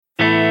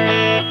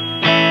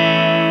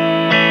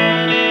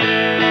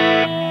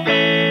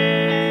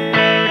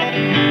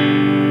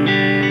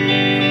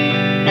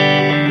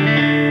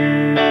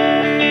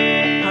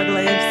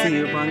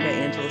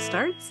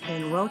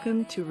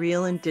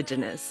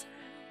Indigenous,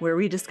 where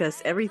we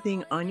discuss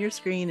everything on your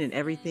screen and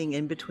everything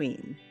in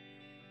between.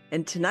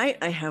 And tonight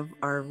I have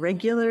our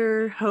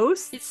regular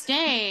hosts. It's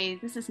Jay.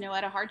 This is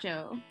Noetta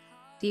Harjo.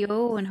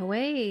 Dio and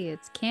Hawaii.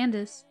 It's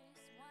Candace.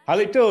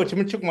 Halito,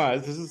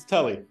 Chimichukma. This is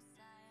Tully.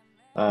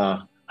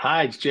 Hi,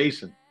 it's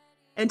Jason.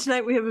 And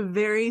tonight we have a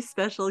very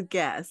special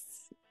guest.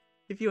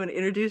 If you want to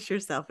introduce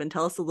yourself and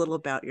tell us a little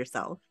about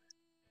yourself.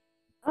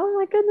 Oh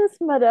my goodness,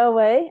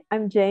 Madoe.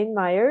 I'm Jhane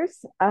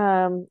Myers.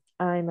 I'm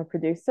a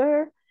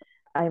producer.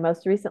 I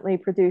most recently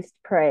produced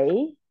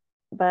Prey,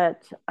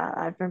 but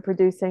I've been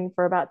producing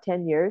for about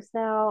 10 years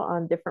now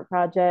on different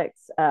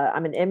projects.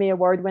 I'm an Emmy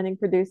Award-winning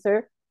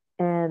producer,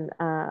 and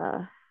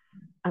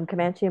I'm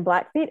Comanche and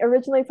Blackfeet,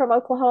 originally from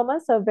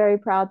Oklahoma, so very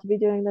proud to be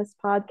doing this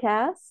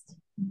podcast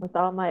with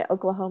all my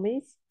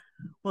Oklahomies.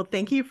 Well,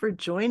 thank you for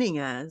joining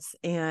us.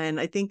 And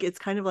I think it's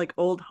kind of like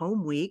old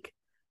home week,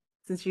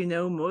 since you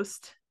know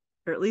most,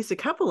 or at least a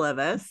couple of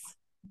us.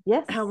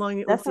 Yes. How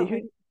long? Let's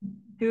see,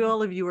 who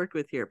all of you worked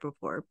with here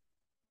before?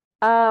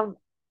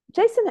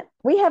 Jason,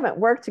 we haven't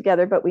worked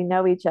together, but we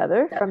know each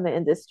other from the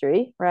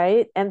industry,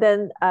 right? And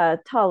then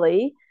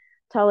Tully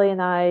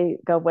and I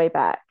go way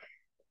back,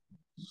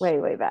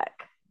 way back.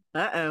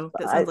 Uh-oh,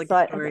 that sounds like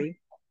a story.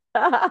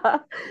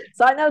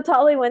 So I know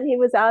Tully when he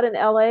was out in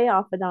LA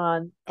off and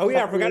on. Oh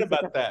yeah, I forgot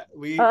about that.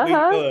 We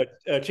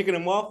chicken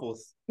and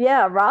waffles.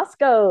 Yeah,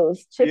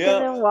 Roscoe's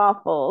Chicken and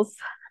Waffles.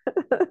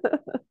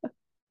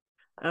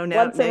 Oh,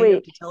 now you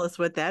have to tell us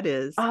what that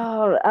is.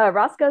 Oh,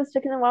 Roscoe's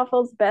Chicken and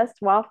Waffles, best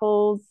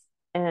waffles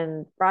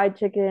and fried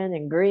chicken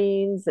and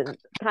greens and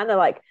kind of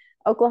like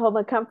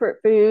Oklahoma comfort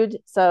food.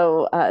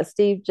 So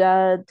Steve,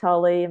 Judd,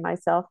 Tully, and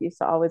myself used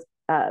to always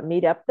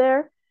meet up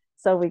there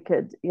so we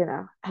could,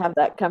 have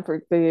that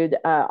comfort food.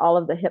 All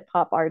of the hip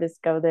hop artists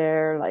go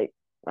there. Like,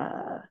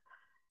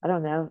 I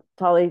don't know,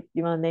 Tully,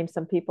 you want to name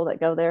some people that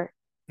go there?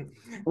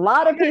 A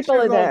lot of people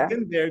are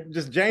there.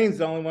 Just Jane's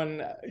the only one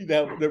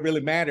that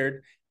really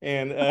mattered.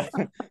 And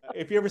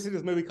if you ever see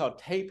this movie called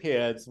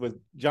Tapeheads with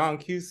John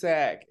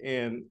Cusack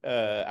and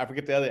I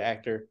forget the other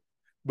actor,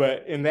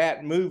 but in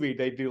that movie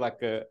they do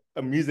like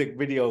a music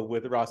video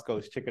with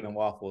Roscoe's Chicken and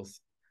Waffles.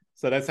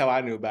 So that's how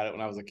I knew about it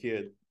when I was a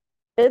kid.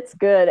 It's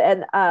good.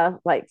 And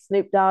like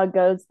Snoop Dogg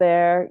goes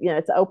there.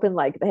 It's open,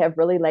 like they have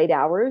really late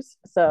hours,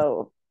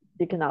 so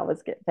you can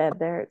always get fed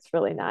there. It's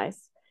really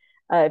nice.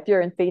 If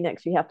you're in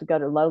Phoenix, you have to go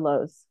to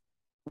Lolo's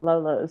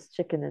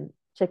Chicken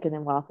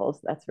and Waffles.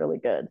 That's really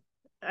good.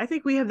 I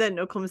think we have that in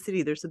Oklahoma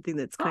City. There's something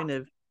that's kind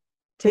of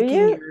taking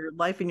your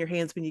life in your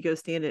hands when you go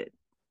stand it.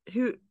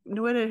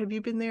 Noetta, have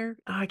you been there?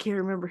 Oh, I can't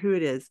remember who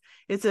it is.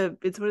 It's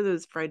one of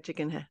those fried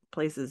chicken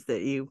places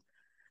that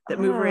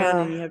move around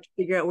and you have to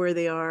figure out where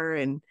they are.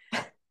 And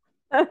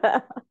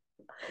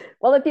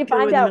well, if you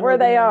find out where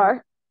they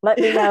are, let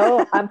me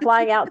know. I'm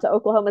flying out to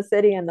Oklahoma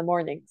City in the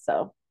morning.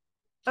 So.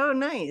 Oh,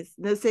 nice.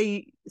 Now,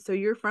 so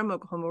you're from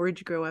Oklahoma. Where'd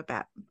you grow up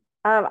at?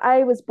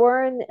 I was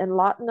born in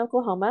Lawton,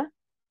 Oklahoma.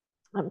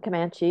 I'm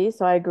Comanche,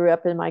 so I grew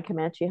up in my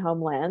Comanche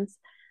homelands.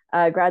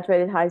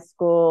 Graduated high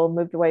school,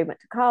 moved away, went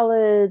to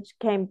college,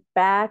 came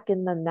back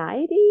in the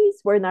 90s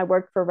when I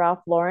worked for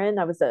Ralph Lauren.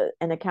 I was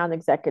an account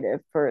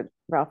executive for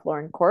Ralph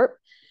Lauren Corp.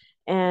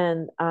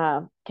 And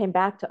came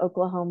back to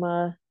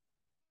Oklahoma.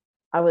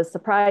 I was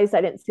surprised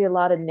I didn't see a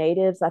lot of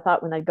natives. I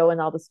thought when I go in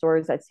all the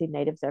stores, I'd see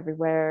natives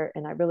everywhere,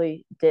 and I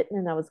really didn't,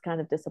 and I was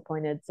kind of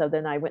disappointed. So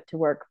then I went to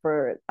work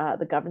for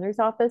the governor's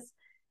office,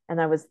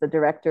 and I was the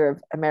director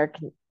of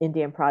American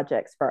Indian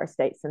projects for our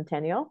state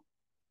centennial.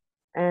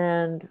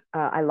 And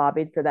I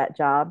lobbied for that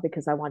job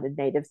because I wanted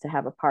natives to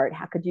have a part.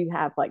 How could you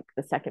have like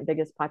the second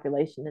biggest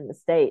population in the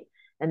state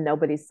and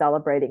nobody's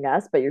celebrating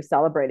us, but you're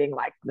celebrating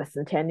like the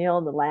centennial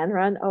and the land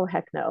run? Oh,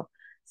 heck no.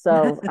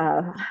 So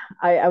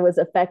I was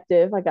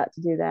effective. I got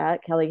to do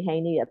that. Kelly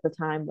Haney at the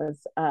time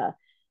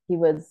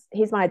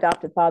he's my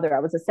adopted father. I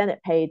was a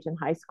Senate page in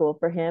high school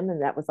for him.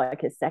 And that was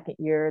like his second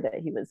year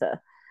that he was a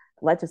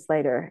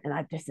legislator. And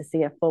I just to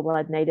see a full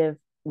blood native,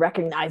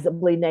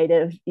 recognizably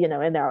native, in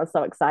there. I was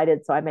so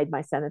excited. So I made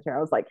my senator.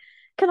 I was like,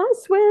 can I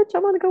switch? I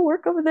want to go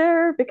work over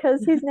there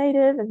because he's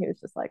native. And he was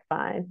just like,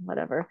 fine,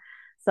 whatever.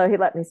 So he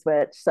let me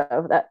switch.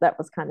 So that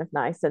was kind of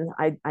nice. And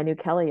I knew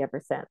Kelly ever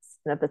since.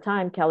 And at the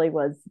time, Kelly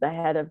was the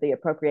head of the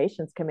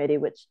Appropriations Committee,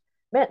 which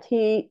meant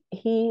he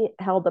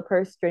held the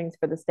purse strings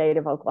for the state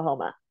of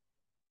Oklahoma,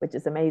 which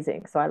is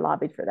amazing. So I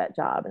lobbied for that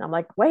job. And I'm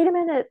like, wait a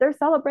minute, they're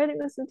celebrating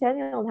the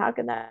centennial. And how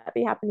can that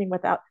be happening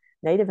without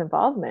Native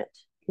involvement?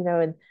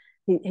 And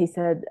he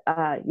said,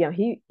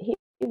 he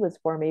was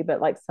for me, but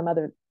like some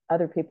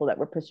other people that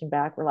were pushing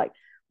back were like,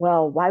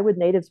 well, why would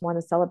natives want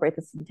to celebrate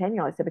the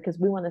centennial? I said, because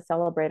we want to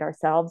celebrate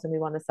ourselves and we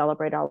want to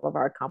celebrate all of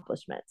our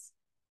accomplishments.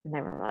 And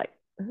they were like,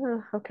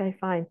 okay,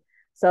 fine.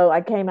 So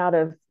I came out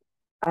of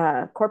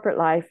corporate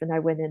life and I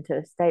went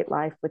into state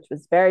life, which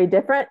was very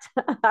different.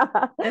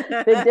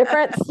 Big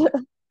difference.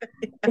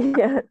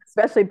 Yeah,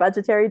 especially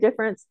budgetary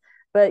difference.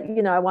 But,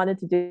 I wanted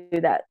to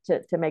do that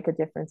to make a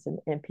difference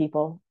in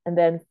people. And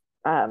then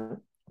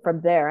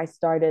from there, I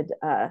started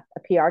a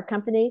PR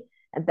company,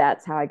 and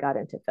that's how I got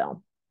into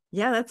film.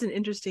 Yeah, that's an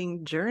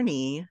interesting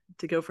journey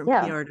to go from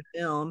Yeah. PR to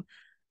film.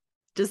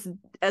 Just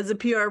as a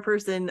PR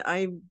person,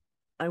 I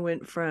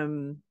went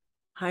from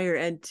higher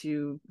ed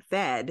to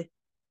fed,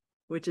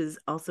 which is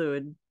also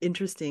an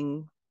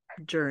interesting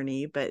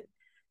journey, but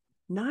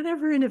not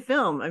ever in a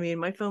film. I mean,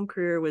 my film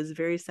career was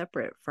very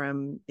separate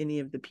from any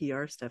of the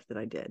PR stuff that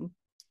I did.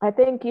 I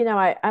think,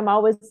 I'm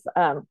always,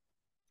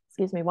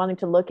 wanting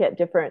to look at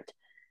different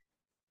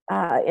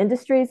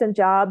industries and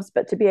jobs,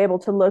 but to be able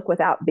to look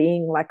without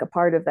being like a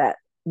part of that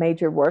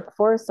major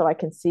workforce, so I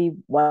can see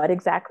what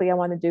exactly I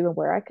want to do and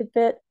where I could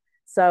fit.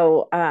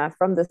 So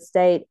from the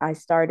state, I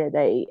started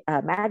a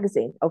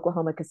magazine,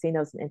 Oklahoma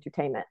Casinos and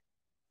Entertainment.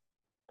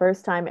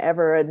 First time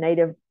ever a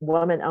Native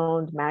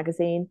woman-owned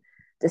magazine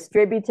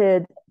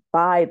distributed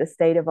by the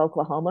state of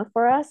Oklahoma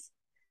for us.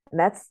 And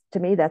to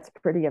me, that's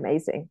pretty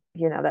amazing.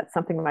 That's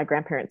something my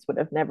grandparents would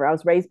have never. I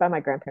was raised by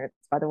my grandparents,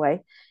 by the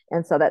way.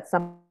 And so that's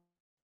something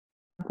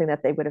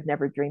that they would have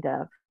never dreamed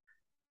of.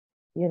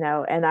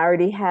 And I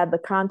already had the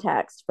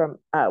contacts from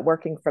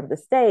working from the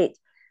state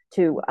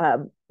to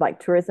like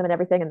tourism and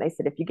everything. And they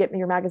said, if you get me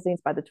your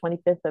magazines by the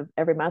 25th of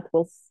every month,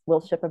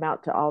 we'll ship them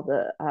out to all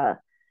the,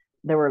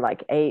 there were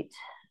like 8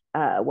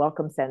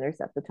 welcome centers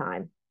at the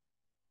time.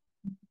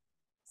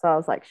 So I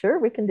was like, sure,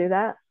 we can do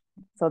that.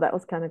 So that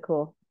was kind of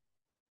cool.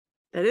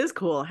 That is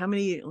cool. How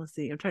many, let's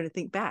see, I'm trying to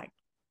think back.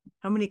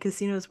 How many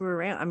casinos were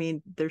around? I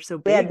mean, they're so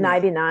big. We had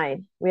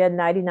 99. We had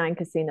 99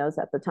 casinos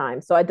at the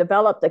time. So I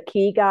developed a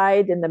key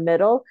guide in the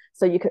middle.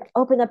 So you could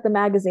open up the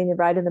magazine and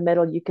right in the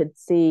middle, you could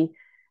see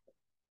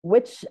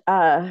which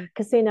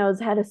casinos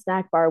had a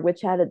snack bar,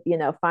 which had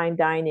fine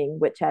dining,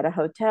 which had a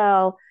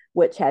hotel,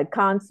 which had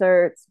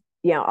concerts,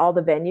 all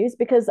the venues,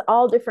 because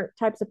all different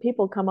types of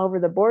people come over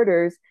the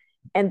borders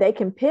and they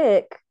can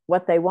pick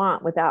what they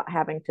want without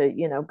having to,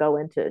 go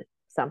into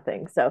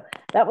something. So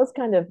that was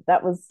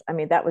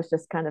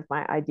just kind of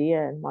my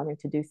idea and wanting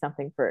to do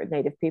something for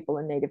Native people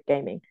and Native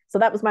gaming. So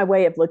that was my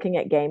way of looking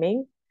at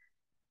gaming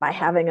by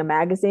having a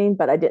magazine,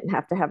 but I didn't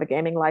have to have a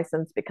gaming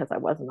license because I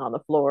wasn't on the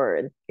floor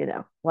and,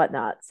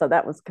 whatnot. So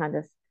that was kind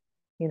of,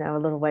 a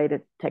little way to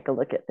take a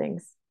look at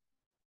things.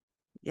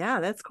 Yeah,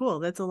 that's cool.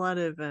 That's a lot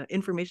of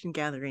information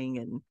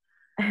gathering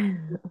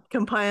and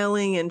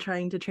compiling and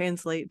trying to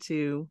translate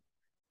to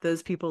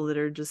those people that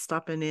are just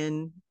stopping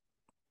in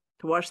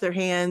to wash their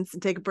hands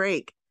and take a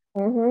break.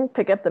 Mm-hmm.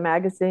 Pick up the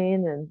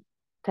magazine and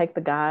take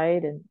the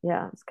guide. And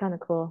yeah, it's kind of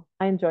cool.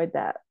 I enjoyed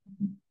that.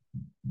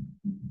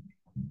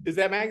 Is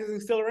that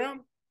magazine still around?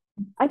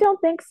 I don't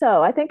think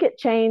so. I think it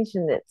changed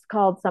and it's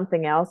called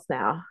something else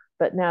now.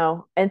 But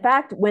no, in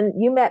fact, when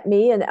you met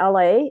me in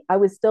LA, I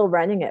was still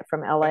running it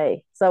from LA.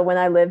 So when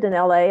I lived in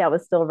LA, I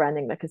was still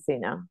running the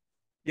casino.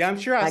 Yeah, I'm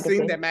sure I've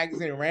seen that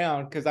magazine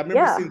around because I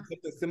remember seeing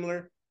something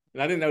similar,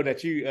 and I didn't know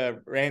that you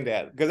ran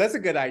that, because that's a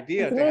good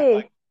idea to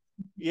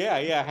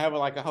have have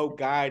like a whole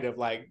guide of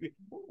like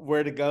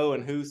where to go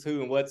and who's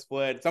who and what's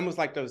what. It's almost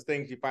like those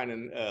things you find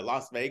in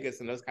Las Vegas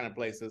and those kind of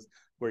places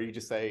where you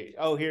just say,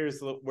 oh,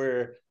 here's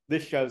where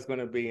this show's going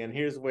to be, and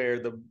here's where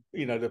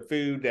the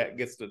food that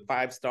gets the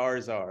 5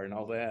 stars are and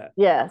all that.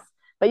 Yes,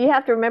 but you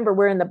have to remember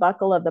we're in the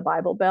buckle of the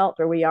Bible Belt,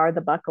 or we are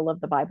the buckle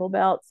of the Bible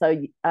Belt.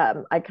 So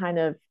I kind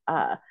of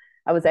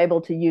I was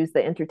able to use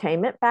the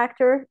entertainment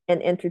factor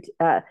and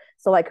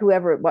so like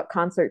what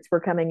concerts were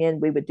coming in,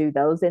 we would do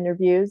those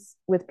interviews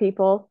with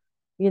people,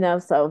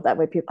 so that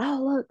way people,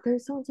 oh, look,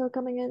 there's so-and-so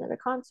coming in at a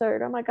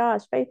concert. Oh my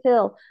gosh, Faith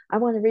Hill, I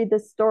want to read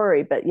this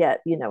story. But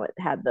yet, it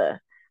had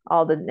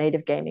all the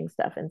Native gaming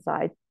stuff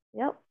inside.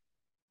 Yep.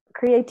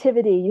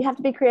 Creativity. You have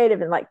to be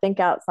creative and like think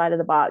outside of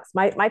the box.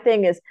 My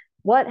thing is,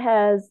 what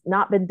has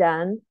not been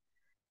done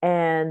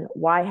and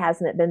why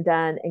hasn't it been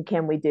done, and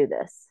can we do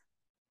this?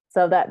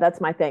 So that's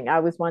my thing. I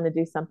always want to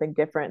do something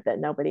different that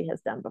nobody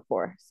has done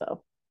before.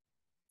 So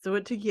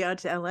what took you out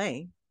to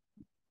LA?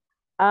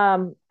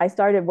 I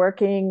started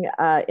working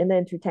in the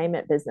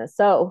entertainment business.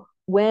 So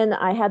when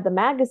I had the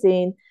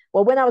magazine,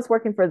 when I was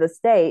working for the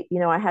state,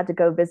 I had to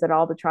go visit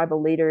all the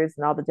tribal leaders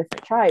and all the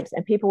different tribes,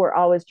 and people were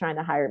always trying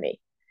to hire me.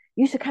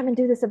 You should come and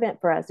do this event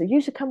for us, or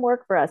you should come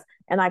work for us.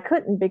 And I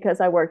couldn't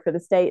because I worked for the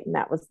state, and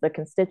that was the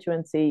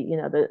constituency,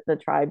 the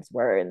tribes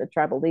were and the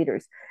tribal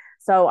leaders.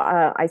 So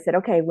I said,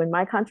 okay, when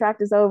my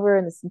contract is over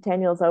and the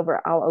centennial is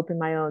over, I'll open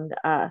my own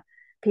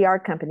PR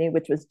company,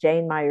 which was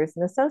Jhane Myers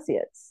and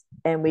Associates.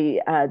 And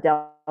we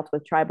dealt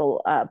with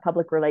tribal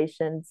public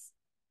relations.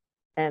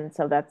 And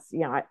so that's,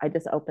 I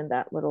just opened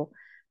that little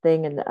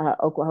thing in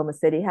Oklahoma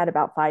City, had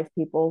about 5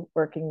 people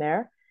working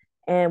there.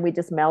 And we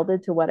just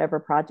melded to whatever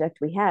project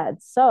we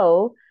had.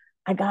 So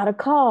I got a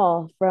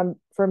call from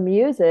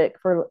music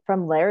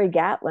from Larry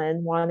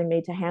Gatlin wanting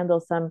me to handle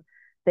something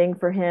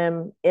for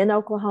him in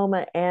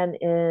Oklahoma and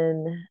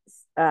in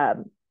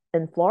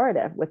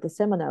Florida with the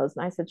Seminoles.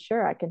 And I said,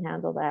 sure, I can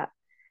handle that.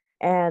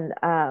 And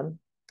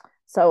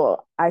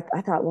so I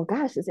thought, well,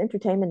 gosh, this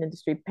entertainment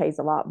industry pays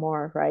a lot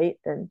more, right,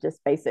 than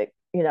just basic,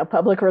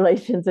 public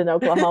relations in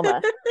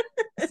Oklahoma.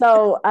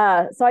 So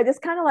I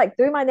just kind of like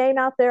threw my name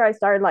out there. I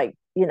started like,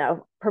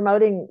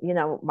 promoting,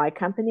 my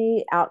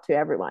company out to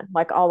everyone,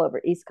 like all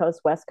over East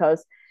Coast, West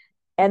Coast.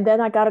 And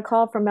then I got a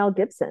call from Mel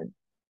Gibson.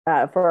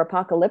 for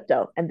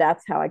Apocalypto, and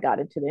that's how I got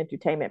into the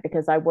entertainment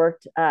because I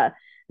worked.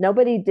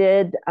 Nobody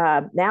did.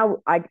 Now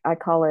I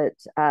call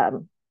it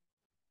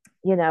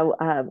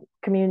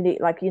community,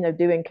 like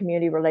doing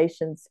community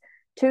relations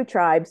to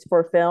tribes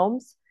for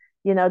films.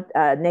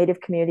 Native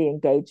community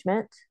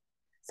engagement.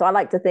 So I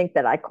like to think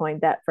that I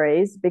coined that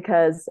phrase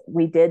because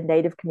we did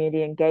Native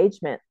community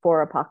engagement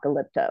for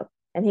Apocalypto.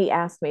 And he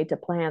asked me to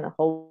plan a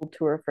whole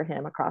tour for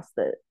him across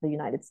the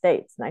United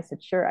States. And I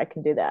said, sure, I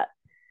can do that.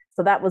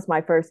 So that was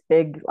my first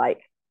big,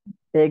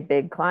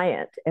 big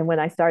client. And when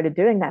I started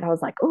doing that, I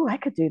was like, oh, I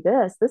could do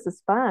this. This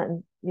is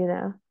fun.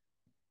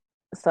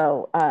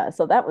 So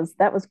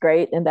that was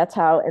great. And that's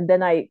how, and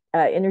then I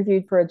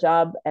interviewed for a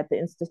job at the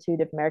Institute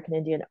of American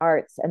Indian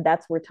Arts. And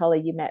that's where,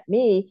 Tully, you met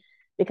me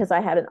because I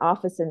had an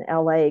office in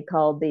LA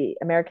called the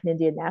American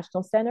Indian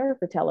National Center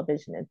for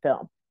Television and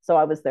Film. So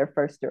I was their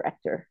first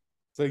director.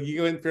 So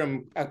you went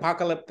from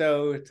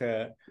Apocalypto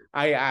to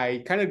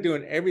I kind of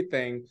doing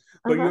everything,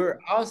 but you're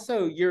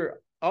also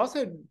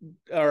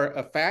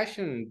a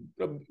fashion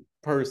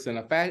person,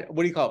 what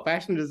do you call it?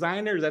 Fashion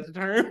designer? Is that the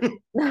term?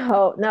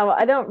 No,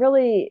 I don't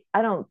know.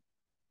 I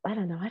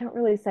don't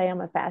really say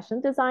I'm a fashion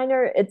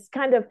designer. It's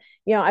kind of,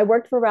 I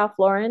worked for Ralph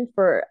Lauren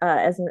for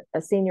as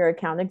a senior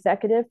account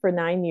executive for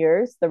 9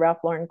 years, the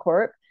Ralph Lauren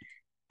Corp.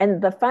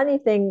 And the funny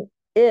thing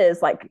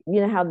is, like,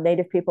 how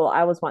Native people,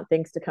 I always want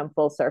things to come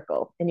full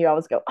circle. And you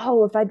always go,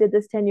 oh, if I did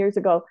this 10 years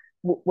ago,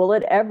 will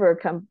it ever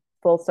come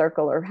full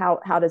circle? Or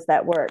how does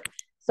that work?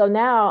 So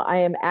now I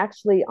am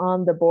actually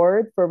on the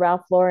board for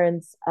Ralph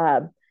Lauren's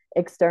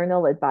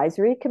external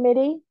advisory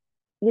committee,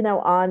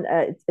 on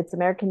it's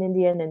American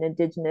Indian and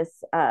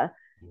Indigenous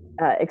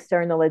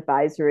External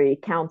Advisory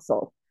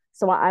Council.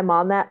 So I'm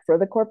on that for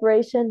the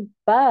corporation.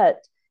 But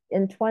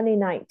in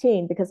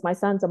 2019, because my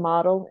son's a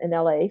model in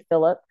LA,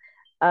 Philip,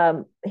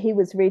 he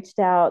was reached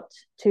out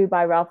to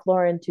by Ralph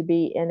Lauren to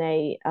be in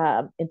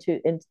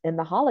in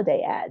the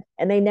holiday ad,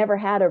 and they never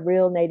had a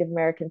real Native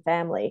American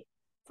family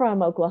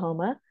from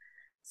Oklahoma.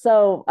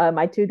 So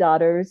my two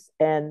daughters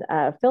and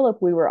Philip,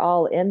 we were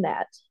all in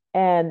that,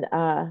 and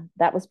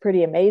that was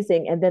pretty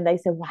amazing. And then they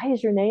said, "Why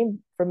is your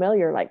name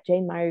familiar? Like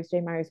Jhane Myers,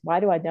 Jhane Myers.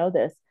 Why do I know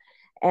this?"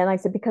 And I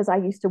said, because I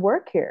used to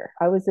work here.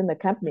 I was in the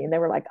company. And they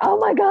were like, oh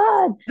my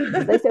God.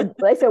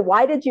 They said,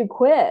 why did you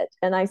quit?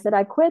 And I said,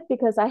 I quit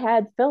because I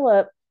had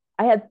Philip.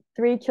 I had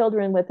 3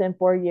 children within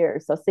 4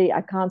 years. So see, I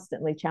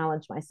constantly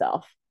challenge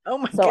myself. Oh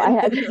my so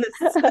goodness.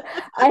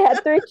 I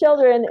had 3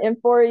 children in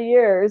 4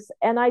 years,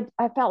 and I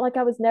felt like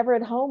I was never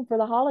at home for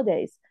the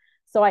holidays.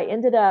 So I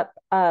ended up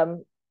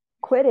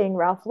quitting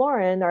Ralph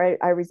Lauren, or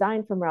I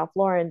resigned from Ralph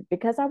Lauren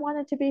because I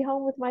wanted to be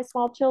home with my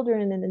small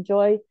children and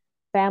enjoy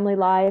family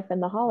life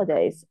and the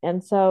holidays.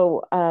 And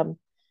so and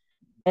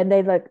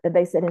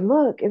they said, and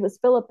look, it was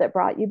Philip that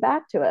brought you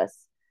back to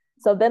us.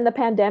 So then the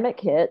pandemic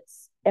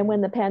hits, and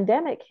when the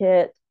pandemic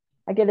hit,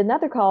 I get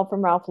another call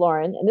from Ralph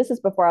Lauren, and this is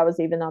before I was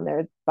even on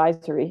their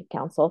advisory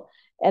council,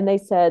 and they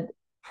said,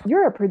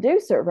 you're a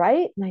producer,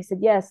 right? And I said,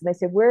 yes. And they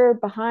said, we're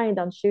behind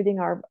on shooting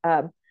our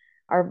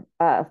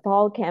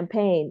fall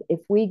campaign. If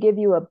we give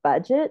you a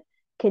budget,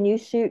 can you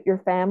shoot your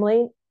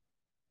family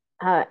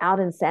out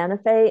in Santa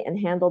Fe and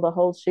handle the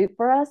whole shoot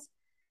for us?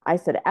 I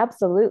said,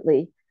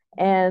 absolutely.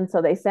 And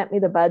so they sent me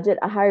the budget.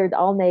 I hired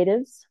all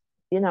natives.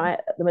 The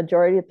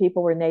majority of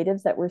people were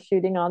natives that were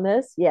shooting on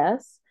this.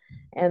 Yes.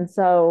 And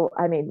so,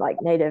 I mean,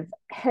 like native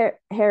hair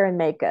and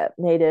makeup,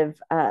 native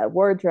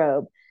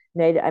wardrobe,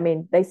 native. I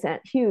mean, they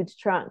sent huge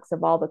trunks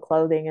of all the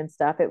clothing and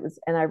stuff.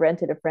 And I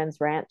rented a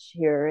friend's ranch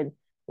here, and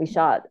we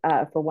shot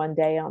for one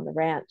day on the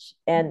ranch.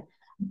 And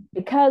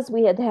because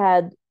we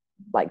had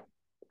like,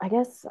 I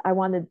guess I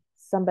wanted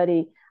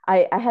somebody,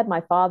 I had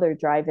my father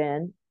drive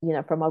in,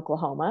 from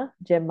Oklahoma,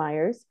 Jhane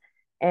Myers,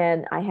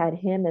 and I had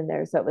him in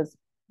there. So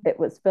it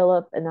was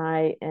Philip and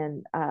I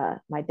and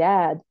my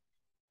dad.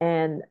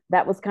 And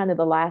that was kind of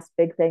the last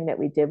big thing that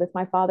we did with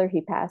my father.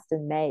 He passed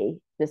in May,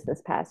 just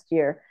this past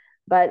year.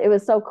 But it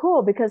was so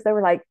cool because they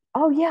were like,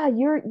 oh yeah,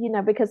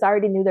 because I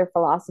already knew their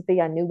philosophy.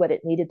 I knew what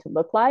it needed to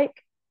look like.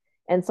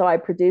 And so I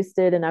produced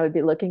it, and I would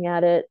be looking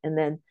at it, and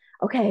then,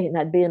 okay, and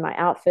I'd be in my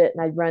outfit,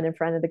 and I'd run in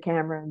front of the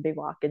camera and be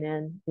walking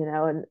in,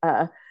 and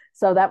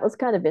so that was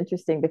kind of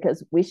interesting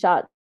because we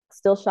shot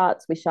still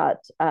shots, we shot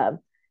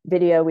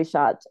video, we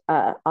shot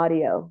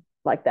audio,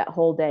 like that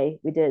whole day.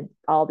 We did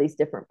all these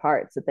different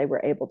parts that they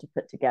were able to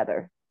put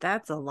together.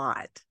 That's a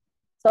lot.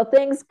 So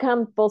things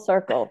come full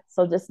circle.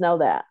 So just know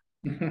that.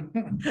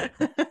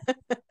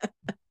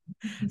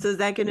 So is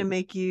that going to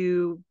make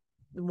you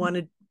want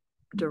to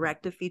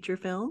direct a feature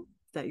film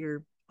that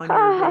you're on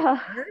your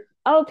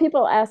Oh,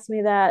 people ask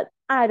me that.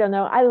 I don't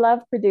know. I love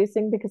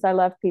producing because I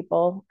love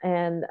people.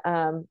 And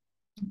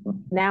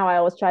now I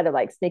always try to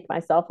like sneak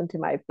myself into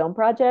my film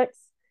projects,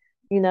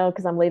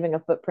 because I'm leaving a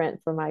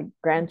footprint for my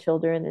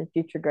grandchildren and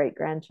future great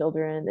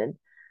grandchildren.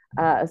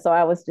 And so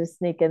I was just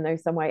sneak in there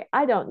some way.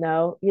 I don't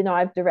know.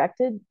 I've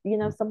directed,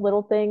 some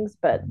little things,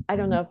 but I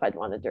don't know if I'd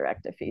want to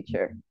direct a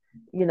feature.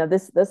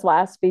 This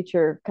last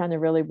feature kind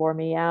of really wore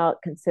me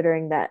out,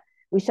 considering that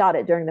we shot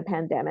it during the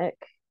pandemic,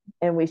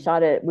 and we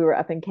shot it. We were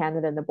up in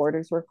Canada and the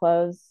borders were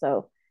closed.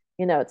 So,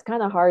 it's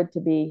kind of hard to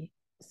be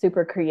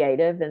super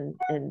creative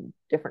and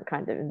different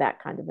kind of in that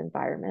kind of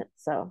environment.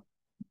 So,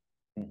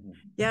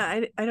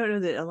 yeah, I don't know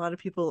that a lot of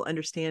people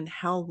understand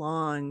how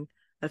long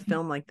a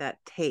film like that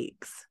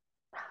takes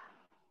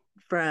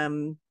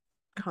from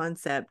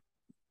concept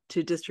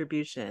to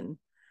distribution.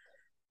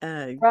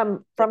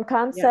 From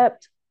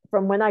concept,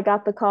 from when I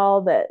got the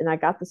call and I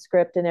got the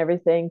script and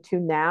everything to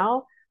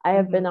now, I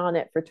have been on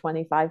it for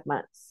 25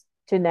 months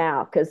to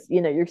now, because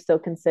you're still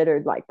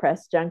considered like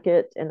press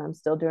junket, and I'm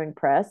still doing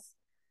press.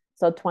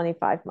 So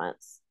 25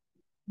 months.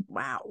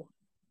 Wow.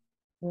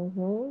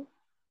 Mm-hmm.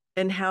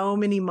 And how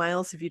many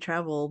miles have you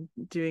traveled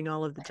doing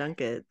all of the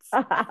junkets?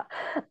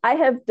 I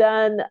have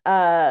done,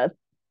 I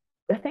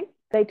think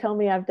they told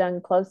me I've done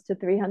close to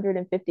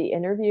 350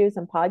 interviews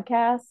and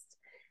podcasts,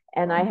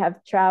 and I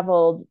have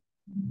traveled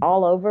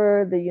all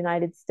over the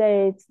United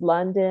States,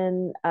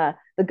 London.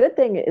 The good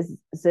thing is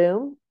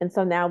Zoom. And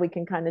so now we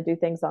can kind of do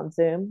things on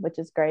Zoom, which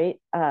is great.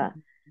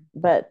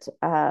 But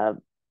I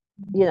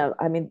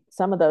mean,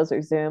 some of those are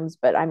Zooms,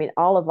 but I mean,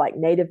 all of like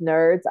Native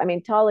Nerds. I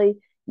mean, Tully,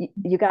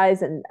 you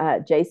guys and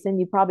Jason,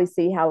 you probably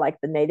see how like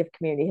the Native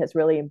community has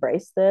really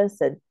embraced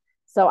this. And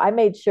so I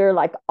made sure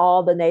like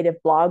all the Native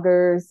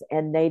bloggers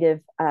and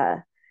Native,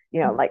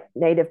 like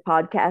Native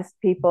podcast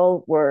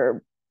people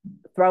were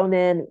thrown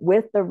in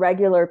with the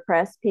regular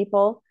press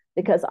people,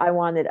 because I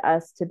wanted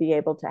us to be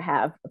able to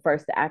have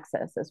first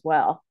access as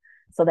well.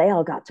 So they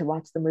all got to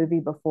watch the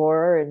movie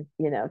before. And,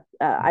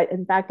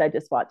 in fact, I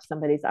just watched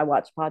I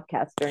watched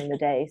podcasts during the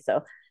day.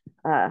 So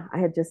I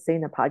had just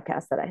seen a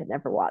podcast that I had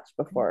never watched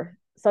before.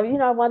 So,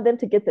 I wanted them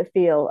to get the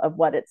feel of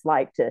what it's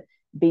like to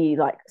be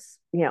like,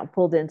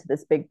 pulled into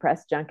this big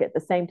press junket at the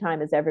same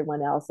time as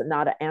everyone else, and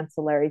not an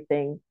ancillary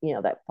thing,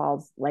 that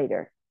falls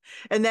later.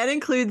 And that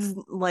includes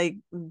like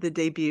the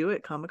debut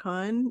at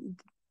Comic-Con.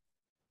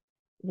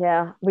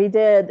 Yeah, we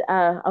did.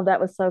 That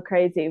was so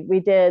crazy. We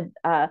did.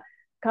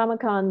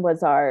 Comic-Con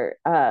was our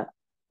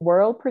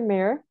world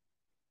premiere.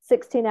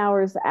 16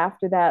 hours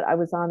after that, I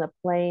was on a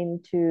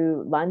plane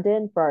to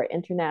London for our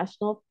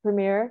international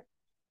premiere.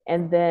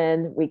 And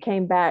then we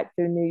came back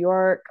through New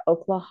York,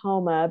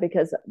 Oklahoma,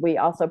 because we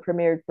also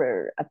premiered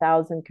for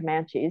 1,000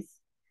 Comanches,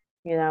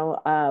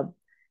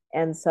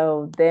 and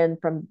so then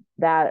from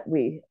that,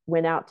 we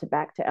went out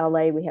back to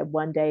LA. We had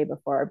one day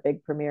before our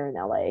big premiere in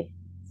LA.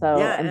 So,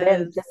 yeah, and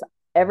then just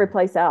every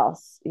place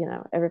else,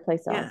 every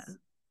place else. Yeah.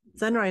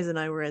 Sunrise and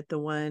I were at the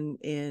one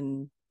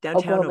in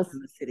downtown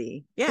Oklahoma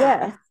City.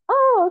 Yeah.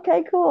 Oh,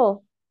 okay,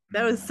 cool.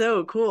 That was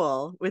so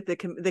cool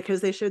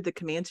because they showed the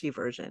Comanche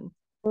version.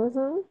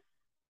 Mm-hmm.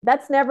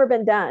 That's never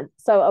been done.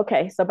 So,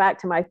 okay. So back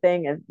to my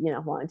thing of,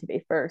 wanting to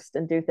be first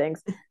and do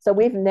things. So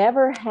we've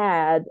never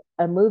had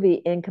a movie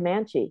in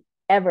Comanche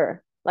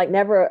ever, like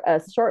never a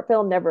short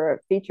film, never a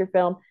feature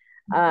film.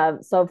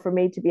 So for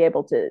me to be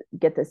able to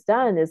get this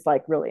done is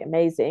like really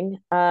amazing.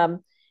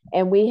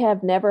 And we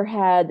have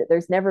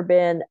there's never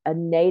been a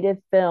native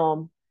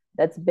film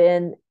that's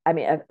been,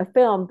 a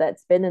film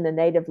that's been in the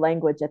native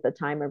language at the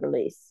time of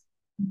release.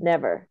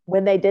 Never.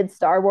 When they did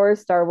Star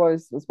Wars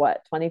was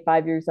what,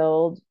 25 years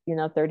old,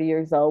 30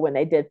 years old. When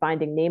they did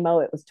Finding Nemo,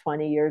 it was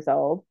 20 years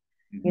old.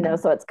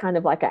 So it's kind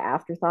of like an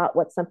afterthought.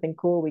 What's something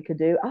cool we could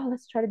do? Oh,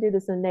 let's try to do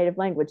this in a native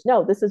language.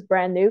 No, this is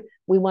brand new.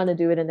 We want to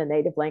do it in a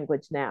native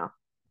language now.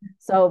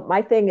 So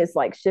my thing is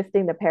like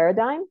shifting the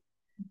paradigm.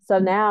 So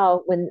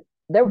now when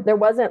there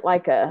wasn't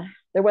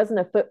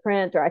a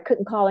footprint, or I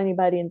couldn't call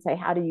anybody and say,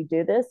 how do you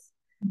do this?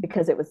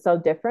 Because it was so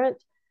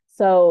different.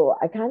 So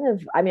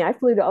I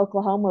flew to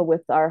Oklahoma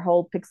with our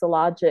whole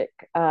Pixelogic,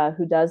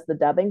 who does the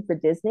dubbing for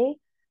Disney.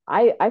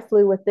 I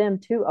flew with them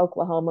to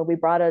Oklahoma. We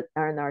brought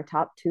our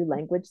top 2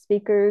 language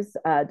speakers,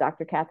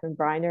 Dr. Catherine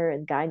Briner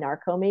and Guy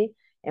Narcomi,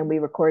 and we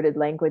recorded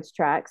language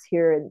tracks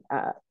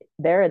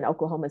there in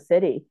Oklahoma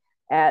City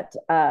at,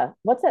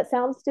 what's that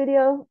sound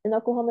studio in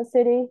Oklahoma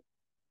City?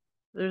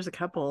 There's a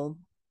couple.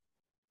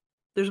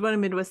 There's one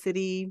in Midwest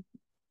City.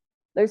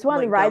 There's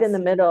one right in the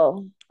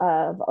middle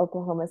of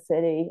Oklahoma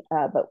City,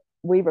 but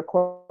we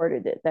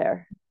recorded it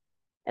there.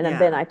 And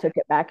then I took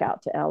it back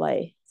out to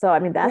LA. So,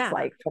 that's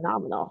like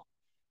phenomenal.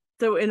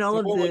 So, and all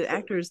of the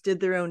actors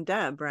did their own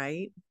dub,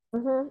 right?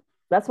 Mm-hmm.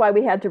 That's why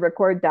we had to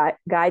record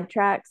guide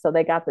tracks. So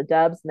they got the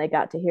dubs and they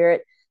got to hear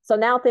it. So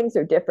now things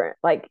are different.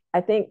 Like,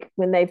 I think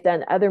when they've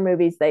done other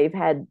movies, they've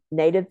had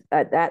native,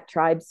 that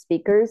tribe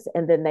speakers,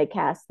 and then they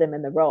cast them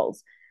in the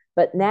roles.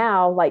 But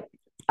now, like,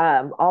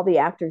 all the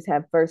actors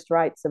have first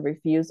rights of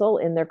refusal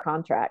in their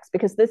contracts,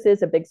 because this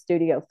is a big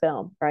studio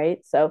film, right?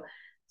 So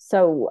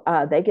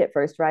they get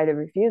first right of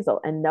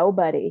refusal, and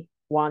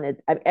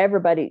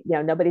everybody,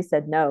 nobody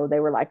said no. They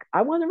were like,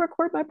 I want to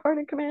record my part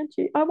in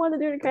Comanche. I want to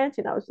do it in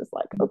Comanche. And I was just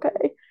like,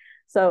 okay.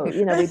 So,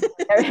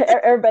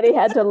 everybody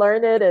had to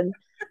learn it. And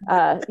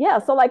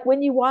so like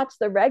when you watch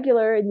the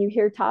regular and you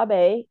hear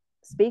Tabe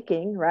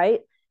speaking,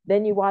 right?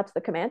 Then you watch the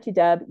Comanche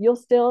dub, you'll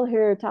still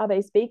hear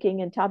Tabe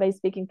speaking, and Tabe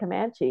speaking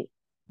Comanche.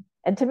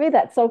 And to me,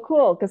 that's so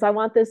cool, because I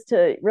want this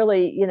to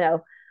really,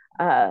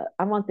 I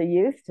want the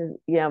youth to,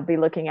 be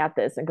looking at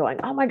this and going,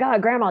 oh my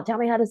God, grandma, tell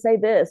me how to say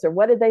this, or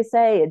what did they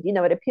say? And,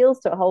 it appeals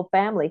to a whole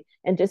family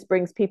and just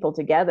brings people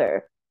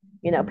together.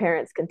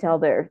 Parents can tell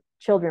their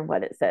children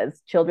what it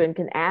says. Children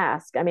can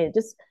ask. I mean, it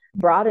just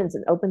broadens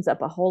and opens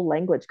up a whole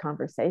language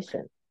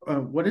conversation.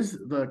 What is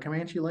the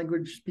Comanche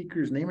language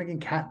speaker's name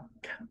again?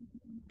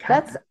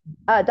 That's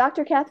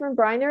Dr. Catherine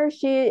Briner.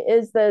 She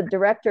is the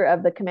director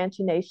of the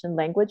Comanche Nation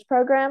language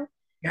program.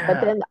 Yeah.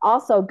 But then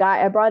also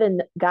I brought in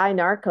Guy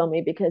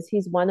Narcomi because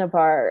he's one of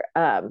our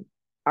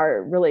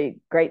really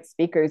great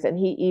speakers, and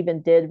he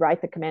even did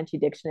write the Comanche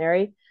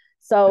dictionary.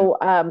 So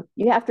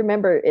you have to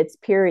remember it's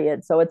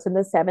period. So it's in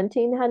the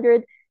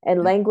 1700s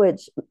and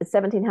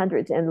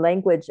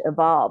language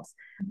evolves.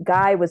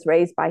 Guy was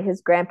raised by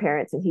his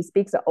grandparents, and he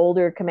speaks an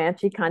older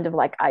Comanche, kind of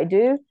like I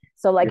do.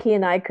 So like he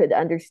and I could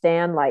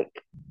understand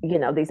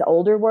these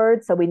older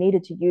words. So we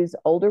needed to use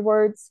older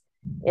words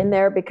in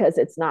there because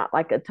it's not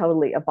like a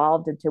totally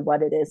evolved into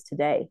what it is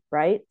today,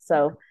 right?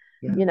 So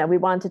we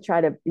wanted to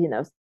try to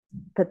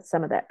put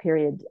some of that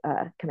period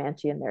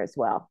Comanche in there as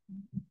well.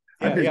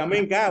 Yeah. I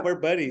mean, Guy, we're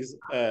buddies.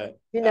 Guy?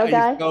 I used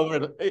to go over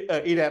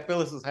to eat at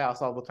Phyllis's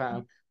house all the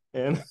time,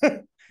 and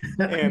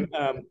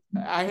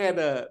I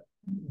had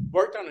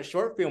worked on a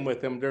short film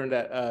with him during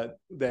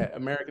that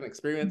American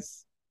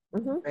Experience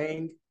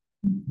thing.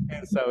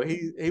 And so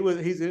he's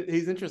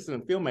interested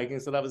in filmmaking,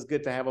 so that was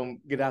good to have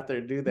him get out there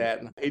and do that.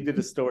 And he did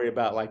a story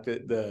about like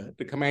the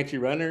Comanche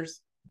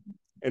runners,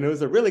 and it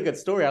was a really good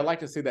story. I'd like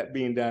to see that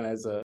being done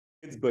as a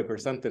kid's book or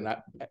something.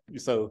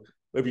 So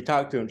if you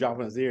talk to him, drop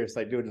in his ear,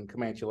 say do it in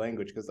Comanche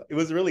language, because it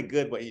was really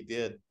good what he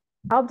did.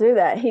 I'll do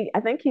that. I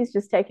think he's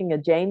just taking a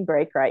Jhane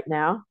break right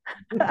now.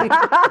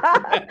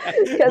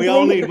 we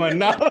all need one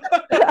now.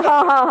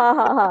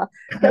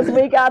 Because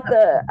we got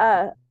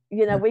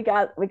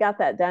we got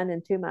that done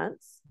in 2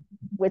 months,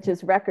 which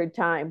is record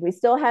time. We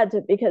still had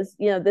to, because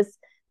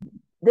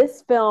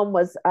this film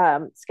was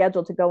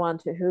scheduled to go on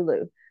to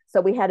Hulu,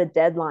 so we had a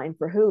deadline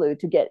for Hulu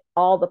to get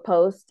all the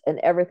post and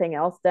everything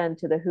else done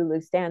to the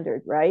Hulu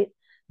standard, right?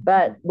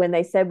 But when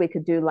they said we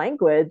could do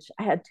language,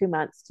 I had 2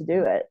 months to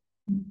do it.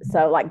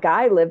 So like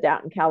Guy lived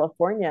out in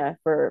California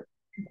for,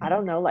 I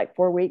don't know, like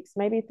 4 weeks,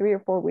 maybe 3 or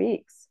 4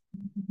 weeks.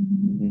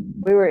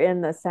 We were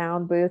in the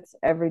sound booths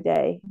every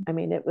day. I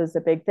mean, it was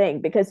a big thing,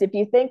 because if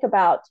you think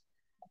about,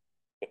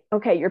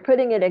 okay, you're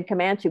putting it in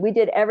Comanche. We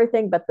did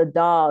everything but the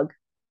dog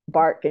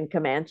bark in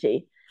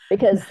Comanche,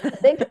 because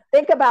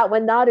think about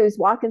when Nadu's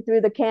walking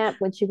through the camp,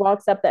 when she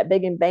walks up that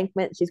big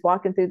embankment, she's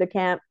walking through the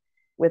camp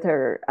with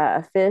her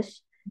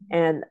fish,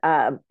 and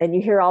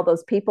you hear all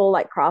those people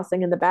like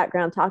crossing in the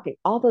background talking.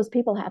 All those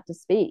people have to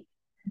speak.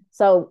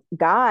 So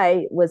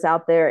Guy was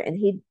out there, and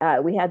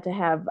we had to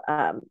have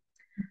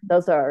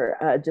those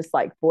are just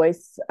like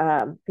voice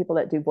people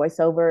that do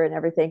voiceover and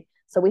everything.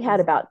 So we had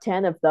about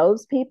 10 of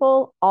those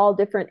people, all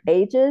different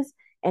ages,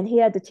 and he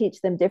had to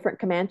teach them different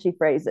Comanche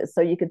phrases.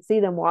 So you could see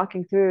them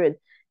walking through and,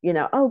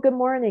 oh, good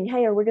morning.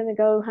 Hey, are we going to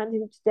go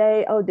hunting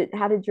today? Oh,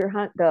 how did your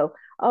hunt go?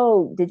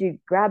 Oh, did you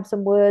grab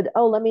some wood?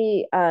 Oh, let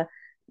me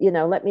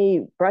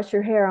brush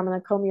your hair. I'm going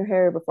to comb your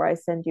hair before I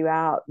send you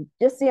out.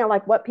 Just,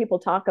 like what people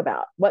talk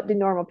about. What do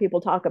normal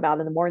people talk about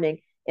in the morning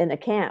in a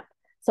camp?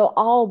 So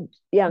all,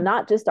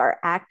 not just our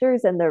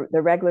actors and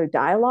the regular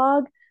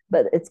dialogue,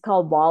 but it's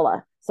called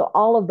Walla. So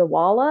all of the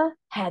Walla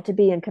had to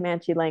be in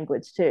Comanche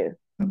language too.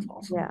 That's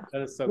awesome. Yeah.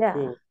 That is so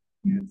cool.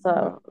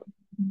 So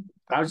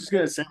I was just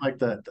gonna say, like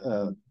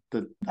the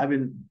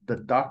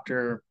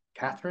Dr.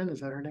 Catherine, is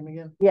that her name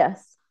again?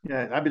 Yes.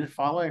 Yeah, I've been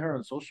following her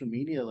on social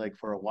media like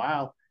for a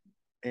while,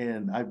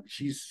 and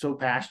she's so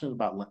passionate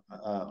about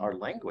our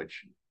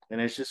language, and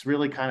it's just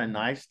really kind of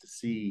nice to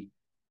see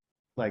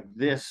like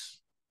this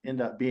end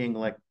up being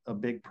like a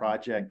big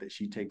project that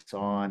she takes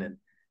on. And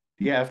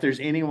yeah, if there's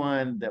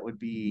anyone that would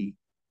be,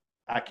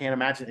 I can't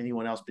imagine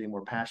anyone else being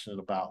more passionate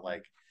about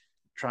like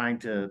trying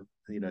to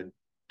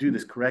do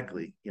this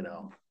correctly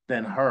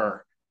than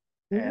her.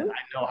 And I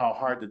know how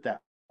hard that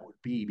would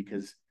be,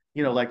 because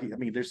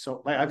there's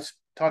so, like I've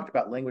talked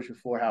about language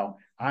before, how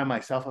I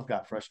myself have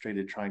got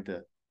frustrated trying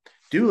to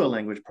do a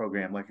language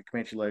program, like a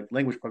Comanche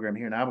language program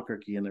here in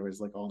Albuquerque, and there was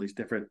like all these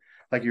different,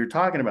 like you're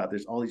talking about,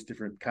 there's all these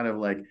different kind of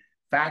like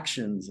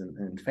factions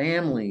and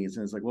families,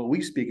 and it's like, well,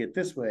 we speak it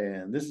this way,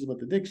 and this is what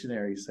the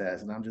dictionary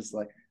says, and I'm just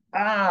like,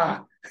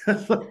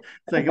 it's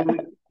like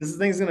this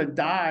thing's gonna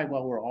die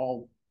while we're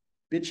all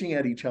bitching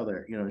at each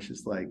other, it's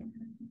just like,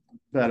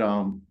 but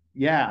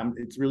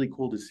it's really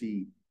cool to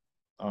see.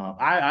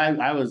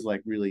 I was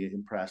like really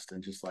impressed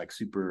and just like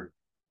super,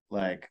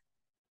 like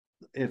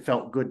it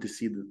felt good to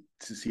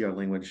see our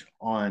language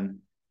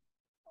on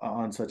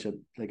such a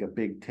like a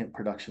big tent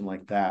production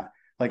like that.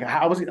 Like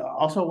I was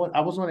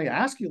wanting to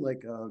ask you,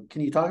 like,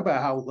 can you talk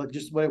about how, like,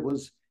 just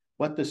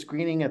what the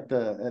screening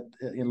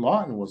in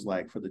Lawton was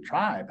like for the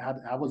tribe?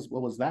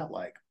 What was that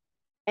like?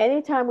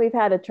 Anytime we've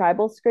had a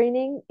tribal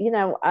screening,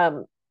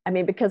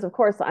 because of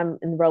course I'm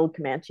enrolled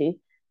Comanche,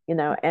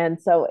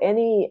 and so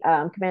any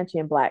Comanche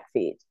and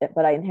Blackfeet,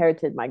 but I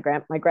inherited my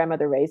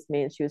grandmother raised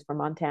me, and she was from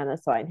Montana,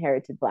 so I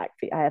inherited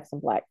Blackfeet. I have some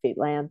Blackfeet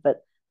land,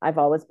 but I've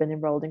always been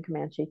enrolled in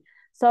Comanche.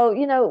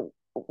 So,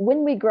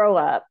 when we grow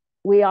up,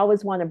 we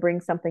always want to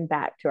bring something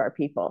back to our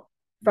people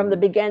from the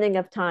beginning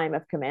of time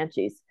of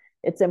Comanches.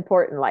 It's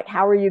important. Like,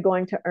 how are you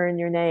going to earn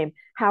your name?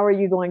 How are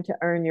you going to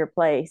earn your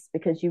place?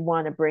 Because you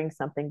want to bring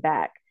something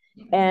back.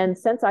 And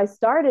since I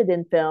started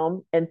in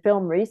film and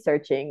film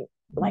researching,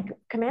 like,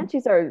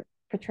 Comanches are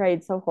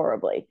portrayed so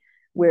horribly.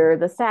 We're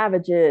the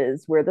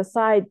savages, we're the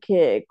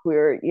sidekick,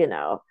 we're,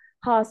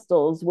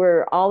 hostiles,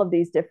 we're all of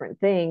these different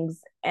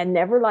things, and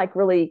never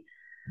really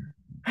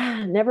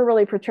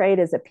portrayed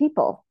as a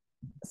people.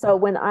 So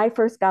when I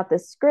first got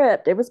this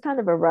script, it was kind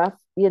of a rough,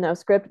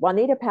 script.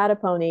 Juanita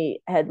Pataponi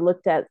had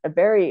looked at a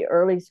very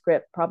early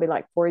script, probably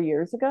like 4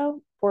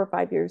 or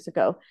 5 years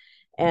ago,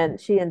 and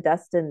she and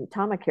Dustin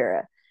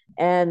Tamakura.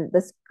 And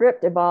the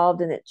script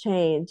evolved and it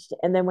changed.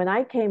 And then when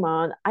I came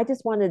on, I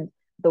just wanted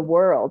the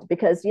world,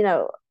 because,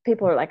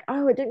 people are like,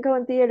 oh, it didn't go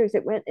in theaters,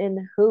 it went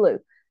in Hulu.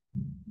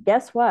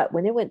 Guess what?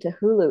 When it went to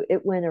Hulu,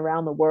 it went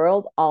around the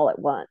world all at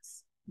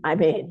once. I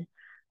mean,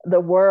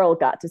 the world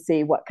got to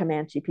see what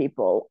Comanche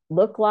people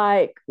look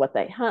like, what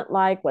they hunt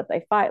like, what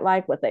they fight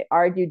like, what they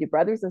argue. Do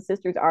brothers and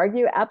sisters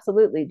argue?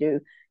 Absolutely.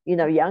 Do,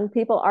 young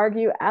people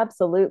argue?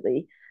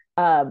 Absolutely.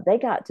 They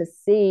got to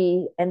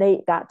see and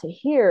they got to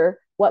hear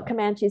what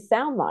Comanches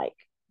sound like.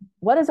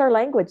 What does our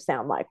language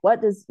sound like?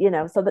 What does,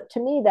 so that, to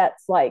me,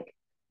 that's like,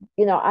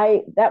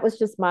 that was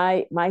just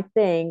my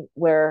thing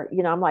where,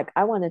 I'm like,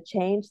 I want to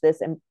change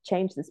this and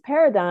change this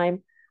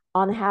paradigm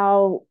on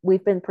how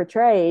we've been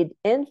portrayed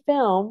in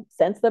film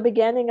since the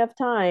beginning of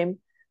time.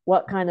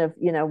 What kind of,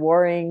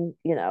 warring,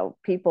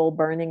 people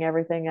burning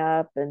everything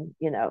up and,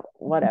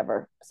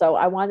 whatever. So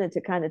I wanted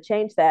to kind of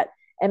change that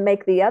and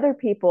make the other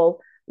people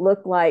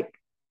look like,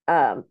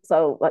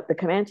 so like the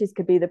Comanches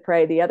could be the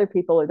prey, the other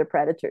people are the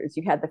predators.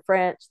 You had the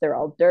French, they're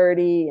all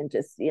dirty and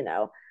just,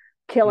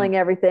 killing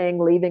everything,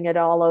 leaving it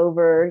all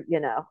over,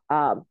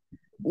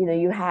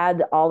 you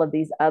had all of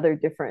these other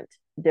different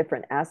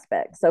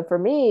aspects. So for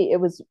me,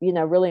 it was,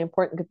 really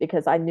important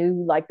because I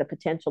knew like the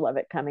potential of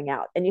it coming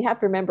out. And you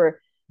have to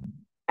remember,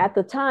 at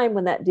the time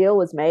when that deal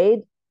was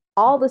made,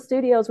 all the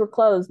studios were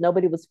closed.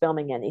 Nobody was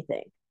filming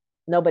anything.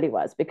 Nobody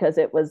was, because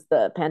it was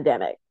the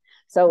pandemic.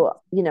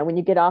 So, when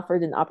you get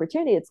offered an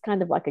opportunity, it's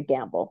kind of like a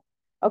gamble.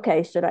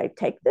 Okay, should I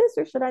take this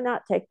or should I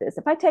not take this?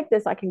 If I take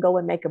this, I can go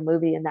and make a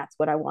movie and that's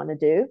what I want to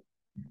do.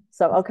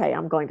 So, okay,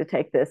 I'm going to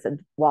take this.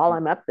 And while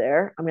I'm up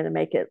there, I'm going to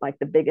make it like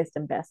the biggest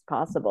and best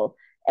possible.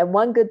 And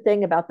one good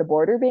thing about the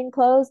border being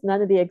closed,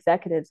 none of the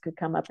executives could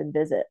come up and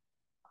visit.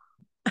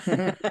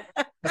 Well,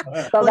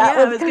 yeah,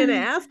 I was going to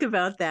ask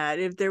about that.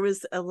 If there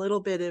was a little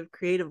bit of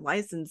creative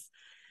license,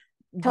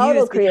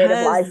 total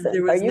creative license.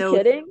 There was Are you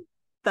kidding?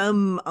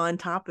 Thumb on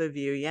top of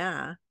you.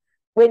 Yeah.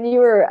 When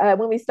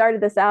we started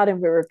this out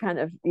and we were kind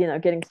of,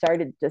 getting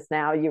started just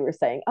now, you were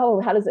saying, oh,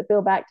 how does it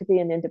feel back to be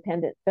an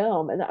independent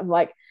film? And I'm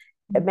like,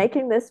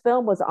 making this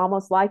film was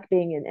almost like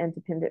being an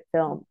independent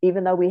film.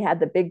 Even though we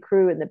had the big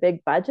crew and the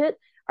big budget,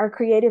 our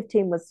creative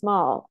team was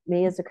small.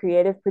 Me as a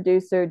creative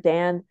producer,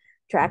 Dan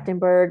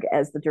Trachtenberg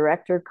as the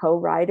director,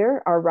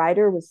 co-writer. Our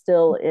writer was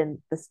still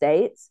in the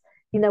States.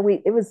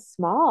 It was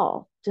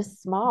small,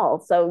 just small.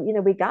 So,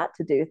 we got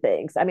to do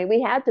things. I mean,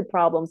 we had to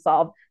problem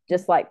solve,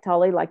 just like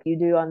Tully, like you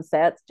do on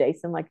sets,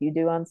 Jason, like you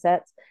do on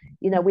sets.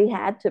 We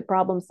had to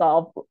problem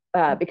solve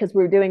because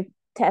we were doing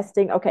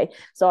testing. Okay,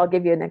 so I'll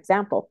give you an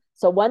example.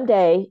 So one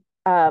day,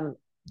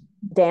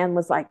 Dan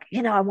was like,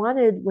 I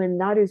wanted, when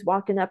Nadu's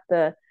walking up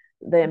the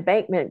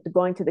embankment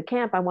going to the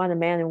camp, I want a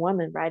man and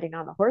woman riding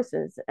on the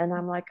horses. And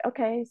I'm like,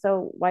 okay,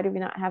 so why do we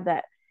not have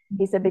that?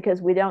 He said, because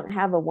we don't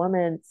have a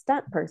woman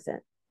stunt person.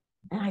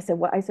 And I said,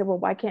 well,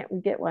 why can't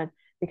we get one?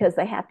 Because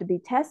they have to be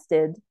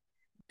tested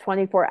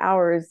 24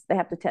 hours. They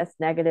have to test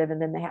negative,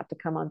 and then they have to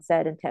come on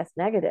set and test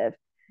negative.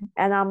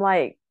 And I'm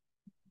like,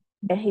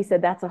 and he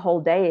said, that's a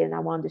whole day. And I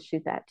wanted to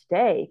shoot that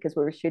today because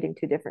we were shooting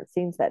 2 different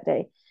scenes that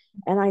day.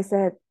 And I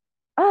said,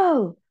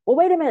 oh, well,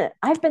 wait a minute.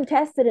 I've been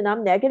tested and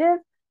I'm negative.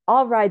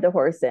 I'll ride the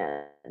horse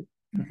in.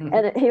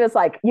 And he was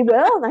like, you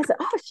will? And I said,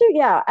 oh, shoot,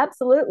 yeah,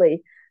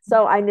 absolutely.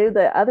 So I knew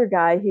the other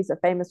guy, he's a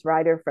famous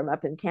rider from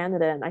up in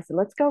Canada. And I said,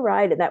 let's go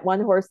ride. And that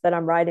one horse that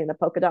I'm riding, the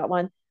polka dot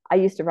one, I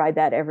used to ride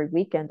that every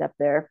weekend up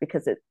there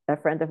because a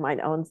friend of mine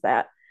owns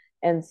that.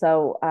 And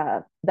so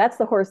that's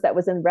the horse that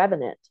was in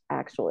Revenant,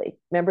 actually.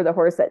 Remember the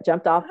horse that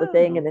jumped off the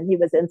thing and then he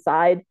was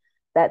inside?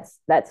 That's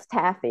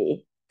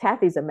Taffy.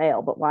 Taffy's a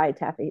male, but why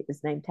Taffy is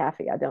named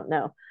Taffy, I don't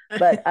know.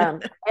 But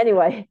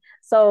anyway,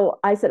 so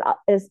I said,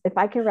 if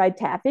I can ride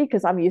Taffy,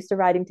 because I'm used to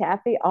riding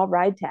Taffy, I'll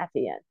ride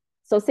Taffy in.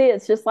 So see,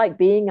 it's just like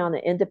being on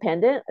an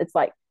independent. It's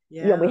like,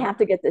 we have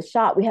to get this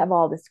shot. We have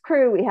all this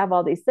crew. We have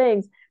all these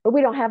things, but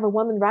we don't have a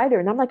woman rider.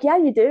 And I'm like, yeah,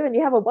 you do. And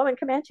you have a woman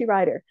Comanche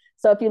rider.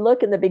 So if you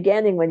look in the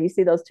beginning, when you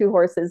see those 2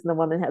 horses and the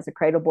woman has a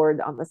cradle board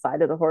on the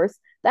side of the horse,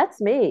 that's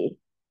me.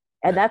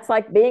 And that's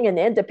like being an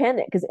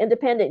independent, because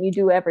independent, you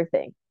do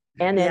everything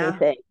and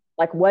anything.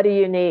 Like, what do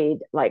you need?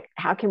 Like,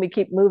 how can we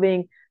keep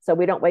moving so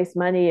we don't waste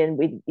money and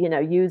we,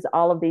 use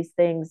all of these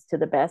things to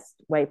the best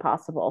way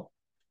possible?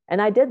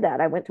 And I did that.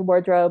 I went to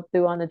wardrobe,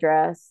 threw on a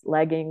dress,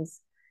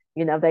 leggings,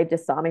 they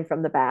just saw me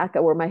from the back. I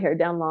wore my hair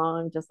down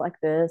long, just like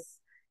this.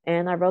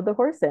 And I rode the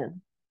horse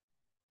in,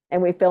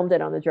 and we filmed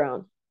it on the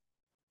drone.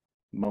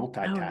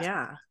 Multitasking. Oh,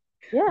 yeah.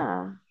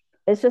 Yeah.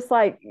 It's just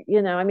like,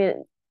 I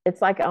mean,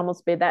 it's like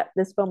almost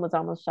this film was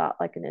almost shot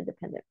like an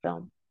independent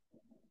film.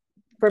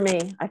 For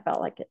me, I felt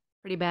like it.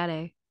 Pretty bad,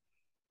 eh?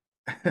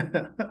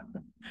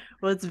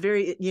 Well, it's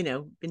very,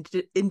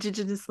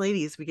 indigenous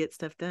ladies, we get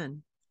stuff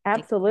done.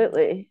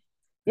 Absolutely.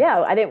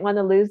 Yeah, I didn't want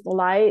to lose the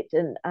light.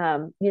 And,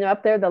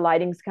 up there, the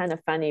lighting's kind of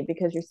funny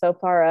because you're so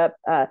far up.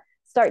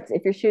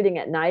 If you're shooting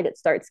at night, it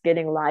starts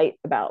getting light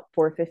about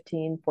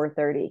 4:15,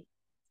 4:30.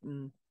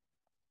 Mm.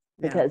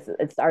 Yeah. Because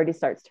it already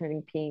starts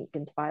turning pink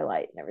and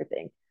twilight and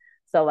everything.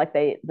 So like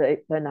the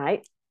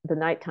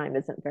nighttime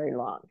isn't very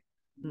long.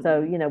 Mm-hmm.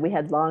 So, we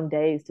had long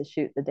days to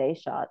shoot the day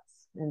shots.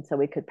 And so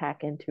we could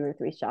pack in 2 or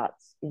 3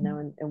 shots,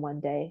 in one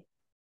day.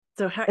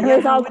 So how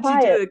would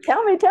quiet. You do it?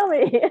 Tell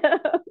me.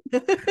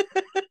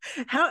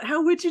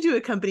 How would you do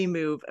a company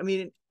move? I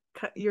mean,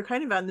 you're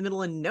kind of out in the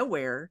middle of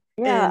nowhere.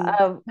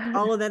 Yeah. And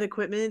all of that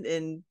equipment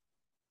and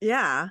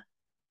yeah.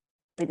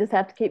 We just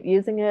have to keep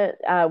using it.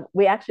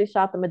 We actually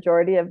shot the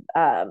majority of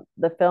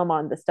the film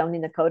on the Stony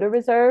Nakota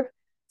Reserve.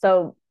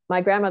 So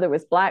my grandmother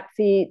was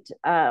Blackfeet,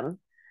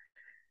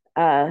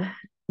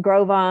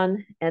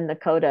 Grovon, and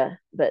Nakota,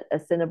 but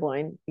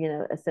Assiniboine,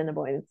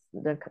 Assiniboine,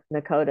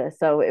 Nakota.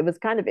 So it was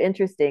kind of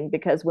interesting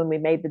because when we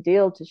made the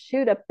deal to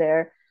shoot up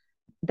there,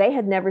 they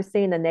had never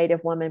seen a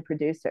Native woman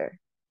producer.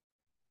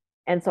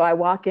 And so I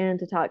walk in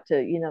to talk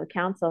to,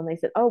 council, and they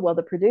said, "Oh, well,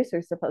 the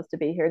producer's supposed to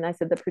be here." And I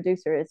said, "The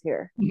producer is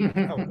here."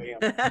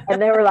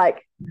 And they were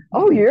like,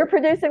 "Oh, you're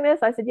producing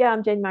this?" I said, "Yeah,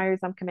 I'm Jhane Myers.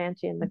 I'm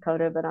Comanche and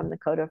Nakota, but I'm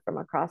Nakota from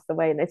across the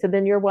way." And they said,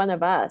 "Then you're one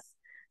of us."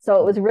 So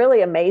it was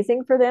really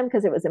amazing for them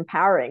because it was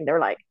empowering.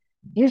 They're like,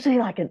 usually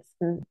like it's,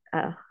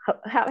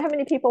 how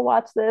many people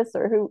watch this,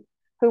 or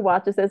who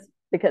watches this?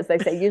 Because they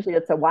say usually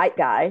it's a white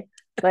guy,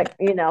 like,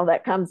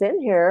 that comes in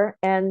here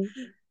and,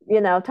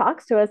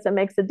 talks to us and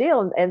makes a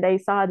deal. And they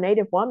saw a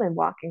Native woman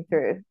walking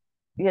through,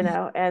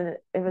 and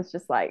it was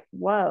just like,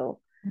 whoa.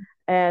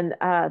 And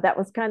that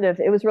was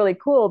it was really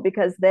cool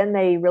because then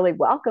they really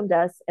welcomed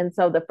us. And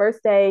so the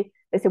first day,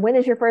 they said, "When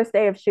is your first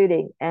day of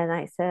shooting?" And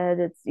I said,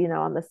 "It's,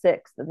 on the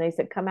 6th. And they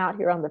said, "Come out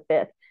here on the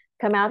 5th.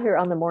 Come out here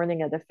on the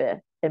morning of the 5th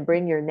and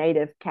bring your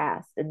Native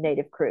cast and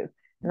Native crew."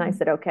 And I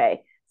said,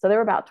 "Okay." So there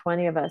were about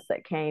 20 of us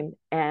that came,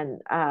 and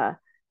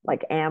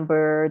like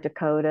Amber,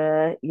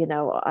 Dakota,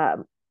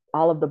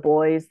 all of the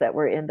boys that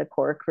were in the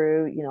core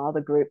crew, all the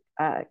group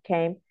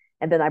came.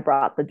 And then I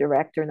brought the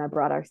director and I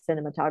brought our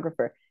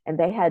cinematographer, and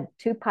they had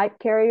 2 pipe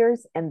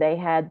carriers and they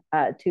had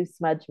 2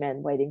 smudge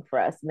men waiting for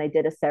us, and they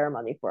did a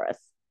ceremony for us.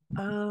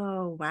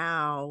 Oh,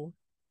 wow.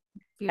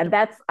 Beautiful.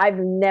 And I've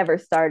never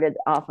started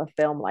off a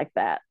film like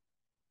that.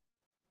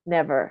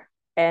 Never.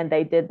 And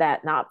they did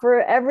that not for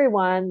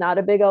everyone, not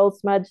a big old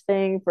smudge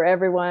thing for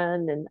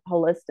everyone and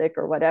holistic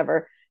or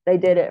whatever. They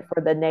did it for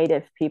the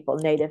Native people,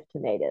 Native to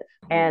Native.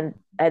 And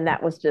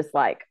that was just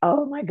like,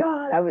 oh my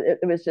God,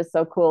 it was just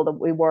so cool that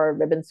we wore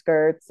ribbon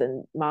skirts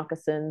and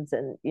moccasins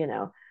and,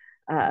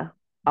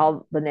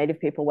 all the Native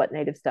people, what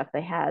Native stuff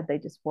they had, they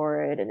just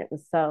wore it. And it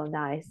was so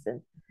nice.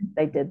 And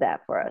they did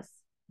that for us.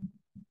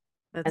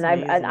 And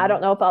I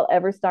don't know if I'll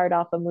ever start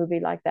off a movie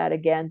like that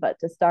again, but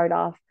to start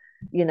off,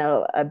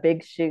 a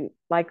big shoot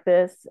like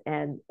this,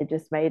 and it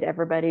just made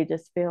everybody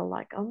just feel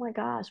like, oh my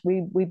gosh,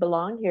 we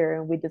belong here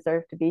and we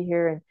deserve to be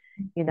here. And,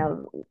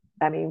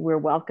 I mean, we're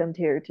welcomed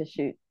here to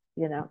shoot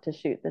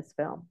this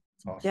film.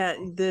 Awesome. Yeah.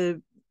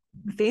 The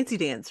Fancy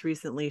Dance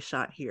recently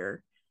shot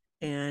here.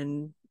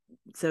 And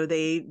so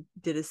they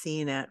did a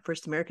scene at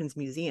First Americans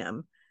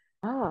Museum.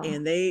 Oh.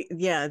 And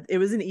it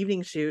was an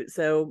evening shoot.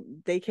 So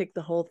they kicked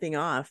the whole thing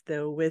off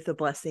though with a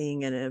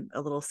blessing and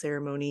a little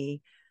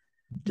ceremony,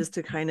 just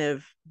to kind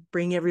of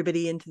bring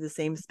everybody into the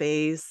same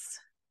space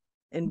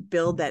and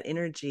build that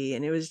energy.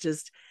 And it was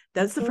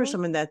that's the first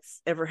time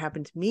that's ever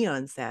happened to me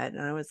on set.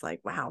 And I was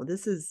like, wow,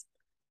 this is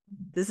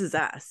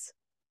us.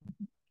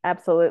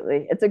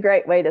 Absolutely. It's a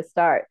great way to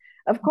start.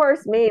 Of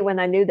course, when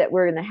I knew that we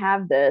were going to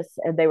have this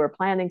and they were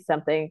planning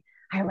something,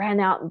 I ran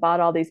out and bought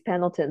all these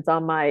Pendletons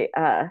on my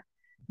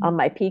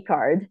P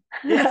card.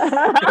 And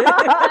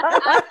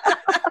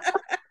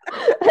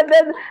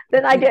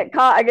then I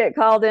get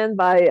called in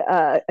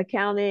by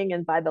accounting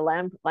and by the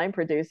line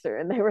producer,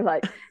 and they were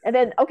like, and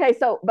then, okay,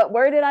 so, but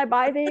where did I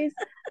buy these?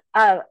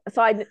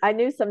 So I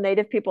knew some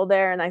Native people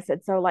there, and I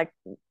said, so like,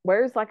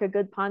 where's like a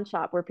good pawn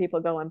shop where people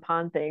go and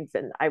pawn things?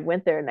 And I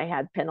went there and they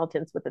had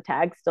Pendletons with the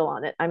tag still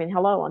on it. I mean,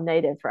 hello, I'm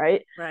Native,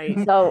 right? Right.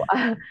 So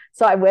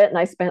I went and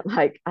I spent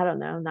like, I don't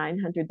know,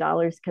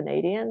 $900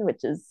 Canadian,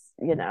 which is,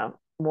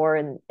 more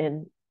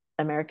in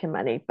American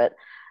money, but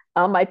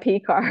on my P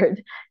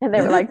card. And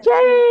they were like,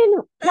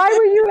 "Jhane,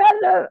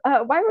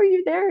 why were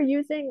you there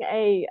using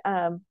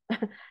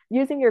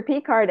your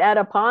P card at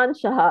a pawn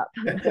shop?"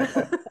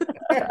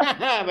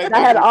 I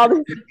had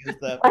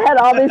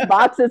all these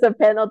boxes of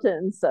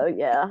Pendletons. So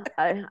yeah,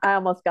 I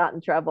almost got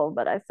in trouble,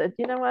 but I said,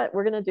 you know what,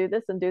 we're going to do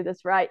this and do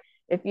this right.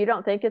 If you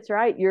don't think it's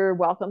right, you're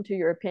welcome to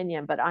your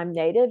opinion, but I'm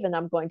Native and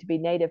I'm going to be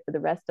Native for the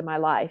rest of my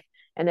life.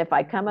 And if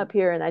I come up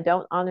here and I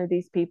don't honor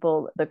these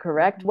people the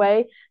correct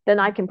way, then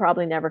I can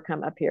probably never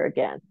come up here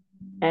again.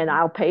 And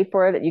I'll pay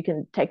for it. You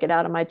can take it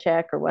out of my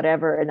check or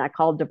whatever. And I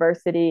called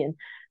diversity, and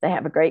they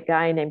have a great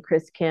guy named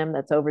Chris Kim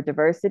that's over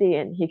diversity.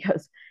 And he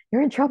goes,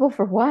 "You're in trouble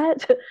for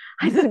what?"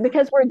 I said,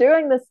 "Because we're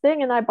doing this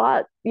thing." And I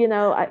bought,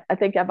 I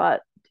think I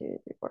bought 2,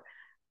 3, 4,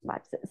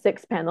 5,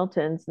 6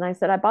 Pendletons. And I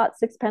said, I bought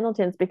 6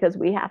 Pendletons because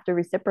we have to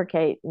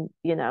reciprocate and,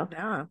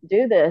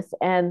 do this.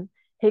 And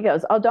he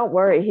goes, "Oh, don't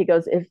worry." He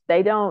goes, "If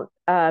they don't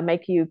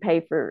make you pay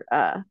for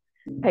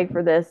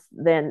this,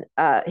 then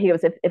he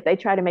goes, if they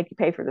try to make you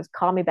pay for this,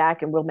 call me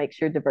back and we'll make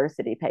sure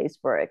diversity pays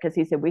for it." Because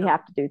he said we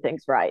have to do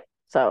things right.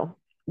 So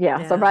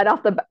yeah. So right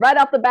off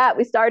the bat,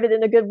 we started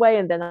in a good way,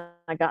 and then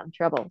I got in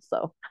trouble.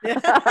 So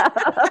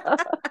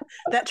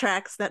that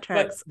tracks. But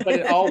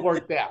it all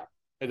worked out.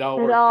 It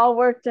all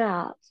worked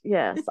out.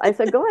 Yes. I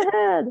said, "Go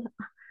ahead."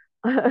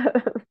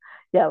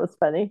 Yeah, it was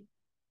funny.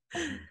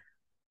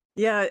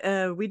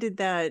 Yeah, we did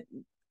that.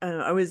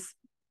 I was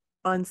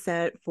on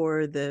set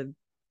for the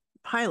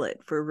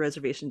pilot for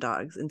Reservation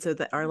Dogs, and so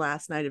that our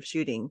last night of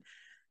shooting,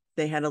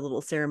 they had a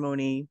little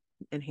ceremony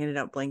and handed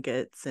out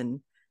blankets,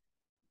 and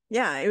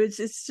yeah,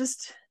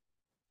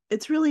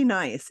 it's really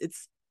nice.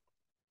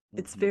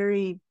 It's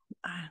very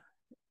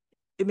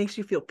it makes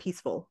you feel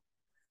peaceful.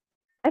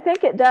 I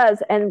think it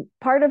does. And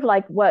part of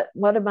like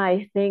one of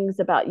my things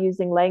about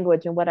using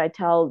language and what I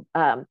tell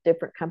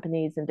different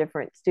companies and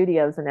different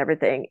studios and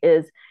everything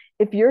is,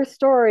 if your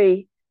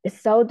story is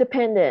so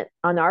dependent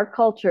on our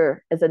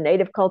culture as a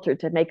Native culture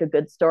to make a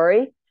good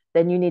story,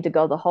 then you need to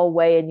go the whole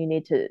way, and you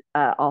need to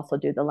also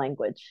do the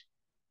language.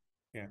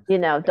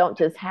 Yeah. Don't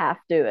just half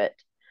do it.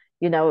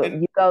 You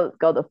go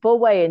the full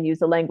way and use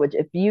the language.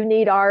 If you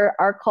need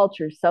our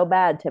culture so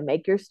bad to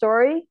make your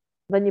story,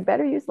 then you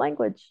better use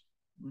language.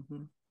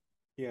 Mm-hmm.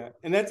 Yeah,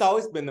 and that's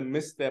always been the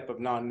misstep of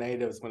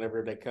non-natives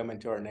whenever they come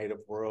into our native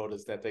world,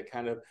 is that they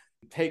kind of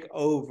take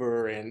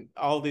over and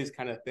all these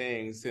kind of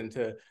things. And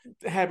to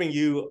having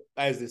you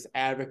as this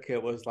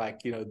advocate was like,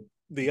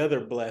 the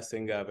other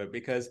blessing of it,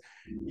 because,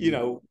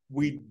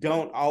 we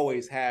don't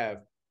always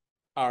have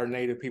our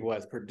native people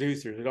as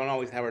producers. We don't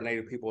always have our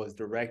native people as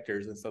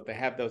directors. And so they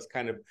have those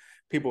kind of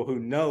people who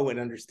know and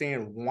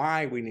understand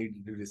why we need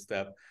to do this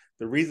stuff,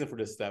 the reason for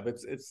this stuff.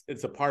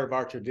 It's a part of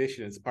our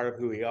tradition. It's part of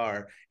who we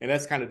are. And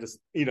that's kind of just,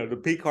 the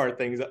P card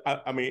things.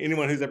 I mean,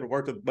 anyone who's ever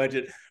worked with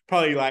budget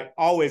probably like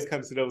always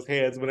comes to those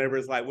heads whenever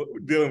it's like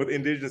dealing with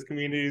indigenous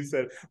communities.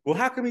 And, well,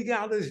 how can we get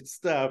all this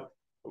stuff?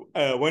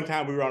 One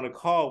time we were on a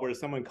call where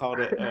someone called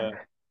it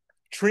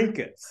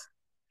trinkets.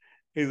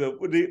 He's like,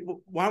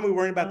 "Why are we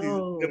worrying about these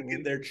them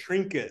getting their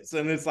trinkets?"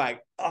 And it's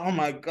like, oh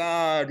my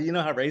God, you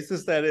know how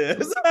racist that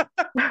is.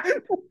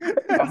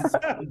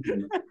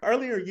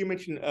 Earlier, you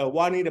mentioned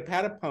Juanita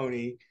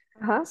Patapony.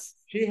 Uh-huh.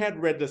 She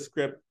had read the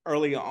script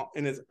early on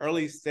in its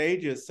early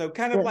stages. So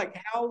kind of like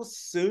how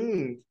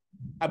soon,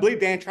 I believe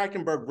Dan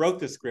Trachtenberg wrote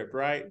the script,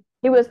 right?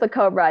 He was the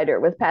co-writer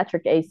with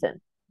Patrick Asen.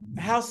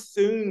 How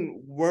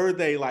soon were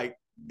they like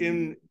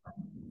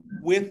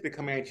with the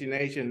Comanche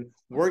Nation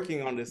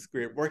working on the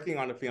script, working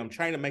on the film,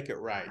 trying to make it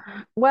right?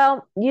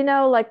 Well,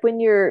 like when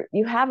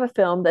you have a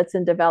film that's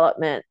in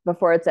development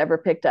before it's ever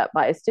picked up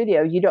by a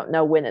studio, you don't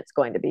know when it's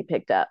going to be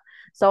picked up.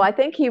 So I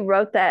think he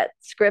wrote that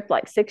script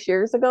like 6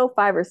 years ago,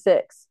 5 or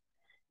 6,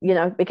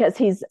 because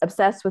he's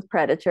obsessed with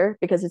Predator,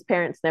 because his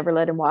parents never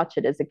let him watch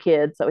it as a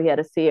kid. So he had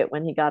to see it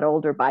when he got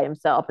older by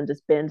himself and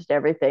just binged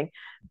everything.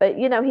 But,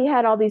 he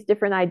had all these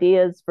different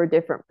ideas for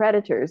different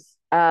Predators.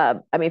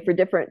 For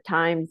different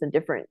times and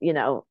different,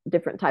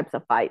 different types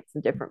of fights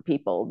and different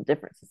people,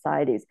 different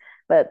societies.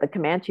 But the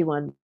Comanche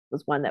one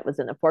was one that was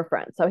in the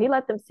forefront. So he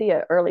let them see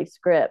an early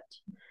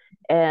script.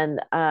 And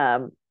I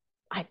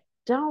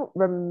don't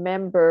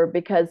remember,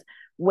 because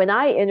when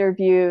I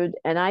interviewed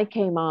and I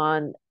came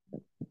on,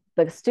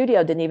 the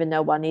studio didn't even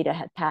know Juanita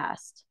had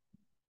passed.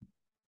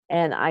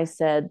 And I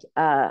said,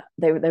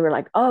 they were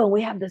like, "Oh,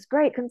 we have this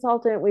great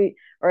consultant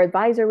or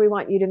advisor we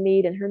want you to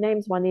meet, and her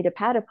name's Juanita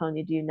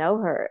Patapony. Do you know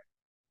her?"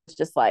 It's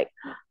just like,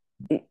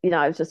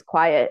 I was just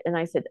quiet. And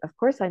I said, "Of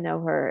course I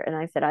know her." And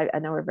I said, I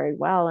know her very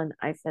well. And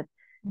I said,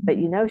 "But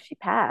she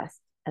passed."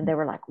 And they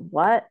were like,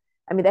 "What?"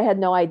 I mean, they had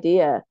no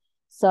idea.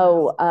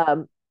 So,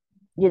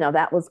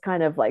 that was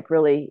kind of like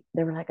really,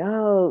 they were like,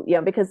 "Oh,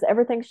 because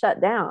everything shut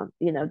down,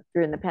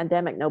 during the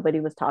pandemic, nobody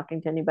was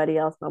talking to anybody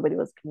else. Nobody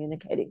was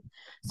communicating.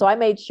 So I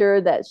made sure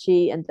that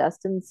she and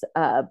Dustin's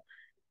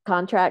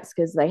contracts,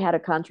 because they had a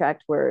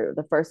contract where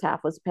the first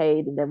half was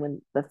paid, and then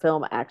when the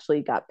film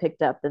actually got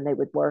picked up, then they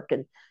would work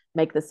and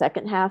make the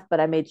second half. But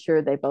I made sure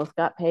they both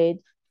got paid,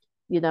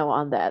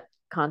 on that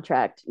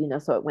contract,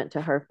 so it went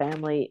to her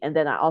family. And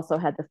then I also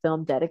had the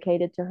film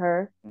dedicated to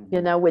her,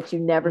 which you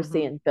never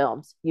see in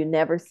films. You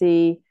never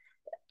see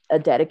a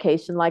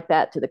dedication like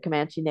that to the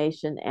Comanche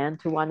Nation and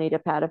to Juanita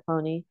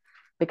Patapony,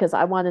 because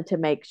I wanted to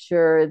make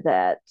sure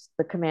that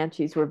the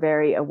Comanches were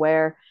very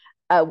aware.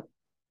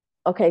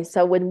 Okay,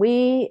 so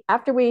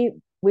after we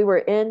we were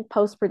in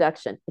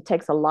post-production. It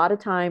takes a lot of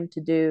time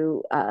to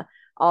do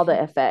all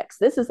the effects.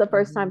 This is the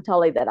first time,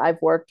 Tully, that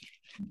I've worked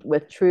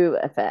with true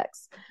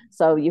effects.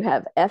 So you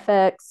have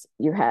FX,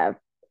 you have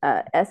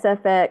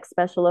SFX,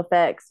 special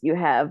effects, you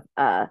have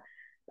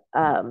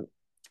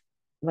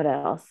what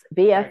else?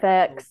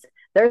 VFX.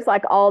 There's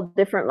like all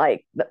different,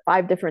 like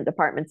 5 different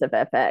departments of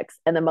FX.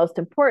 And the most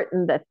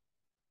important that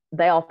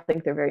they all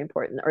think they're very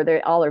important, or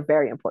they all are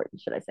very important.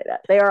 Should I say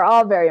that? They are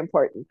all very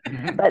important.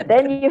 But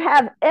then you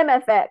have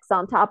MFX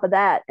on top of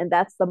that, and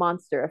that's the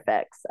monster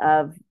effects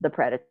of the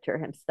predator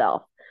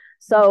himself.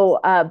 So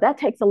that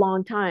takes a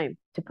long time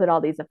to put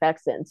all these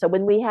effects in. So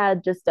when we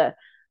had just a,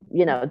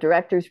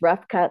 director's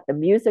rough cut, the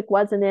music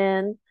wasn't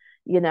in,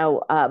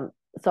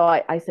 so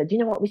I said, you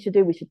know what we should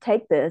do? We should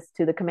take this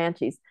to the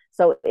Comanches.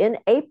 So in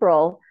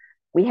April,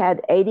 we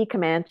had 80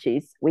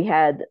 Comanches. We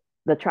had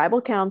the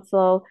tribal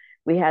council,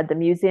 we had the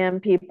museum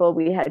people,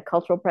 we had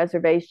cultural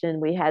preservation,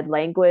 we had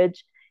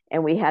language,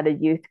 and we had a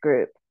youth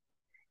group.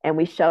 And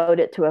we showed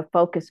it to a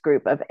focus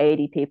group of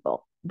 80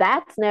 people.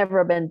 That's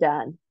never been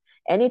done.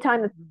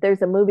 Anytime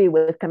there's a movie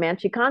with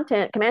Comanche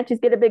content, Comanches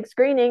get a big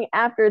screening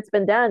after it's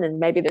been done. And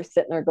maybe they're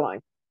sitting there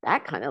going,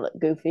 that kind of looked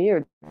goofy,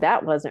 or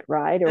that wasn't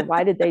right, or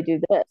why did they do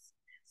this?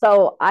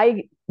 So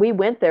we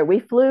went there. We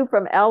flew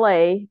from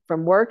LA,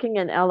 from working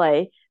in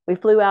LA. We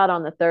flew out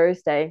on the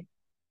Thursday.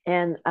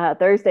 And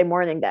Thursday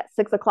morning, that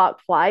 6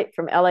 o'clock flight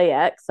from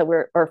LAX,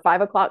 or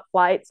 5 o'clock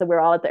flight. So we're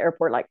all at the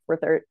airport like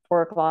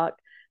 4 o'clock,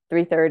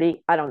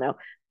 3:30. I don't know,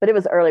 but it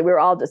was early. We were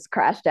all just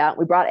crashed out.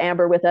 We brought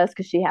Amber with us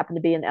because she happened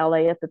to be in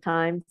LA at the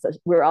time. So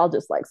we were all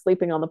just like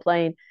sleeping on the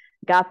plane.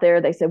 Got there.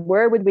 They said,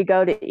 where would we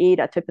go to eat?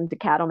 I took them to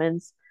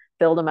Cattleman's,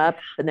 filled them up,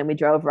 and then we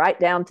drove right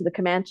down to the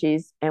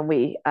Comanches, and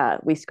we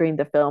screened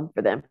the film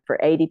for them, for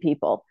 80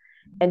 people.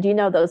 And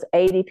those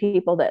 80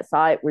 people that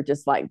saw it were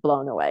just like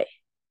blown away.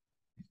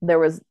 There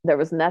was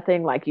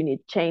nothing like, you need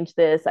to change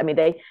this. I mean,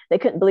 they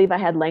couldn't believe I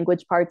had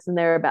language parts in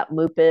there about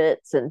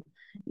Muppets, and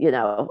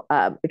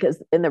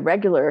because in the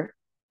regular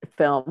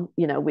film,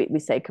 we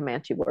say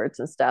Comanche words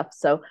and stuff.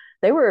 So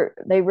they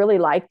really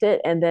liked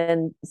it. And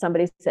then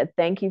somebody said,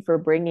 thank you for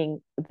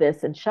bringing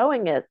this and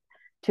showing it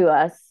to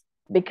us,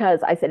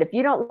 because I said, if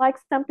you don't like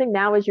something,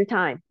 now is your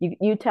time.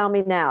 You tell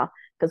me now,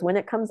 because when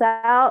it comes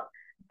out,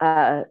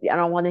 I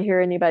don't want to hear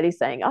anybody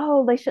saying,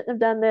 oh, they shouldn't have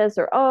done this,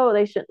 or oh,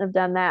 they shouldn't have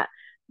done that.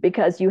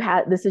 Because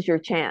this is your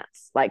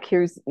chance. Like,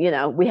 here's, we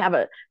have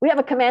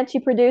a Comanche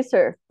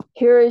producer.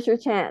 Here is your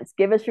chance.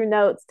 Give us your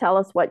notes. Tell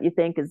us what you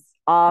think is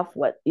off,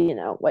 what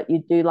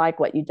you do like,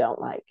 what you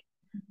don't like.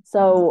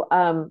 So,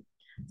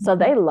 so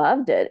they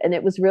loved it. And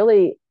it was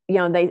really,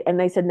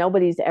 they said,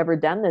 nobody's ever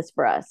done this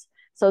for us.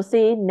 So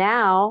see,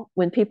 now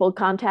when people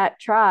contact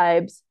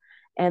tribes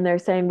and they're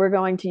saying, we're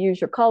going to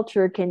use your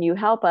culture, can you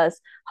help us?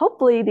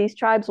 Hopefully these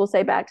tribes will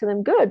say back to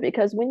them, good,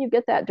 because when you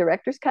get that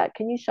director's cut,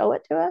 can you show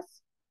it to us?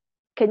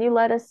 Can you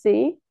let us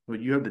see? Well,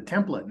 you have the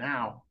template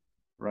now,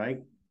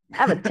 right? I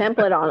have a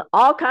template on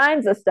all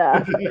kinds of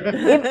stuff,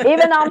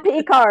 even on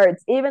P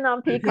cards. Even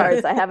on P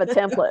cards, I have a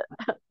template.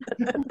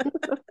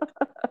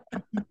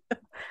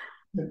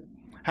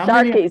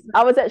 Sharky's.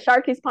 I was at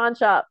Sharky's pawn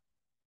shop.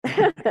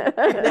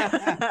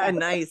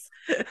 Nice.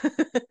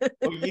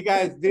 Well, you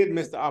guys did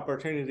miss the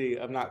opportunity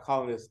of not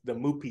calling this the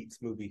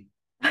Muppets movie.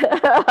 Who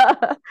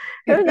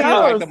knows?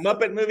 Like the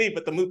Muppet movie,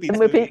 but the Muppets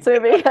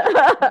movie.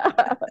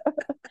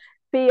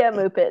 Pia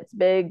Muppets,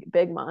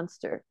 big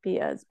monster.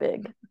 Pia's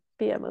big.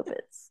 Pia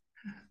Muppets.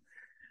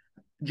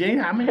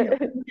 Jhane, how many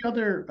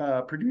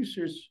other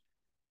producers,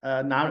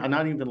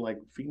 not even like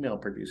female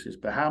producers,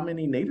 but how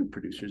many Native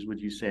producers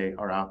would you say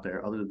are out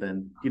there, other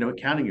than,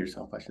 counting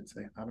yourself, I should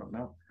say? I don't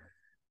know.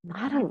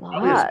 Not a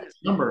lot.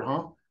 Number,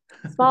 huh?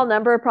 Small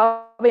number,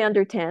 probably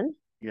under 10.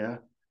 Yeah.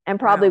 And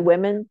probably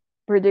women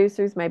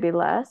producers, maybe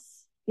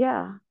less.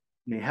 Yeah. I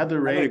mean,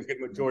 Heather Ray. A good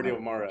majority of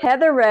them are.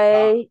 Heather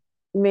Ray,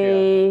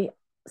 me,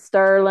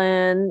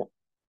 Sterling,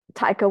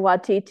 Taika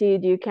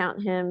Waititi. Do you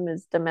count him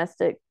as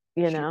domestic,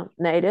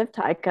 native?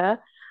 Taika.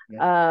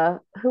 Yeah.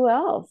 Who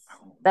else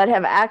that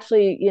have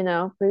actually,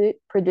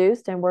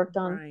 produced and worked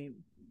on? Right.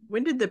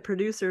 When did the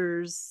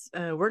producers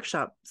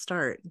workshop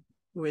start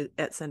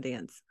at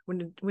Sundance?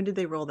 When did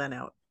they roll that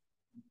out?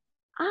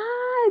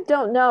 I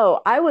don't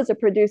know. I was a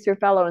producer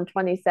fellow in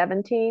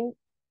 2017,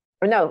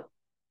 or no,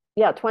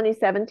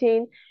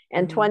 2017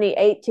 and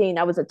 2018.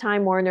 I was a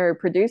Time Warner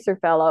producer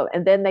fellow,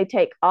 and then they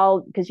take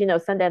all, because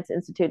Sundance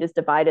Institute is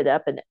divided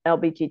up in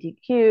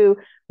LGBTQ,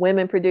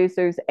 women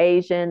producers,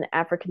 Asian,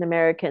 African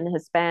American,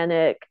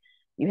 Hispanic.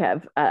 You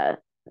have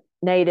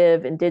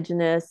Native,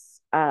 Indigenous.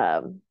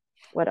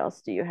 What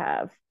else do you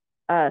have?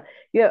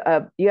 You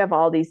have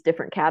all these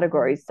different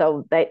categories.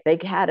 So they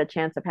had a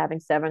chance of having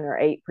 7 or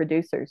 8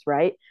 producers,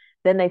 right?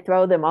 Then they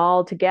throw them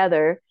all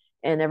together,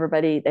 and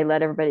they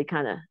let everybody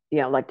kind of,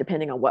 like,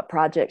 depending on what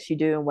projects you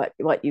do and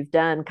what you've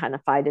done, kind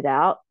of fight it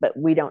out. But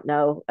we don't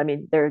know. I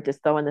mean, they're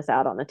just throwing this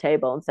out on the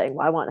table and saying,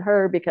 well, I want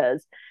her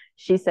because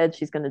she said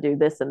she's going to do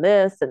this and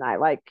this, and I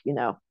like,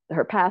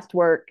 her past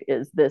work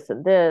is this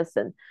and this.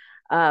 And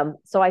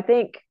so I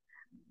think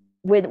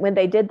when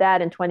they did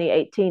that in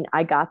 2018,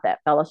 I got that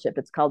fellowship.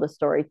 It's called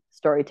a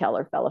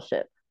storyteller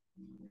fellowship.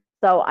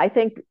 So I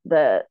think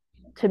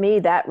to me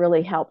that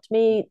really helped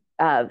me,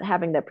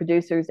 having the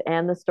producers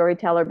and the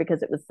storyteller,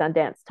 because it was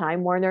Sundance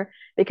Time Warner,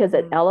 because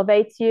it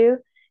elevates you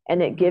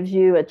and it gives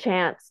you a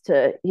chance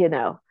to,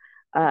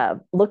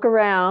 look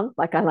around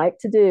like I like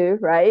to do,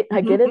 right?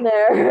 I get in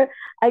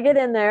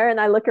there and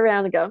I look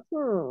around and go,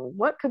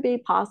 what could be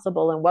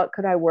possible and what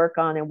could I work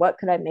on and what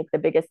could I make the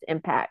biggest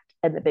impact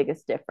and the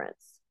biggest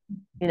difference?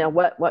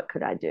 What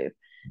could I do?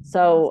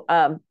 So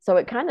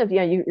it kind of,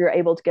 you're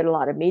able to get a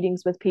lot of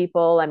meetings with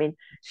people. I mean,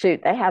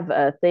 shoot, they have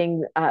a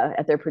thing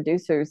at their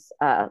producers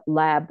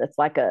lab that's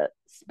like a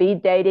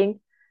speed dating,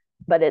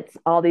 but it's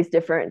all these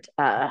different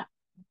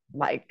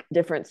like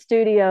different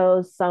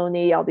studios,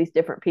 Sony, all these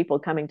different people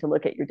coming to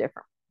look at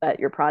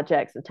your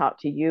projects and talk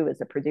to you as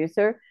a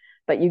producer.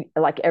 But you,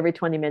 like, every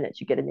 20 minutes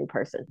you get a new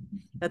person.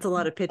 That's a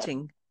lot of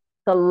pitching.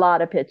 It's a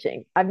lot of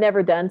pitching. I've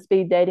never done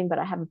speed dating, but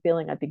I have a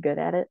feeling I'd be good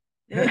at it.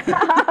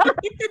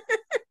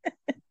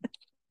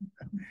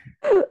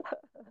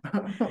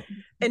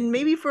 And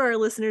maybe for our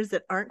listeners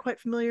that aren't quite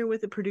familiar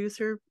with a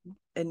producer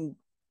and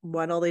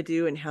what all they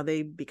do and how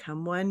they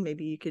become one,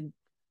 maybe you could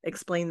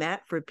explain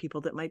that for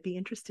people that might be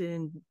interested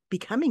in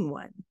becoming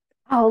one.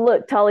 Oh,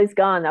 look, Tully's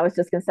gone. I was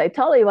just going to say,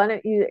 Tully, why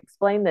don't you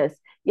explain this?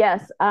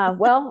 Yes.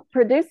 Well,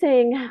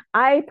 producing,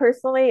 I've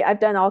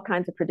done all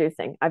kinds of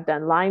producing. I've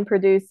done line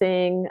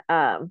producing.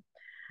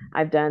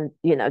 I've done,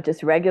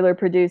 just regular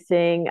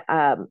producing.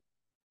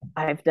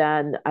 I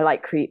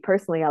like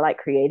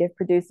creative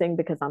producing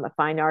because I'm a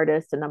fine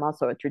artist and I'm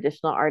also a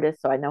traditional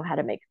artist. So I know how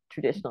to make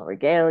traditional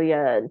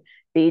regalia and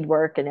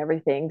beadwork and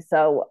everything.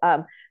 So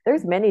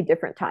there's many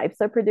different types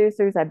of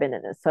producers. I've been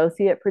an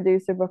associate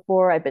producer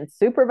before. I've been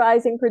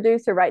supervising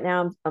producer. Right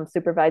now I'm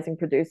supervising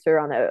producer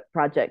on a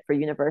project for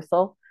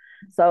Universal.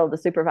 So the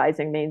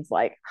supervising means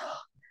like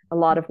a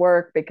lot of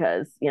work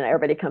because,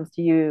 everybody comes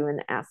to you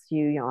and asks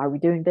you, are we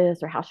doing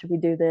this, or how should we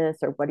do this,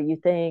 or what do you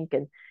think?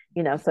 And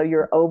so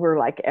you're over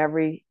like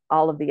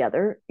all of the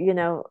other,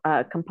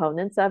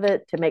 components of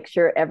it to make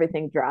sure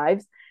everything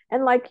drives.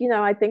 And like,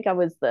 I think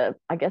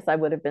I guess I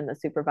would have been the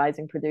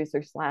supervising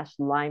producer /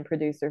 line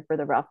producer for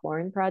the Ralph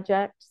Lauren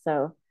project.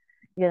 So,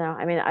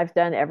 I've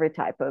done every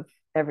type of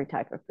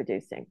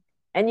producing.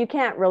 And you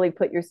can't really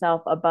put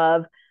yourself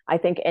above, I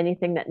think,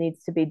 anything that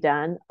needs to be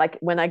done. Like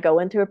when I go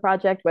into a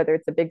project, whether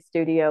it's a big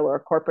studio or a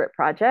corporate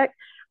project,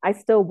 I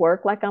still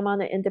work like I'm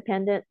on an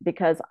independent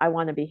because I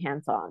want to be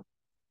hands-on.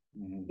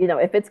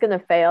 If it's going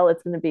to fail,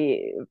 it's going to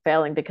be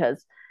failing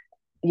because,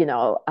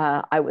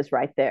 I was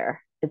right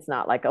there. It's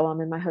not like, oh, I'm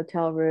in my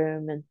hotel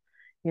room and,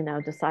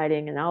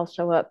 deciding and I'll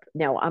show up.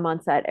 No, I'm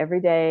on set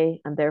every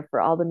day. I'm there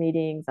for all the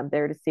meetings. I'm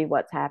there to see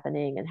what's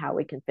happening and how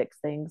we can fix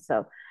things.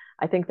 So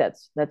I think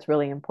that's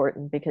really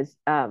important because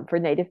for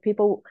Native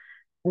people,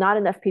 not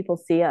enough people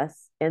see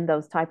us in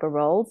those type of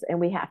roles, and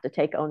we have to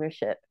take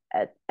ownership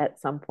at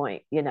some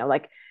point.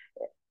 Like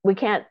we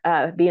can't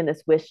be in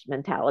this wish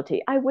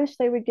mentality. I wish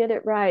they would get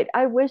it right.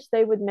 I wish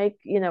they would make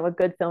a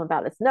good film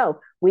about us. No,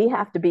 we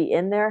have to be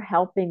in there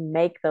helping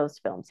make those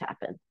films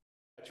happen.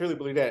 I truly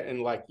believe that,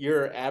 and like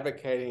you're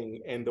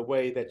advocating, and the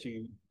way that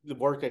the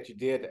work that you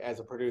did as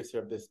a producer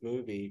of this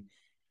movie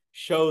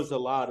shows a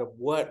lot of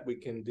what we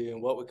can do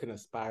and what we can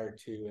aspire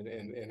to,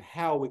 and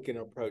how we can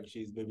approach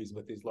these movies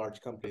with these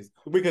large companies.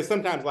 Because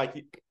sometimes,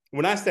 like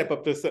when I step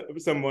up to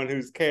someone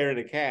who's carrying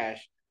the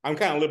cash, I'm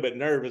kind of a little bit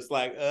nervous,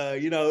 like,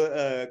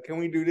 can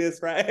we do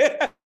this, right?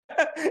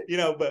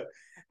 But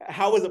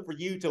how was it for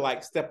you to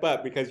like step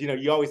up? Because,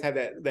 you always have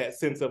that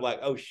sense of like,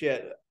 oh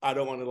shit, I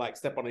don't want to like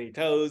step on any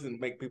toes and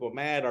make people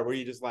mad. Or were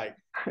you just like,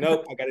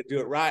 nope, I got to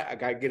do it right. I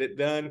got to get it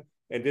done.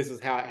 And this is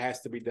how it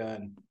has to be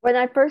done. When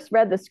I first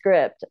read the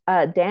script,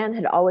 Dan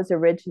had always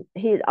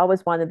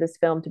wanted this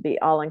film to be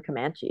all in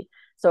Comanche.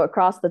 So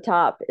across the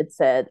top, it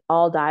said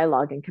all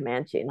dialogue in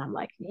Comanche. And I'm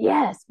like,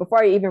 yes,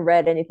 before I even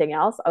read anything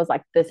else, I was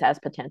like, this has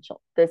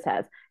potential.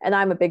 And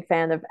I'm a big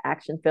fan of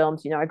action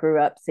films. I grew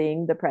up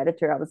seeing The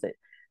Predator. I was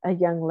a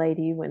young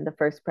lady when the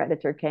first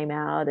Predator came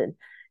out. And,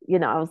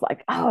 I was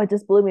like, oh, it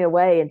just blew me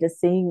away. And just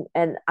seeing,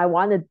 and I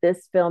wanted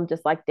this film,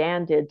 just like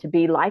Dan did, to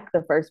be like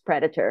the first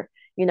Predator,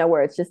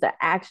 where it's just an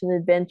action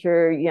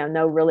adventure,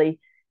 no really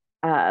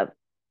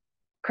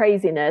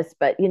craziness,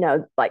 but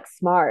like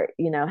smart,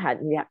 how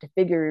you have to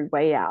figure your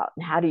way out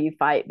and how do you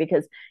fight,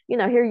 because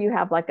here you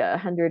have like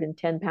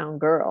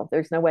 110-pound girl.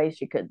 There's no way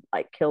she could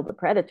like kill the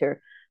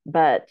Predator,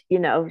 but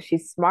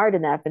she's smart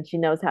enough and she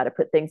knows how to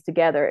put things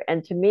together.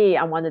 And to me,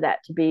 I wanted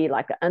that to be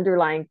like an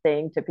underlying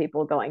thing to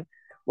people going,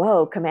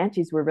 whoa,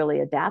 Comanches were really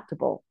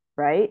adaptable,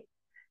 right?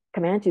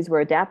 Comanches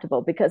were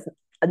adaptable because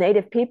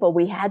Native people,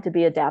 we had to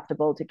be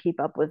adaptable to keep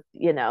up with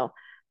the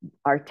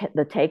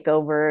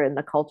takeover and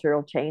the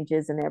cultural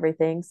changes and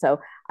everything. So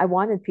I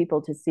wanted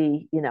people to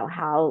see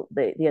how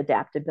the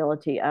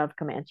adaptability of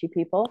Comanche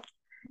people.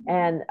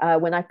 And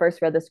when I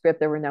first read the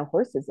script, there were no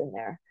horses in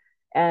there,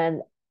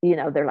 and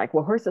they're like,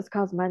 well, horses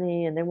cost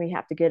money, and then we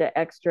have to get an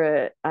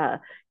extra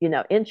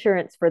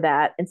insurance for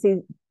that. And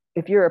see,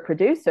 if you're a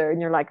producer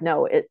and you're like,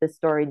 no, the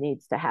story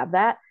needs to have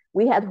that.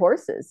 We had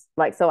horses.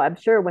 Like, so I'm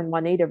sure when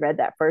Juanita read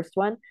that first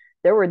one,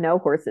 there were no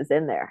horses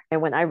in there.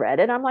 And when I read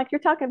it, I'm like, you're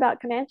talking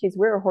about Comanches.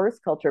 We're a horse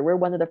culture. We're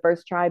one of the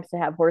first tribes to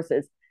have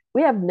horses.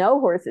 We have no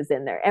horses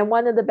in there. And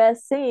one of the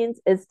best scenes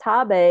is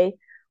Tabe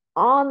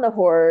on the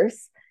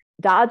horse,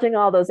 dodging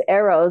all those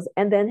arrows.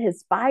 And then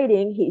his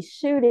fighting, he's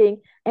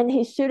shooting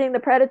the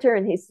predator,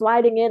 and he's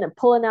sliding in and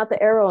pulling out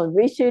the arrow and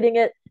reshooting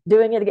it,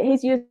 doing it again.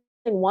 He's using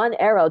one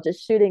arrow,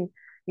 just shooting,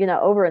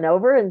 over and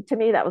over. And to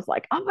me, that was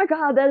like, oh my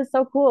God, that is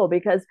so cool,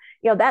 because,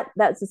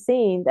 that's a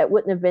scene that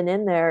wouldn't have been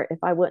in there if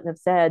I wouldn't have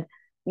said,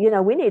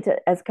 we need to,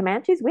 as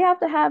Comanches, we have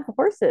to have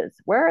horses.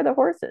 Where are the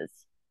horses?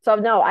 So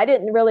no, I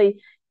didn't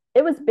really,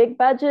 it was big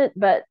budget,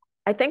 but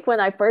I think when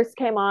I first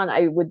came on,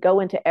 I would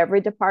go into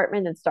every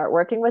department and start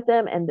working with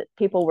them. And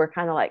people were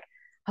kind of like,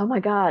 oh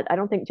my God, I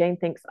don't think Jhane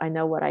thinks I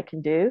know what I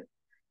can do,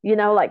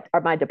 like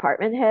are my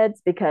department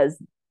heads,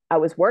 because I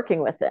was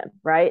working with them,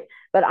 right?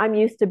 But I'm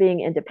used to being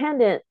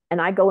independent,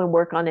 and I go and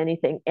work on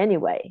anything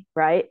anyway,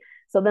 right?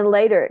 So then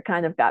later it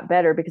kind of got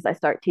better because I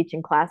start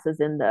teaching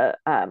classes in the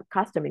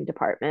costuming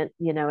department,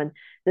 and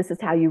this is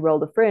how you roll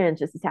the fringe,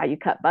 this is how you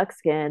cut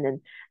buckskin.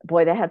 And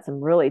boy, they had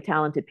some really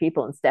talented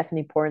people. And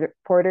Stephanie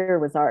Porter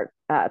was our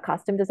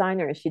costume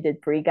designer, and she did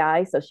Free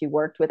Guy. So she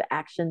worked with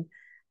action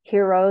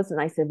heroes.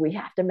 And I said, we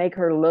have to make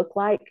her look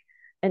like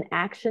an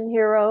action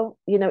hero,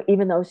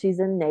 even though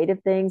she's in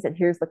native things, and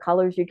here's the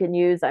colors you can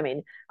use. I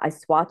mean, I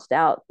swatched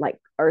out like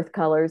earth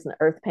colors and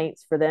earth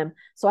paints for them.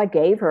 So I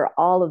gave her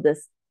all of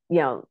this,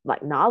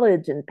 like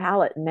knowledge and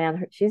palette, and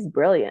man, she's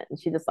brilliant. And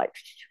she just like,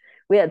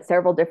 we had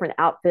several different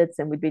outfits,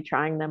 and we'd be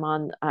trying them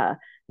on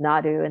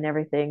Nadu and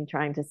everything,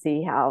 trying to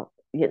see how,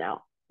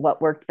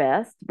 what worked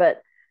best. But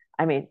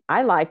I mean,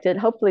 I liked it.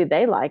 Hopefully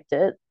they liked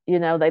it.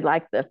 They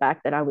liked the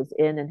fact that I was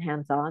in and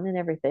hands-on and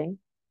everything.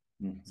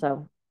 Mm-hmm.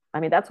 So I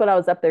mean, that's what I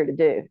was up there to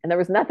do. And there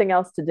was nothing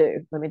else to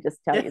do. Let me just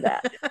tell you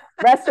that.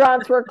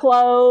 Restaurants were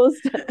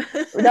closed.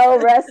 No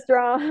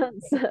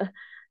restaurants.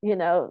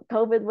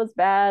 COVID was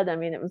bad. I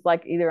mean, it was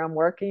like either I'm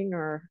working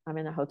or I'm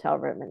in a hotel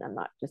room, and I'm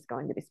not just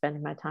going to be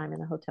spending my time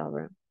in a hotel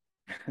room.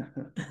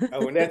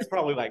 Oh, and that's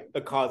probably like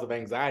a cause of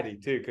anxiety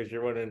too, because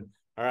you're wondering,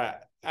 all right,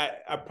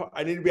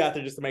 I need to be out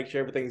there just to make sure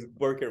everything's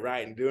working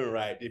right and doing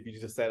right. If you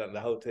just sat in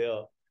the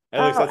hotel.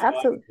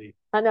 Absolutely.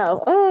 I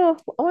know. Oh,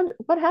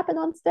 what happened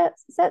on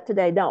set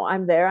today? No,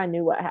 I'm there. I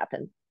knew what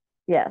happened.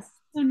 Yes.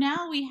 So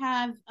now we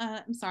have,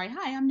 I'm sorry.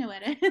 Hi, I'm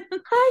Noetta.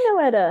 Hi,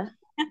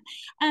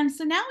 Noetta.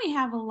 So now we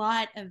have a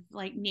lot of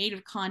like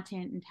native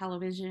content and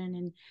television,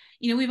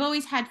 and, we've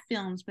always had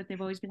films, but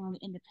they've always been on the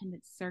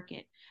independent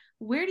circuit.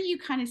 Where do you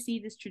kind of see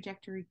this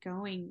trajectory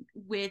going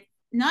with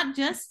not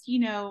just,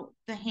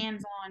 the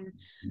hands-on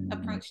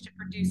approach to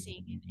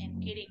producing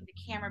and getting the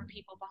camera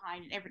people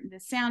behind and the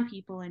sound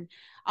people and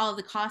all of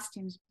the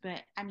costumes,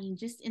 but I mean,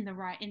 just in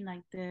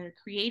like the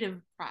creative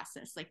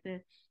process, like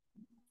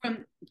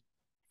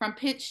from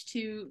pitch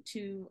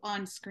to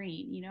on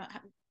screen,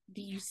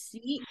 do you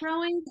see it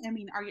growing? I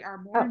mean, are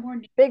more and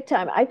more big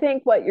time? I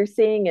think what you're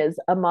seeing is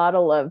a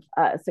model of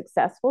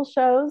successful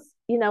shows,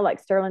 like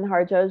Sterling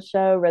Harjo's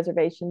show,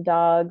 Reservation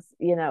Dogs.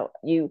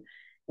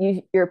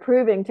 You're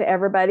proving to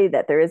everybody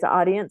that there is an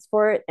audience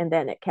for it, and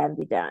then it can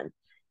be done.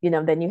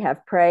 Then you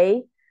have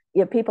Prey.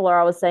 People are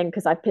always saying,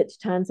 because I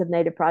pitched tons of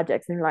native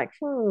projects, and they're like,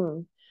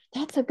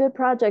 that's a good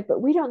project,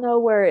 but we don't know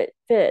where it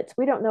fits.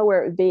 We don't know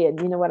where it would be. And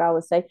you know what I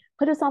always say?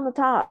 Put us on the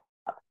top.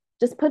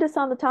 Just put us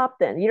on the top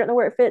then. You don't know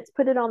where it fits,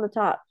 put it on the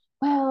top.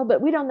 Well,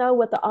 but we don't know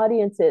what the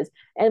audience is.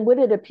 And would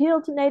it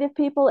appeal to native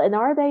people? And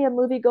are they a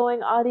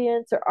movie-going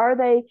audience? Or are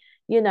they,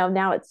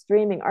 now it's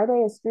streaming. Are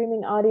they a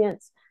streaming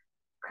audience?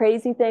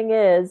 Crazy thing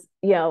is,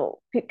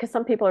 because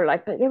some people are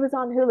like, but it was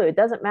on Hulu. It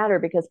doesn't matter,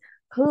 because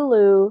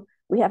Hulu,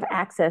 we have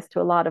access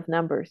to a lot of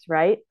numbers,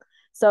 right?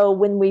 So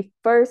when we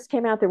first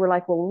came out, they were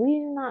like, well,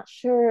 we're not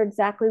sure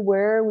exactly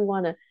where we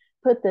want to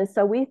put this.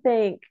 So we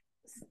think,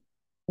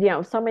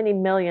 so many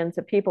millions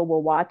of people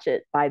will watch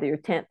it by their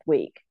 10th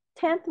week.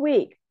 10th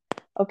week.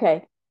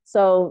 Okay.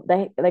 So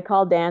they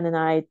called Dan and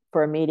I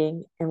for a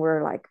meeting, and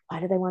we're like, why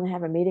do they want to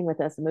have a meeting with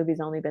us? The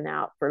movie's only been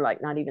out for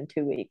like not even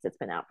 2 weeks. It's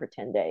been out for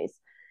 10 days.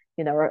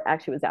 Or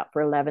actually was out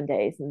for 11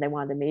 days, and they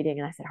wanted a meeting.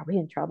 And I said, are we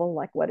in trouble?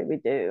 Like, what did we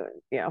do?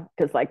 And,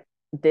 because like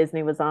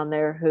Disney was on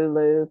there,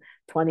 Hulu,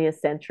 20th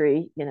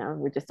Century,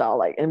 we're just all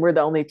like, and we're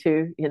the only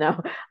two,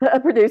 a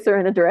producer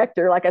and a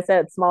director, like I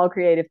said, small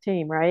creative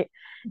team, right?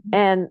 Mm-hmm.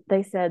 And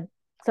they said,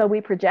 so we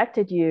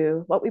projected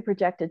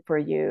for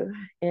you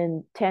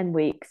in 10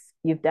 weeks,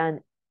 you've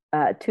done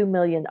 2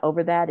 million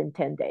over that in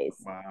 10 days.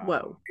 Wow.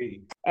 Whoa.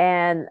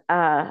 And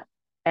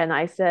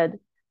I said,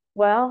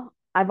 well,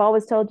 I've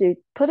always told you,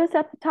 put us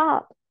at the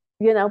top,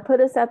 put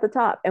us at the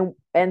top.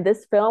 And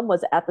this film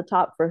was at the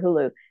top for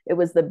Hulu. It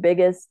was the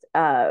biggest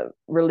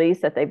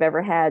release that they've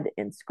ever had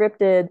in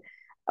scripted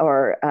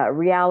or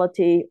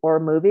reality or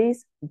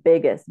movies.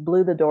 Biggest,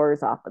 blew the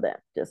doors off of them.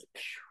 Just,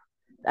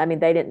 I mean,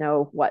 they didn't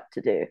know what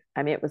to do.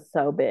 I mean, it was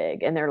so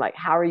big. And they're like,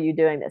 how are you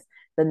doing this?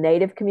 The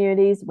native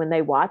communities, when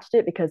they watched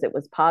it, because it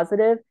was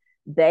positive,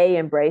 they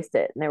embraced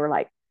it. And they were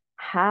like,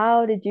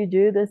 how did you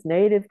do this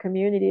Native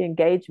community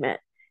engagement?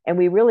 And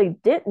we really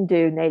didn't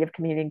do Native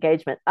community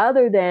engagement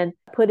other than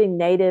putting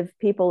Native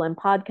people and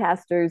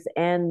podcasters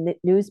and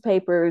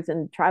newspapers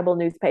and tribal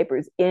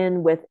newspapers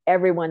in with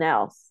everyone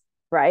else,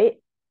 right?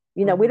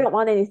 We don't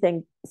want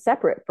anything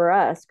separate for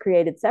us,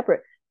 created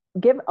separate.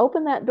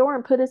 Open that door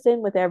and put us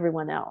in with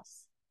everyone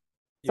else.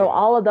 So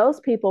all of those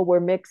people were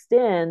mixed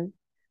in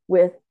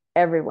with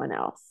everyone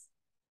else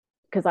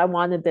because I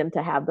wanted them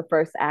to have the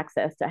first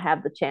access, to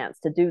have the chance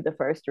to do the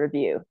first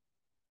review.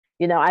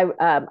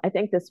 I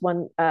think this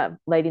one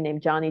lady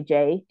named Johnny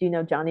J. Do you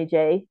know Johnny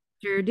J?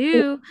 Sure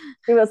do.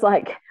 She was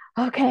like,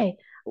 okay,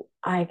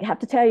 I have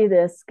to tell you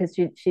this because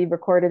she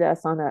recorded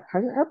us on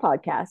her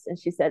podcast, and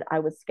she said I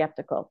was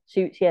skeptical.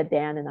 She had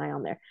Dan and I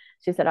on there.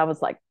 She said I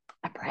was like,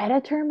 a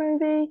Predator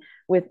movie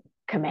with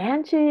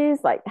Comanches,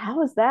 like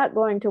how is that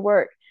going to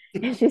work?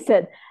 And she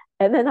said,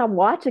 and then I'm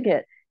watching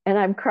it and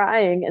I'm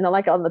crying, and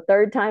like on the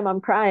third time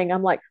I'm crying,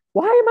 I'm like,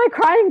 why am I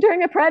crying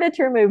during a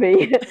Predator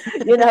movie?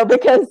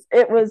 Because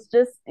it was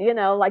just,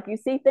 like you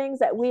see things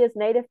that we as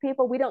Native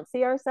people, we don't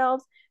see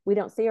ourselves, we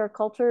don't see our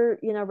culture,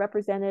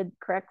 represented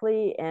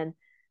correctly. And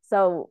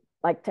so,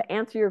 like, to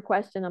answer your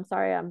question, I'm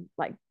sorry, I'm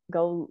like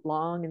go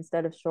long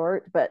instead of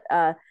short, but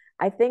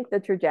I think the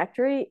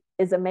trajectory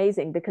is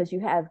amazing because you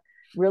have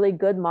really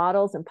good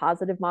models and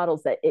positive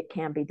models that it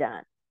can be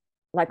done.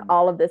 Like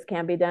all of this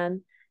can be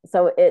done.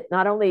 So it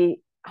not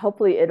only,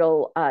 hopefully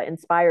it'll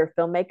inspire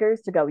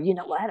filmmakers to go, you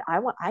know what,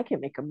 I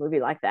can make a movie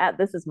like that.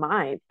 This is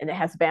mine and it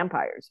has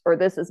vampires, or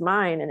this is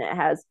mine and it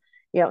has,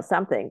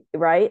 something,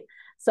 right?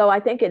 So I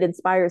think it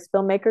inspires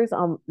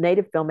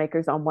Native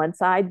filmmakers on one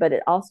side, but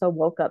it also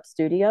woke up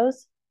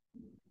studios,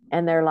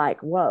 and they're like,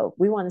 whoa,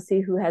 we want to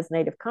see who has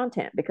Native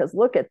content, because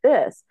look at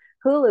this.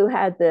 Hulu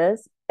had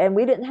this, and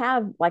we didn't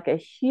have like a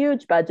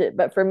huge budget,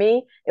 but for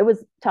me, it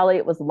was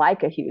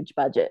like a huge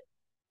budget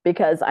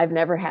because I've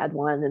never had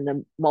one in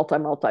the multi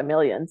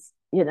millions.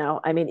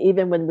 I mean,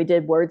 even when we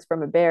did Words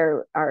from a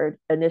Bear, our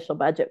initial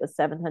budget was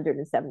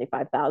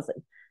 775,000,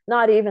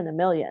 not even $1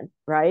 million,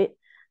 right?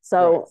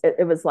 So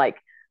it was like,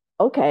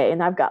 okay,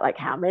 and I've got like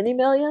how many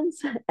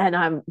millions, and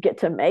I'm get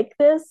to make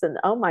this, and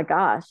oh my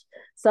gosh.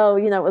 So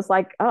it was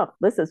like, oh,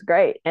 this is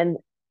great. And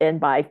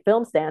by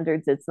film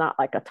standards, it's not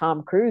like a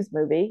Tom Cruise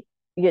movie,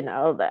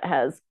 that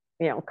has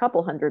a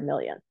couple $100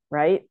 million,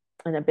 right,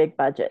 and a big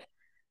budget.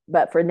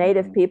 But for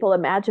Native people,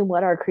 imagine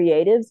what our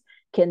creatives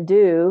can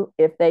do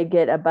if they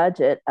get a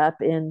budget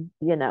up in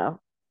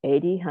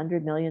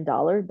 $80-100 million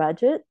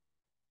budget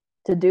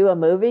to do a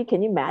movie.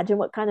 Can you imagine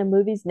what kind of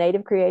movies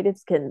Native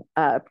creatives can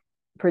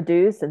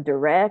produce and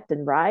direct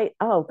and write?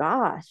 Oh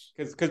gosh,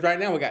 because right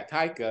now we got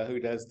Taika, who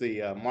does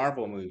the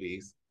Marvel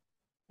movies,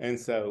 and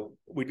so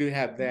we do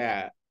have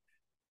that.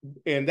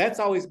 And that's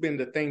always been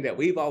the thing that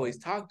we've always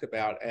talked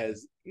about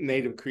as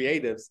Native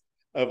creatives,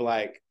 of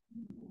like,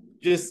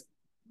 just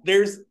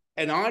there's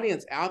an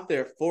audience out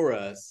there for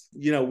us.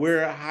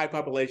 We're a high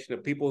population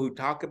of people who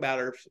talk about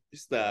our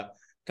stuff,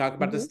 talk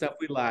about the stuff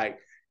we like.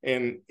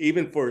 And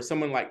even for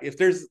someone like, if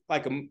there's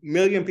like 1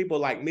 million people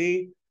like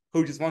me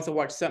who just wants to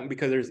watch something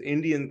because there's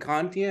Indian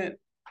content,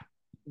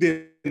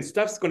 then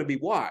stuff's going to be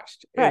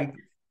watched. Right. And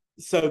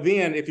so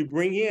then if you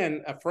bring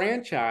in a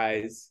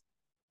franchise,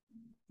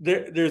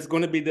 there's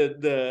going to be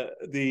the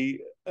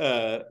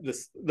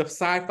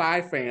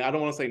sci-fi fan. I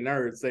don't want to say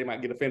nerds; they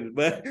might get offended,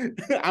 but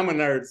I'm a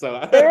nerd,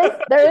 so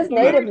there is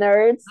Native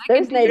nerds.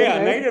 There's Native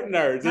nerds. Native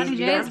nerds. There's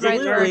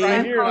nerds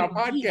right here on our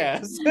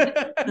podcast.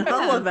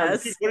 All of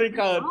us. What do you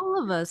call it?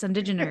 All of us,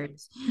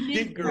 Indigenous nerds.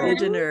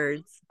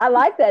 Indigenous. I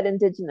like that,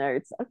 Indigenous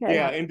nerds. Okay.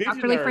 Yeah, Indigenous.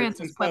 Dr. Lee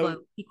Francis Pueblo,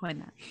 he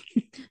coined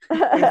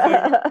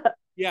that.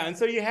 And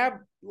so you have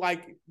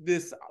like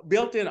this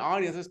built-in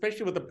audience,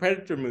 especially with the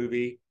Predator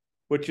movie,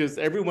 which is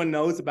everyone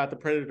knows about the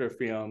Predator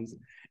films.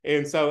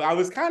 And so I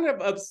was kind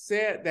of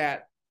upset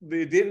that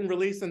they didn't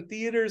release in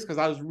theaters because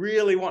I was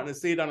really wanting to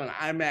see it on an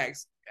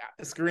IMAX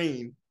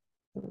screen.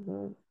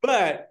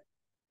 But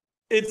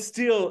it's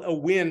still a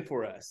win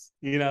for us,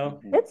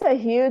 It's a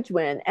huge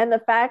win. And the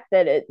fact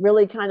that it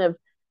really kind of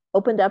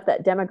opened up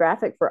that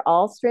demographic for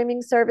all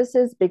streaming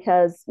services,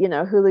 because,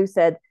 Hulu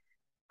said,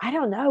 I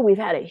don't know, we've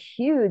had a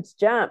huge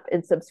jump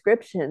in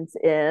subscriptions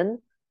in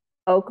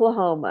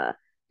Oklahoma,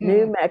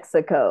 New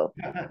Mexico,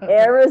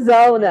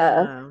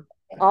 Arizona,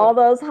 all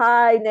those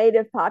high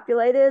Native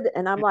populated.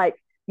 And I'm like,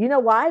 you know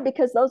why?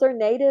 Because those are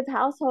Native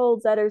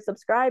households that are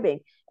subscribing.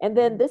 And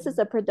then this is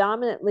a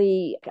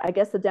predominantly, I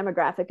guess the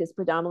demographic is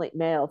predominantly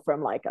male,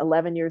 from like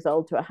 11 years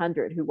old to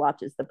 100 who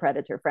watches the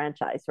Predator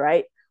franchise,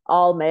 right?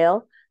 All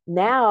male.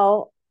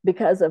 Now,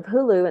 because of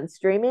Hulu and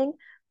streaming,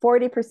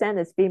 40%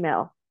 is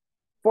female.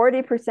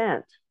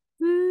 40%.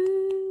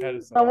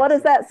 So what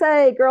does that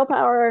say? Girl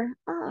power.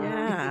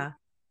 Yeah.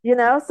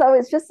 So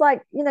it's just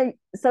like,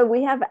 so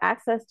we have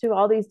access to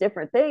all these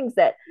different things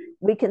that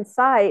we can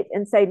cite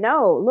and say,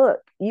 no, look,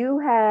 you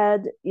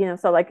had,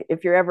 so like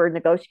if you're ever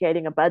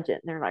negotiating a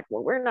budget and they're like,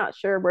 well, we're not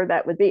sure where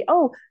that would be.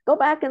 Oh, go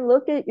back and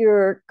look at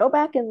your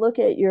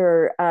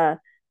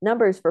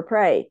numbers for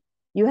Prey.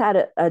 You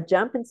had a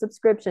jump in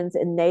subscriptions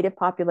in native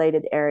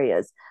populated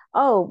areas.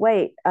 Oh,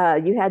 wait,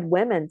 you had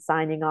women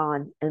signing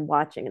on and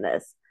watching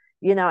this.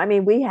 I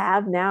mean, we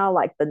have now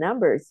like the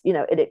numbers,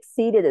 it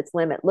exceeded its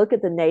limit. Look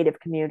at the native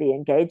community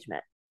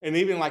engagement. And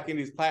even like in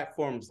these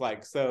platforms,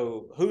 like,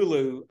 so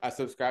Hulu, I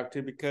subscribe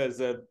to because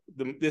of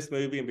this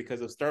movie and because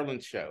of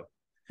Sterling's show.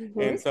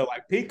 Mm-hmm. And so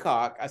like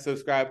Peacock, I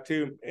subscribed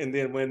to. And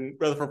then when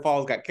Rutherford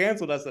Falls got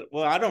canceled, I said,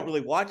 well, I don't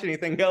really watch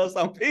anything else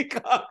on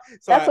Peacock.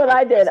 So that's what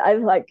I did. I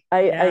was like,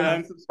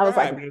 I was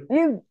like,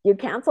 you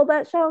canceled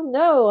that show?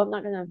 No, I'm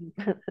not gonna.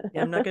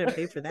 Yeah, I'm not gonna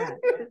pay for that.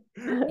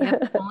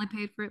 Yep, only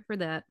paid for it for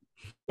that.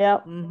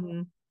 Yep.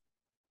 Mm-hmm.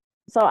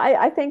 So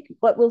I think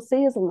what we'll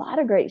see is a lot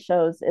of great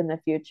shows in the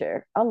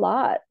future. A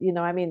lot.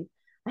 I mean,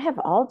 I have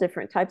all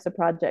different types of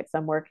projects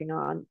I'm working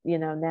on,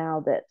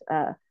 now that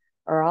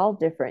are all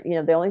different.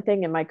 The only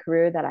thing in my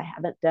career that I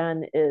haven't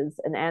done is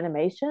an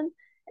animation.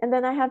 And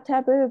then I have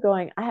Taboo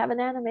going, I have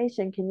an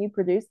animation. Can you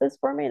produce this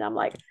for me? And I'm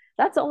like,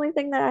 that's the only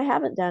thing that I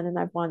haven't done. And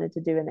I've wanted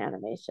to do an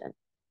animation.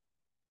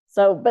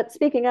 So, but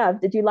speaking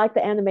of, did you like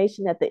the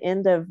animation at the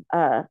end of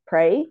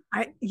Prey?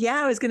 I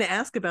was going to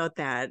ask about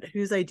that.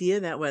 Whose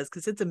idea that was,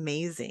 because it's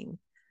amazing.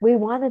 We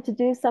wanted to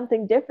do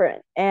something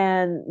different,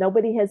 and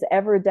nobody has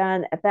ever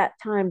done. At that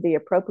time, the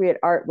appropriate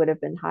art would have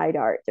been hide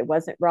art. It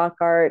wasn't rock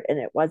art, and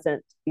it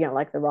wasn't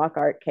like the rock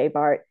art, cave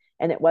art,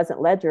 and it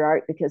wasn't ledger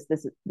art, because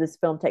this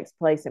film takes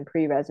place in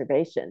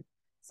pre-reservation,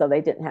 so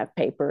they didn't have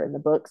paper in the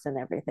books and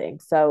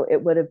everything. So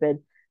it would have been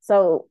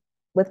so.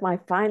 With my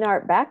fine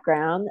art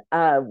background,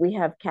 we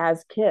have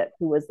Kaz Kip,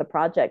 who was the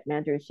project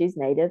manager. She's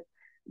native,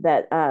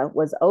 that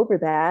was over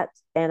that.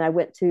 And I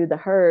went to the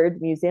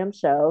Herd Museum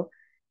show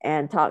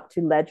and talked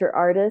to ledger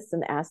artists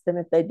and asked them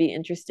if they'd be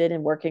interested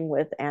in working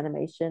with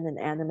animation and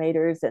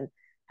animators and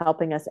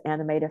helping us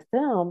animate a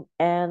film.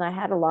 And I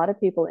had a lot of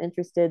people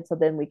interested. So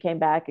then we came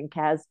back and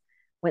Kaz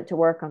went to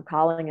work on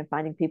calling and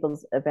finding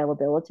people's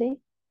availability.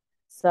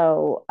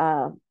 So,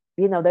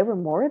 they were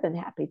more than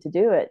happy to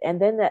do it.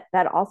 And then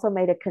that also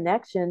made a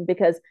connection,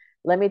 because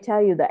let me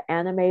tell you, the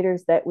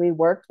animators that we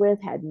worked with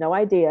had no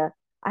idea.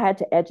 I had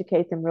to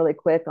educate them really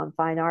quick on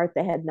fine art.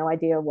 They had no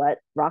idea what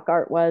rock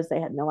art was. They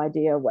had no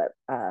idea what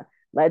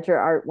ledger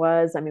art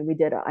was. I mean,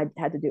 I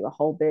had to do a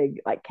whole big,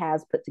 like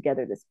Kaz put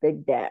together this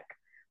big deck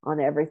on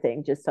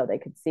everything just so they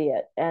could see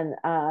it. And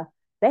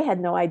they had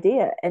no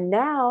idea. And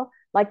now,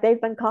 like,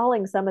 they've been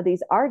calling some of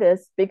these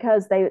artists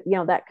because they,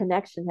 that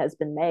connection has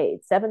been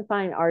made. 7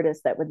 fine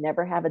artists that would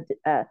never have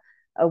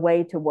a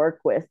way to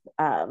work with,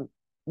 a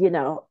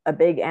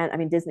big, I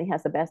mean, Disney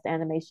has the best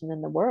animation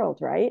in the world,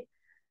 right?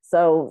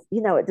 So,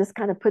 it just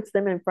kind of puts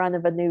them in front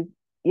of a new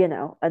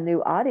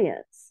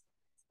audience.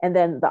 And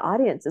then the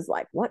audience is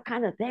like, what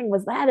kind of thing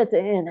was that at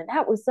the end? And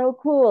that was so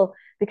cool,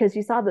 because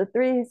you saw the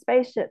 3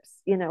 spaceships,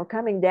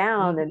 coming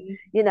down.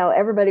 Mm-hmm. And,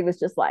 everybody was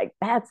just like,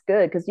 that's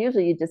good. Because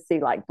usually you just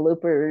see like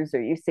bloopers,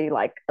 or you see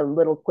like a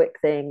little quick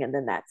thing and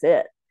then that's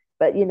it.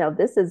 But,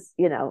 this is,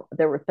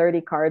 there were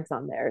 30 cards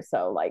on there.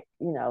 So like,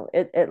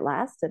 it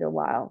lasted a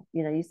while.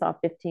 You saw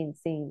 15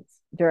 scenes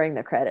during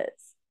the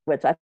credits,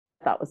 which I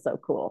thought was so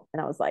cool.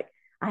 And I was like,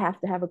 I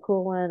have to have a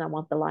cool one. I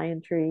want the lion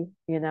tree,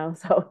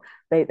 so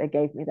they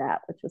gave me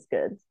that, which was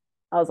good.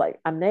 I was like,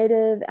 I'm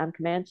native, I'm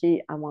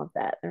Comanche, I want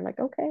that. They're like,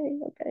 okay.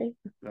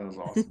 That was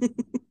awesome.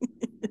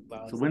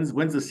 So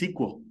when's the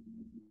sequel?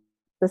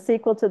 The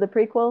sequel to the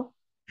prequel?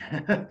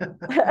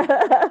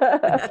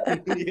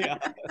 Yeah.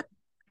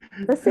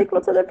 The sequel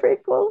to the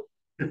prequel?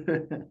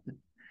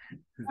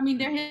 I mean,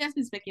 there has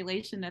been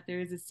speculation that there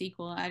is a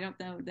sequel. I don't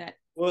know that.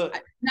 Well,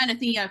 not a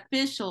thing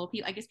official.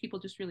 I guess people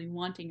just really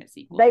wanting a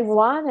sequel. They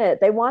want it.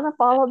 They want to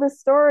follow the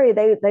story.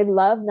 They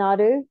love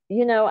Nadu.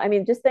 I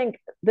mean, just think,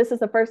 this is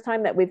the first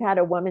time that we've had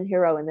a woman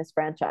hero in this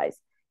franchise.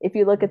 If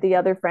you look at the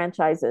other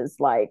franchises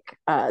like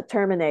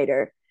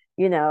Terminator,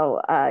 you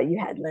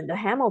had Linda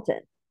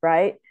Hamilton,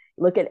 right?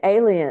 Look at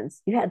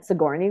Aliens. You had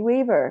Sigourney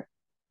Weaver.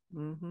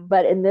 Mm-hmm.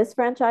 But in this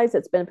franchise,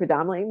 it's been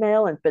predominantly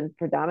male and been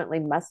predominantly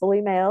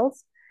muscly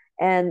males.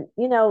 And,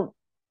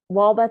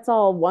 while that's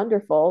all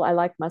wonderful, I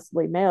like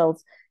muscly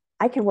males,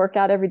 I can work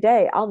out every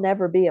day. I'll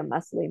never be a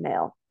muscly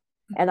male.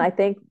 And I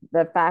think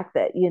the fact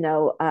that,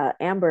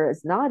 Amber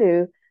is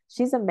Nadu,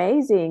 she's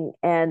amazing.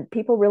 And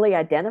people really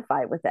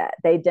identify with that.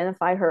 They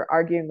identify her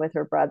arguing with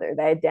her brother.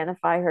 They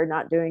identify her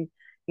not doing,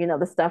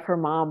 the stuff her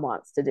mom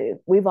wants to do.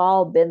 We've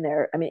all been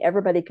there. I mean,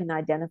 everybody can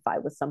identify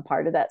with some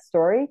part of that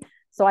story.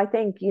 So I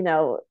think,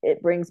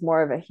 it brings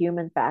more of a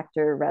human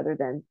factor rather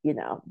than,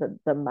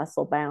 the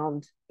muscle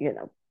bound,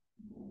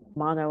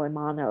 mono and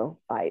mono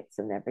fights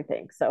and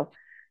everything. So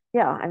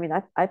yeah, I mean,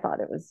 I thought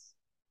it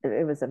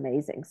was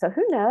amazing. So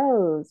who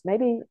knows?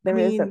 Maybe there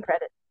is a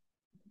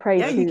Prey.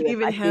 Yeah, you can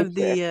even have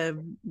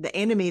the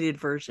animated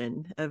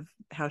version of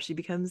how she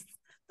becomes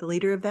the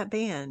leader of that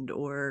band,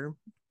 or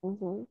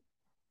mm-hmm.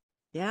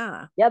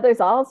 Yeah, there's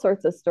all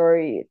sorts of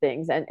story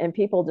things, and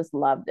people just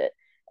loved it.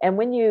 And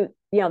when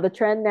the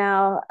trend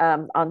now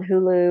on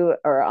Hulu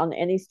or on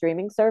any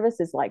streaming service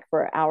is like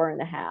for an hour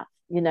and a half.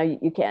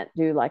 You can't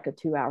do like a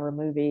 2-hour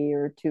movie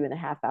or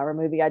 2.5-hour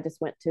movie. I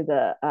just went to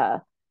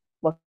the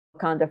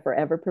Wakanda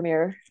Forever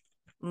premiere.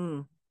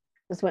 Mm.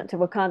 Just went to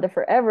Wakanda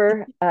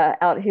Forever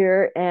out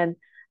here and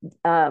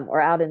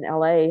or out in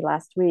LA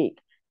last week.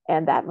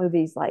 And that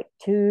movie's like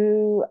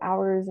 2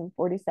 hours and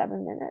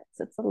 47 minutes.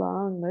 It's a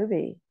long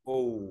movie.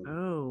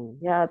 Oh.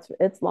 Yeah,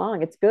 it's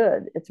long. It's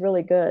good. It's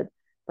really good,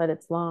 but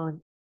it's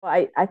long.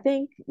 I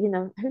think,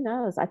 who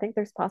knows? I think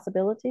there's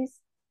possibilities.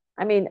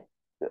 I mean,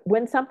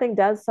 when something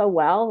does so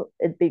well,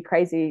 it'd be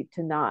crazy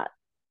to not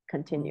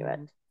continue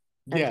it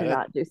and to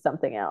not do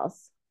something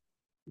else.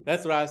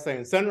 That's what I was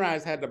saying.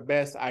 Sunrise had the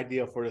best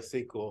idea for the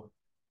sequel.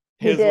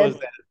 He His did. was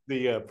that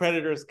the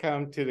predators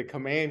come to the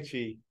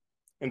Comanche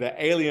and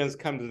the aliens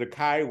come to the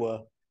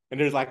Kiowa, and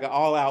there's like an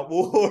all-out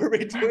war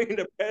between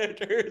the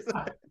predators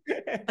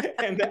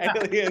and the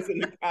aliens in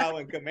the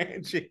Kiowa and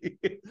Comanche.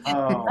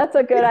 Oh, That's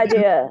a good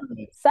idea.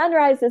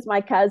 Sunrise is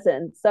my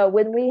cousin. So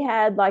when we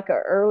had like an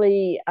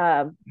early,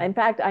 in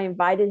fact, I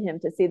invited him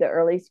to see the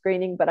early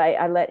screening, but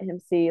I let him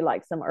see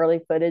like some early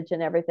footage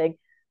and everything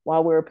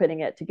while we were putting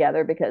it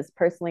together, because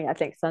personally, I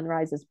think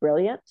Sunrise is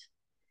brilliant.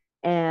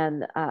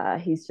 And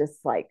he's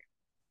just like,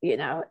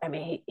 I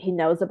mean, he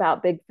knows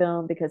about big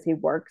film because he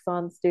works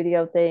on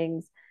studio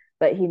things,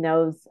 but he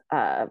knows,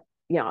 so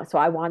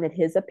I wanted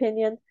his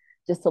opinion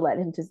just to let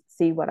him to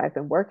see what I've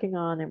been working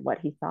on and what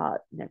he thought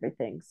and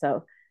everything.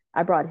 So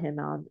I brought him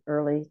on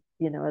early,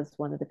 as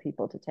one of the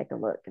people to take a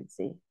look and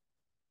see.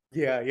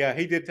 Yeah,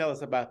 he did tell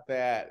us about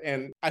that.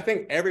 And I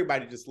think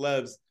everybody just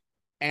loves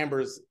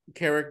Amber's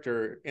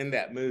character in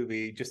that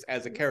movie, just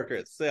as a character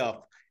itself.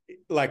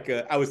 Like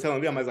I was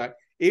telling them, I was like,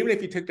 even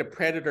if you took the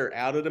predator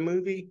out of the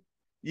movie,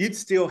 you'd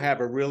still have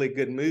a really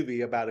good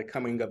movie about a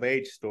coming of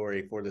age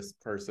story for this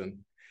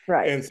person.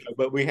 Right. And so,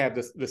 but we have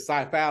the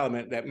sci-fi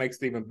element that makes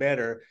it even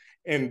better.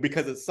 And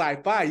because it's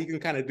sci-fi, you can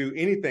kind of do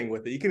anything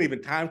with it. You can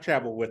even time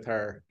travel with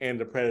her and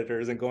the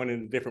predators and going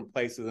into different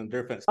places and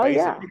different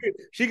spaces. Oh, yeah.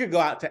 She could go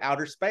out to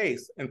outer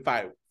space and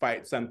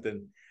fight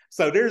something.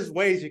 So there's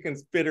ways you can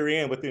fit her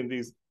in within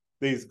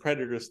these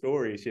predator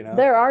stories,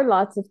 There are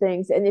lots of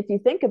things. And if you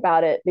think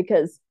about it,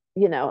 because,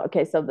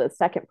 okay, so the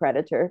second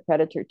Predator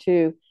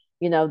 2,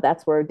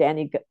 that's where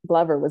Danny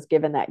Glover was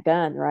given that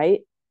gun,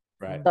 right?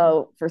 Right.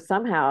 So for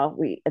somehow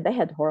they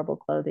had horrible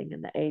clothing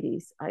in the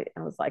 80s. I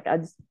was like,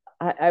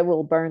 I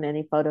will burn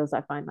any photos I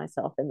find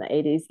myself in the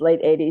 80s,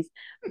 late 80s.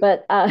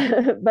 But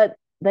but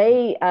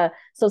they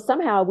so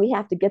somehow we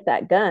have to get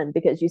that gun,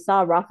 because you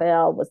saw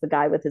Raphael was the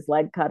guy with his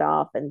leg cut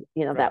off, and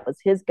Right. that was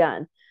his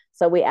gun.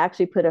 So we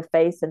actually put a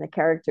face and a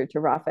character to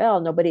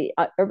Raphael.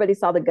 Everybody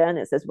saw the gun.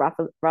 It says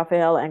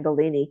Raphael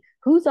Angolini.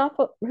 Who's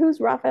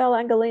Raphael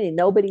Angolini?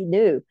 Nobody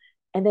knew.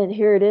 And then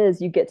here it is.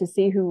 You get to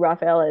see who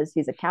Raphael is.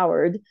 He's a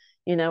coward,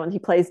 and he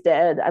plays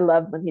dead. I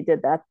loved when he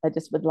did that. I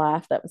just would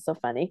laugh. That was so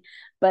funny.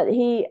 But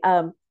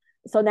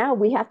so now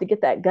we have to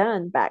get that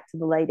gun back to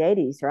the late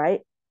 80s,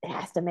 right? It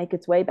has to make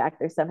its way back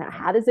there somehow.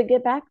 How does it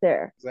get back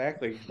there?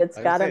 Exactly. It's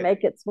got to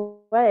make its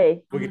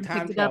way. We can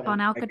time picked it up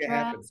travel, on make it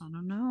happen. Alcatraz. I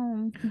don't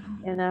know.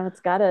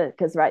 It's got to,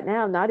 because right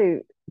now Nadu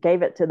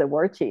gave it to the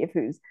war chief,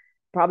 who's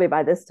probably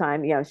by this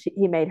time,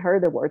 he made her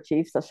the war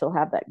chief, so she'll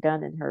have that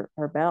gun in her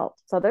belt.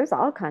 So there's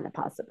all kind of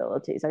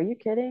possibilities. Are you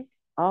kidding?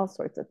 All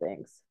sorts of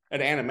things.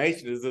 An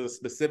animation, is there a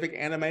specific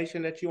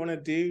animation that you want to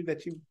do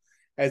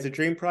as a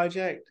dream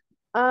project?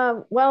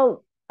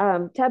 Taboo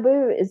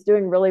is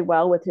doing really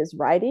well with his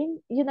writing,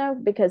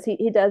 because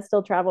he does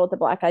still travel with the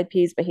Black Eyed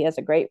Peas, but he has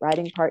a great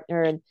writing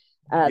partner, and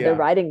they're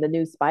writing the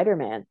new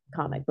Spider-Man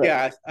comic book.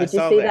 Yeah, I Did you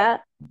saw see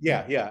that?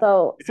 Yeah.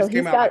 So it just he's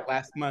came out got like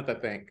last month, I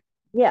think.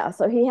 Yeah,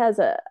 so he has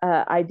a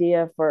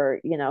idea for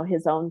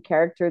his own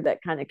character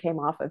that kind of came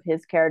off of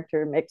his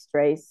character, mixed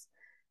race,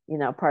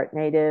 part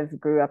native,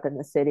 grew up in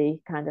the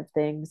city kind of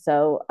thing.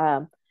 So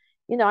I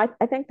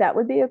think that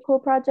would be a cool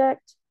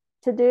project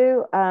to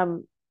do.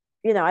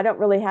 I don't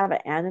really have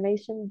an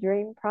animation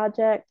dream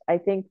project. I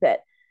think that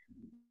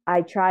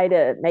I try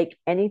to make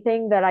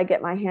anything that I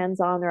get my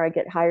hands on or I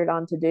get hired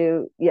on to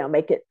do,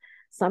 make it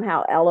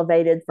somehow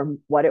elevated from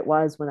what it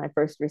was when I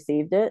first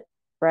received it.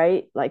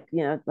 Right? Like,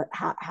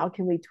 how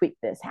can we tweak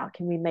this? How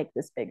can we make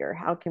this bigger?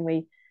 How can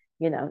we,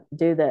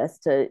 do this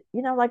to,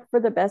 like for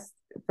the best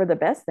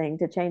thing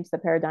to change the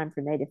paradigm for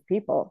Native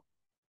people.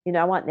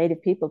 I want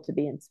Native people to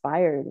be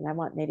inspired, and I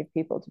want Native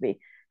people to be,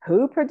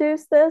 who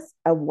produced this?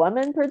 A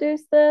woman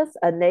produced this?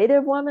 A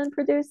Native woman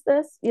produced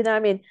this? I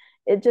mean,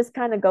 it just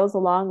kind of goes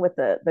along with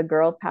the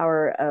girl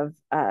power of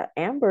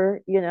Amber,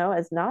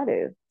 as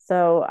Nadu.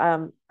 So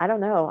I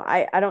don't know.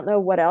 I don't know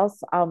what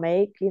else I'll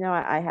make.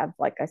 I have,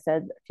 like I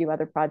said, a few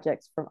other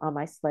projects on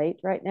my slate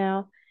right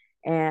now.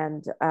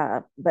 And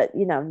but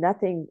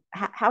nothing.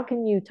 How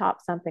can you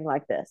top something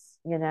like this?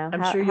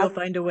 I'm sure you'll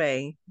find a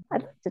way.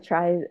 I'd like to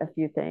try a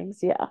few things.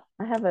 Yeah,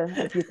 I have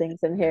a few things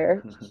in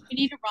here. We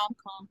need a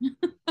rom-com.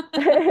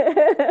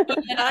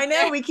 I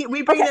know we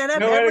bring that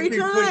up every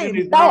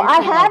time. No,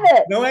 I have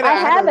it. No, I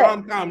have it.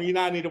 Rom-com, you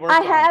not need to work. I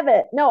have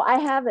it. No, I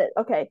have it.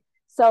 Okay,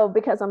 so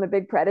because I'm a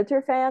big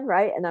Predator fan,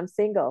 right, and I'm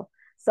single,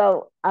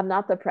 so I'm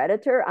not the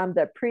predator. I'm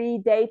the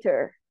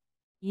predator.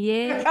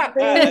 Yeah.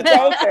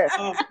 Pre-dater.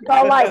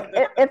 So like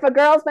if a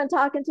girl's been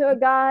talking to a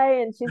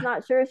guy and she's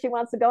not sure she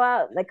wants to go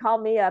out, they call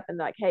me up and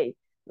like, hey,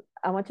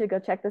 I want you to go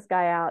check this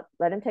guy out.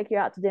 Let him take you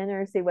out to dinner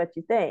and see what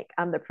you think.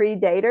 I'm the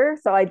pre-dater,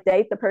 so I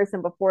date the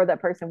person before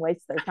that person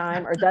wastes their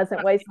time or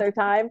doesn't waste their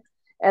time.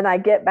 And I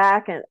get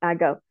back and I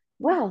go,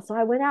 well, so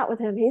I went out with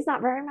him. He's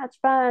not very much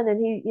fun. And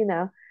he,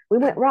 we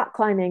went rock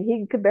climbing.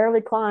 He could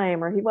barely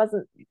climb, or he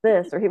wasn't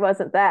this, or he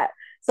wasn't that.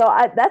 So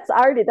that's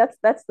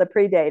the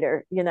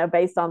pre-dater,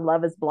 based on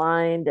Love is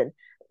Blind.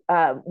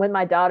 And when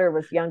my daughter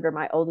was younger,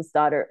 my oldest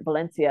daughter,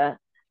 Valencia,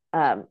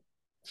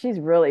 she's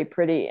really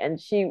pretty, and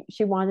she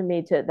wanted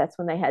me to. That's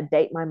when they had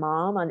Date My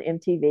Mom on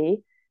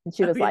MTV, and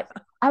she was like,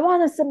 I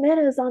want to submit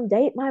us on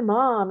Date My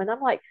Mom. And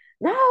I'm like,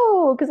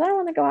 no, because I don't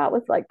want to go out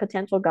with like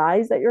potential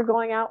guys that you're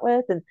going out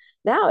with. And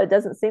now it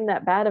doesn't seem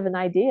that bad of an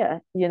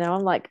idea.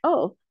 I'm like,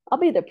 oh, I'll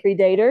be the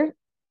pre-dater.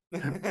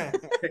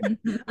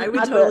 I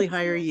would totally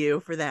hire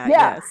you for that.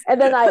 Yeah. Yes. And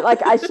then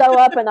I show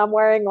up and I'm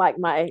wearing like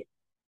my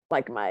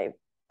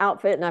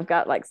outfit, and I've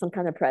got like some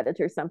kind of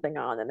Predator something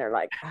on, and they're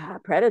like,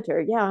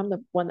 Predator, yeah, I'm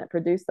the one that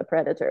produced the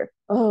Predator.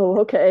 Oh,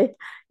 okay.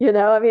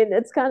 I mean,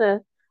 it's kind of,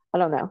 I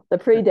don't know, the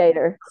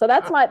pre-dater. So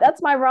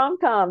that's my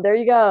rom-com. There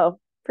you go.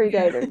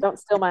 Pre-dater. Don't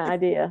steal my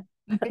idea.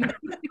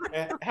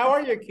 How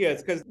are your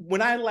kids? Because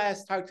when I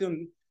last talked to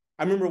them,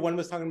 I remember one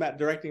was talking about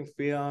directing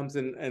films,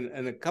 and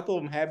a couple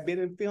of them have been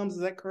in films.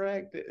 Is that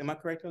correct? Am I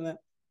correct on that?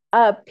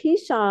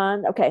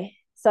 Pishan, okay.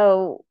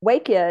 So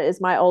Wakia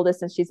is my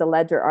oldest, and she's a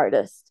ledger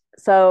artist.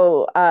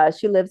 So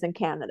she lives in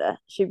Canada.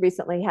 She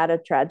recently had a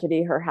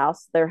tragedy.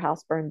 Their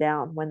house burned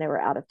down when they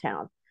were out of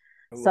town.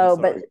 Ooh, so,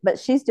 but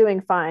she's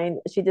doing fine.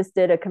 She just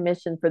did a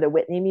commission for the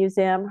Whitney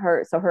Museum.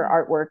 Her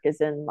artwork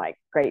is in like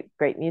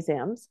great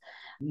museums.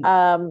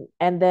 And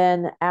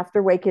then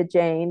after Wakia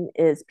Jhane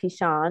is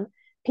Pishan.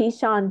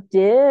 Pishan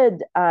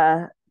did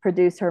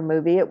produce her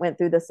movie. It went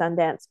through the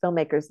Sundance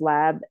Filmmakers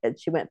Lab, and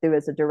she went through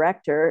as a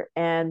director.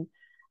 And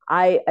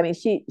I mean,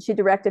 she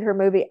directed her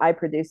movie. I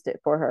produced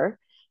it for her,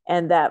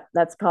 and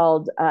that's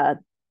called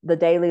The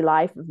Daily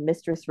Life of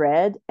Mistress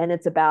Red, and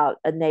it's about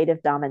a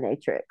native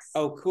dominatrix.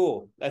 Oh,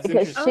 cool! That's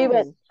because she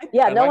went.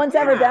 Yeah, no one's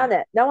ever done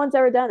it. No one's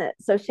ever done it.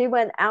 So she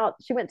went out.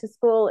 She went to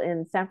school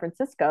in San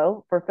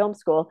Francisco for film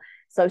school.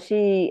 So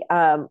she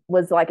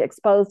was like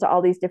exposed to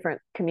all these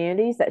different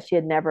communities that she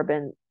had never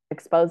been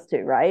exposed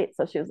to. Right.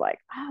 So she was like,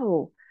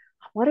 oh,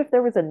 what if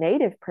there was a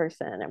native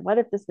person, and what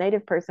if this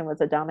native person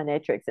was a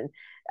dominatrix? And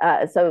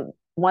so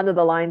one of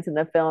the lines in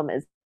the film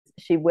is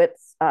she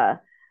whips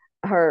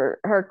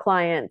her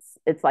clients.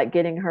 It's like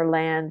getting her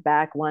land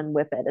back one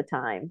whip at a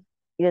time,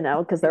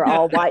 because they're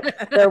all white.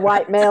 They're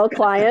white male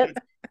clients.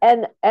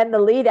 And the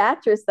lead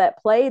actress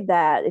that played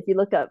that, if you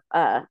look up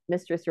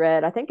Mistress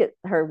Red, I think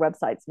her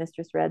website's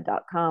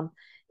mistressred.com.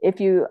 If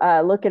you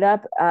look it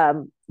up,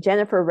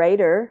 Jennifer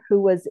Rader,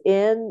 who was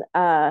in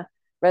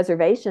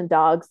Reservation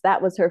Dogs,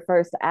 that was her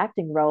first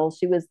acting role.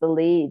 She was the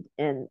lead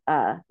in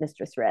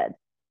Mistress Red.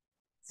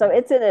 So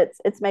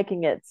it's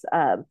making its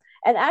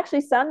and actually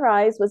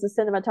Sunrise was a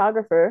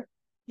cinematographer.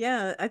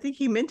 Yeah, I think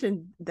he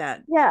mentioned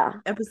that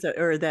episode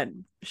or that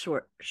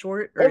short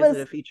or is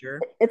it a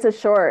feature? It's a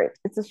short.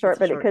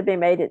 It could be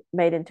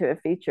made into a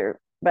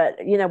feature. But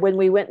when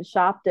we went and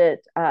shopped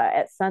it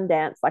at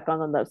Sundance, like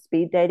on those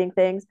speed dating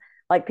things,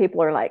 like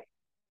people are like,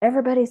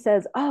 everybody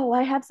says, oh,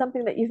 I have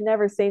something that you've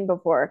never seen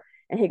before.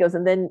 And he goes,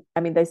 and then,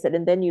 they said,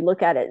 and then you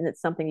look at it and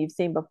it's something you've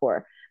seen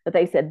before. But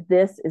they said,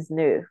 this is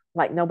new.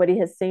 Like nobody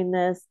has seen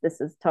this. This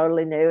is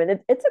totally new.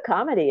 And it's a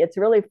comedy. It's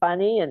really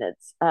funny. And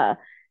it's,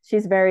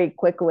 she's very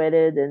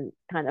quick-witted and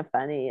kind of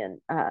funny. And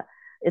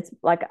it's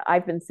like,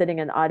 I've been sitting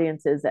in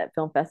audiences at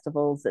film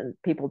festivals and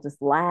people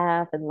just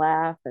laugh and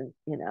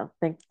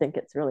think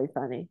it's really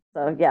funny.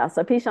 So yeah,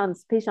 so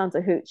Pishan's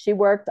a hoot. She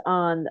worked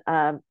on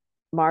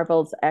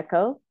Marvel's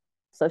Echo.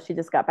 So she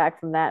just got back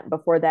from that.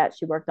 Before that,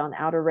 she worked on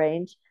Outer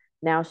Range.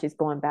 Now she's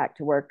going back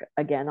to work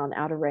again on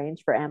Outer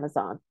Range for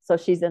Amazon. So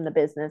she's in the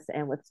business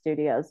and with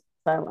studios.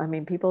 So I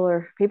mean,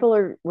 we're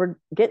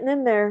getting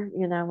in there.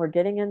 We're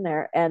getting in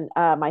there. And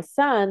my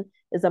son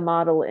is a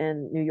model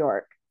in New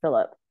York,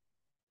 Philip,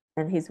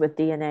 and he's with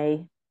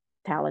DNA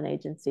Talent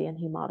Agency, and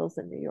he models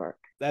in New York.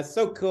 That's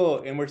so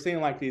cool. And we're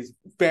seeing like these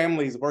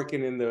families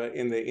working in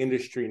the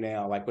industry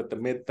now, like with the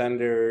Mid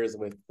Thunders,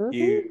 with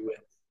you.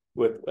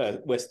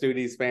 With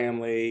Studi's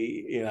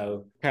family,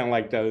 kind of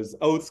like those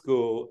old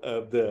school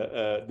of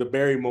the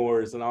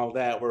Barrymores and all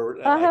that,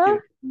 where I can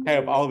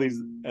have all these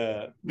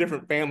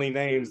different family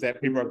names that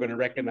people are going to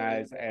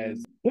recognize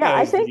as. Yeah,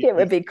 I think it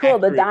would be cool.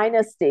 The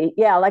dynasty,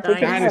 like we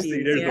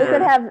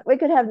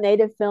could have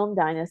native film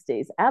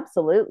dynasties.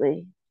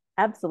 Absolutely,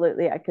 I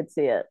could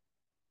see it.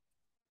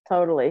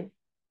 Totally.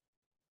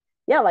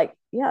 Yeah,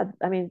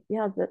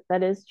 that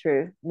is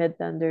true. Mid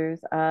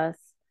Thunders, us.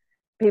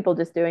 People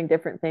just doing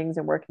different things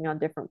and working on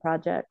different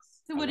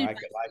projects. So what like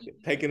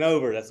it. Taking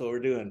over. That's what we're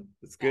doing.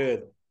 It's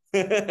good.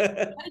 What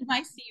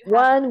advice do you have?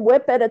 One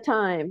whip at a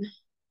time.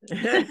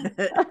 What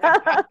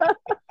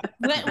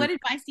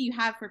advice do you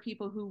have for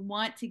people who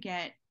want to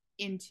get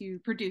into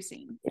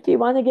producing? If you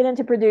want to get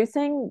into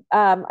producing,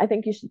 I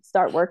think you should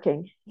start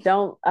working.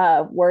 Don't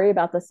worry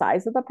about the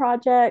size of the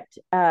project,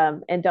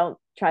 and don't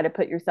try to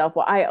put yourself,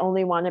 well, I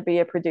only want to be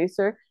a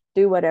producer.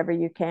 Do whatever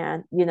you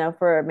can. You know,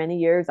 for many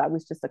years, I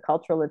was just a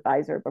cultural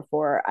advisor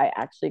before I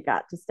actually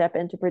got to step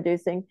into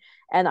producing.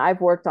 And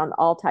I've worked on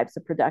all types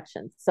of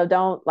productions. So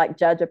don't like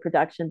judge a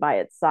production by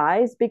its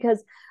size,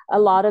 because a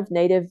lot of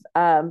Native,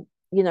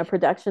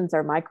 productions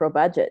are micro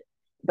budget,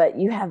 but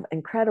you have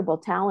incredible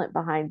talent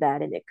behind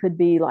that. And it could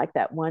be like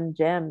that one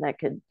gem that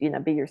could,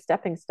 be your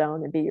stepping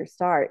stone and be your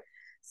start.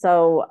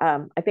 So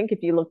I think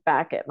if you look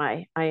back at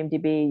my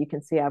IMDb, you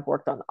can see I've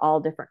worked on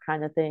all different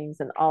kind of things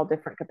and all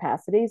different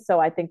capacities. So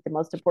I think the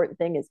most important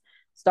thing is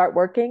start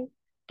working,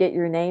 get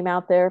your name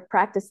out there,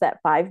 practice that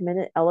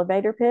 5-minute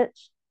elevator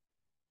pitch.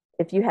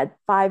 If you had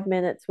 5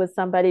 minutes with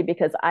somebody,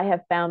 because I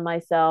have found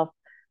myself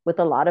with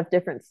a lot of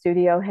different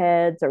studio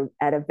heads or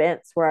at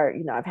events where,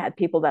 I've had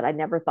people that I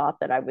never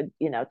thought that I would,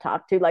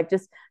 talk to. Like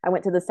I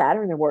went to the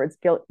Saturn Awards,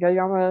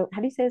 Guillermo,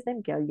 how do you say his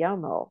name?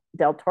 Guillermo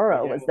del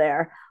Toro was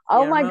there.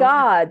 Oh my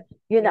God.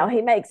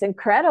 He makes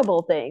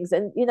incredible things.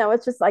 And,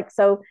 it's just like,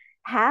 so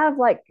have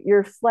like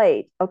your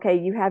slate. Okay.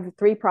 You have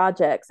 3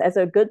 projects. As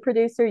a good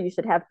producer, you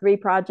should have 3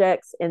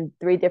 projects in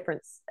 3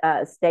 different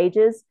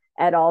stages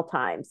at all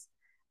times.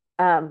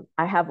 I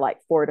have like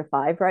 4 to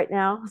 5 right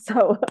now.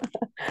 So,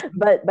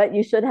 but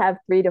you should have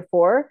 3 to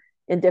 4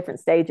 in different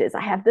stages. I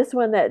have this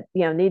one that,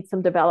 needs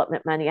some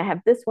development money. I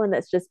have this one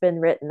that's just been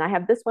written. I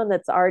have this one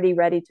that's already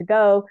ready to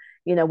go.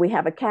 We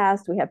have a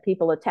cast, we have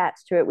people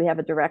attached to it. We have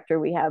a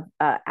director, we have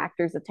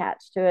actors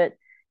attached to it.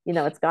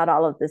 It's got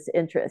all of this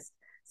interest.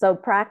 So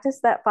practice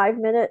that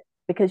 5-minute,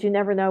 because you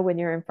never know when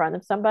you're in front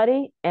of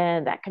somebody,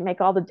 and that can make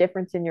all the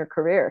difference in your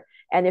career.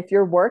 And if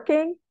you're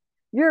working,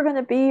 you're going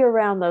to be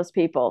around those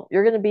people.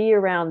 You're going to be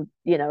around,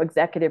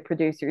 executive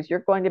producers. You're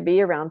going to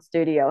be around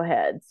studio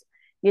heads.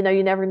 You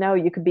never know.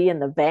 You could be in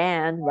the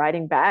van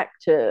riding back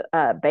to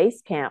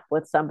base camp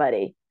with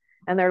somebody,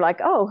 and they're like,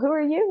 "Oh, who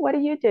are you? What do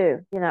you do?"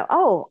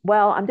 "Oh,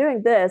 well, I'm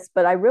doing this,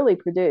 but I really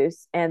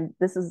produce, and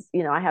this is,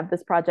 I have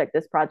this project,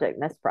 and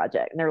this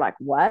project." And they're like,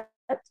 "What?"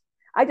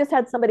 I just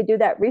had somebody do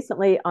that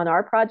recently on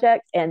our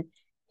project, and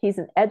he's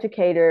an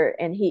educator,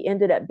 and he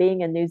ended up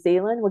being in New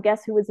Zealand. Well,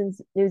 guess who was in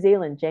New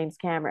Zealand? James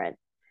Cameron.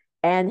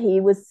 And he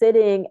was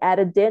sitting at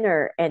a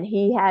dinner, and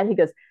he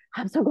goes,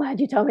 "I'm so glad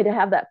you told me to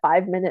have that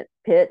 5-minute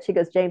pitch." He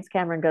goes, James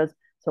Cameron goes,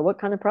 "So what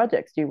kind of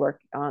projects do you work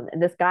on?" And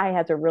this guy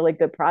has a really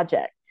good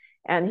project.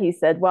 And he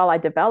said, "Well, I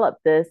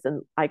developed this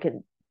and I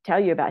can tell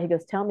you about it." He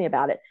goes, "Tell me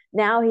about it."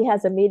 Now he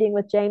has a meeting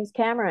with James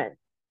Cameron.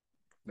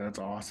 That's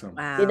awesome.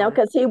 Wow.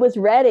 Because he was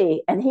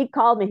ready, and he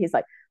called me. He's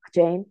like,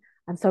 "Jane,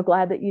 I'm so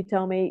glad that you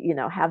told me,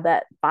 have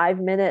that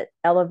 5-minute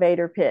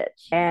elevator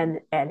pitch." And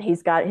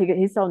he's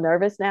so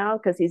nervous now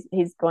because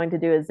he's going to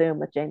do a Zoom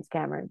with James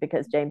Cameron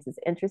because James is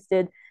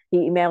interested.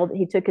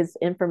 He took his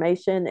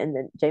information, and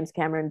then James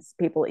Cameron's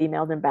people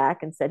emailed him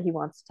back and said he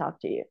wants to talk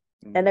to you.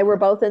 And they were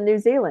both in New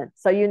Zealand.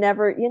 So you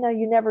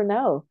never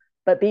know,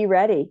 but be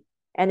ready.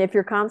 And if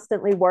you're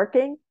constantly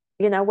working,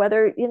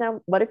 whether,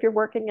 what if you're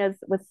working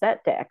with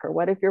set deck, or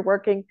what if you're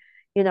working,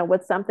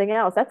 with something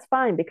else, that's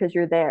fine because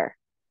you're there.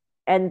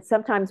 And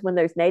sometimes when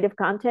there's Native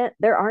content,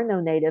 there are no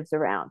natives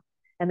around.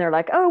 And they're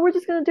like, "Oh, we're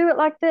just going to do it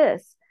like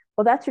this."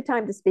 Well, that's your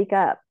time to speak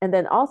up. And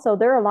then also,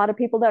 there are a lot of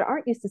people that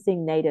aren't used to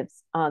seeing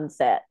natives on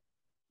set.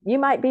 You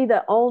might be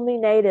the only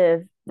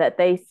native that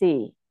they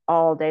see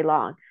all day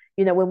long.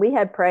 When we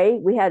had Prey,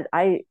 we had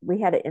an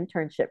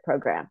internship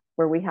program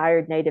where we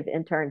hired Native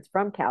interns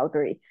from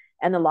Calgary.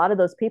 And a lot of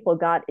those people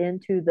got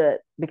into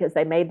because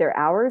they made their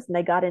hours, and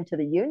they got into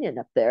the union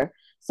up there.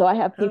 So I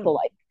have people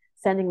like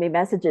sending me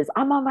messages,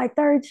 "I'm on my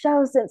 3rd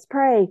show since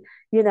Prey,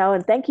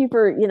 and thank you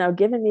for,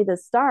 giving me the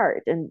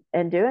start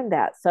and doing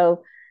that."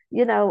 So,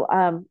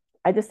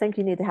 I just think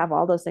you need to have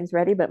all those things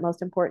ready, but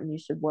most important, you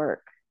should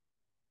work.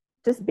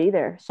 Just be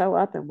there, show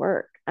up and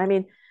work. I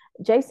mean,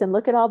 Jason,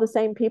 look at all the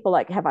same people.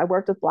 Like, have I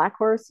worked with Black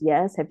Horse?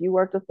 Yes. Have you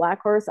worked with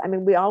Black Horse? I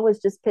mean, we always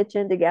just pitch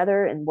in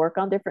together and work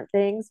on different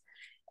things.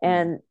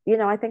 And,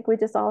 I think we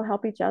just all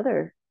help each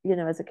other,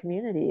 as a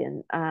community,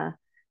 and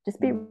just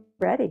be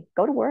ready,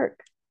 go to work.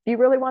 If you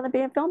really want to be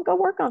in film, go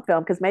work on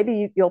film, because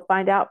maybe you'll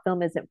find out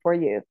film isn't for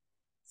you.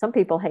 Some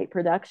people hate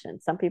production.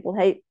 Some people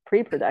hate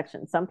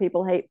pre-production. Some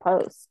people hate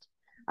post.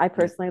 I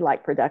personally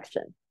like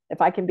production.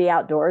 If I can be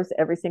outdoors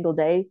every single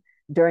day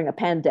during a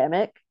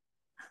pandemic,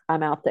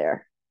 I'm out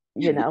there,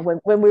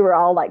 when we were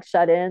all like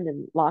shut in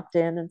and locked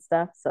in and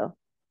stuff. So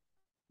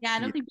yeah, I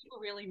don't think people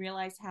really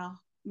realize how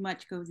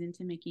much goes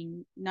into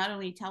making not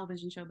only a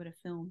television show but a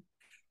film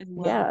as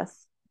well.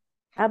 Yes,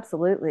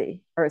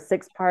 absolutely. Or a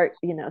 6-part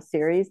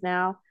series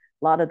now.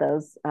 A lot of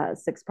those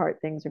 6-part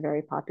things are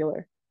very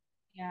popular.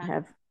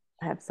 Yeah,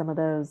 I have some of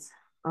those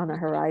on the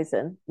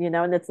horizon,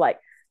 and it's like,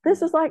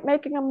 this is like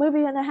making a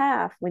movie and a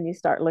half when you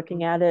start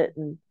looking at it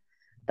and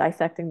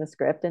dissecting the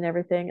script and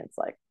everything. It's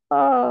like,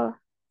 oh,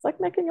 it's like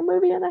making a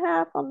movie and a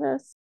half on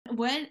this.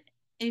 What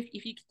if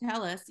you could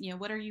tell us,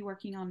 what are you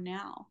working on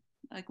now?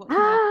 Like what?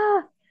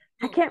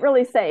 I can't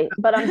really say,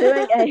 but I'm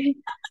doing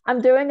I'm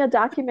doing a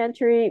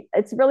documentary.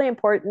 It's really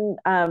important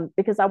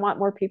because I want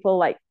more people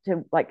like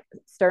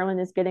Sterling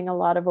is getting a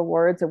lot of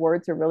awards.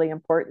 Awards are really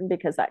important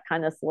because that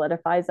kind of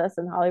solidifies us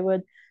in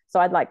Hollywood.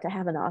 So I'd like to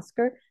have an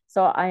Oscar.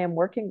 So I am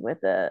working with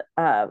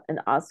an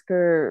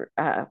Oscar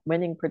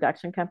winning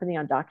production company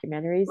on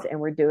documentaries, and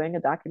we're doing a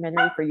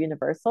documentary for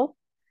Universal,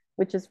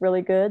 which is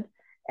really good.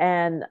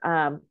 And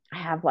I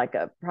have like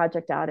a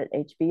project out at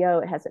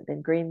HBO. It hasn't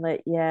been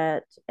greenlit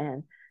yet,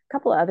 and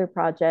couple of other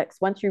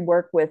projects. Once you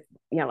work with,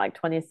 like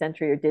 20th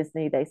Century or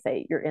Disney, they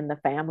say you're in the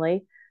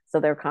family. So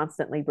they're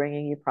constantly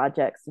bringing you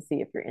projects to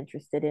see if you're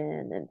interested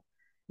in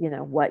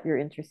and, what you're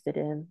interested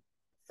in.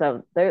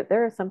 So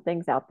there are some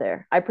things out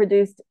there. I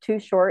produced 2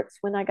 shorts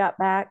when I got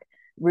back,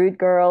 Rude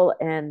Girl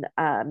and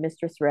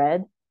Mistress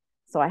Red.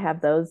 So I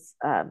have those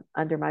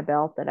under my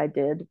belt that I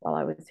did while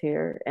I was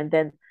here. And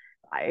then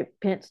I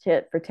pinch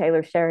hit for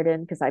Taylor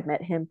Sheridan because I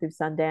met him through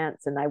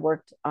Sundance, and I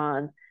worked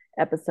on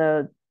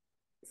episode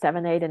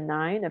 7, 8, and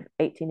 9 of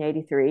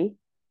 1883.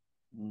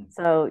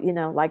 So,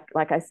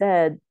 like I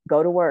said,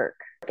 go to work.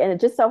 And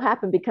it just so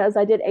happened because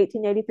I did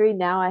 1883,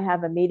 now I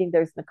have a meeting.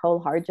 There's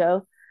Nicole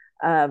Harjo,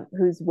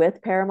 who's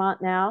with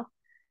Paramount now.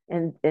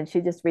 And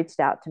she just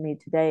reached out to me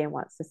today and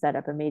wants to set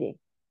up a meeting.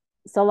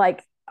 So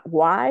like,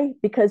 why?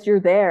 Because you're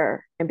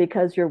there and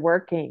because you're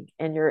working,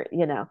 and you're,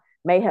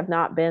 may have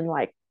not been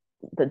like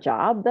the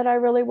job that I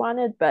really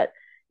wanted, but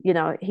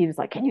he was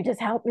like, can you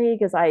just help me?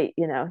 Because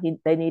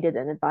they needed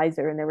an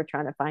advisor and they were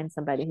trying to find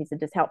somebody. He said,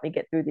 just help me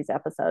get through these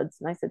episodes.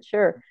 And I said,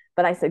 sure.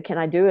 But I said, can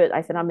I do it?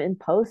 I said, I'm in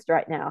post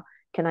right now.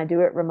 Can I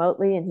do it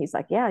remotely? And he's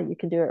like, yeah, you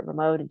can do it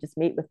remote and just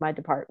meet with my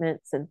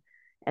departments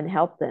and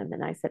help them.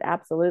 And I said,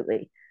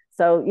 absolutely.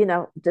 So,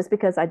 just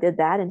because I did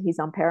that and he's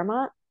on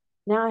Paramount,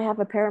 now I have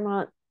a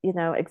Paramount,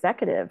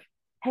 executive.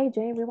 Hey,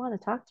 Jane, we want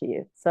to talk to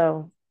you.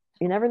 So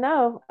you never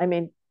know. I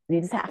mean, you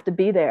just have to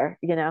be there,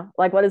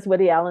 like what does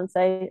Woody Allen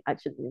say? I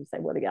shouldn't even say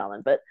Woody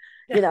Allen, but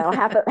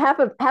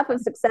half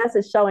of success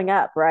is showing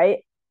up, right?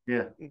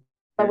 Yeah.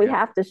 So we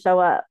have to show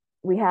up.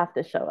 We have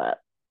to show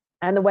up.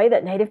 And the way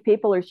that Native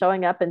people are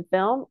showing up in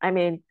film, I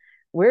mean,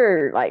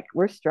 we're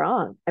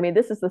strong. I mean,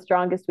 this is the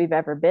strongest we've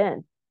ever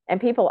been. And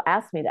people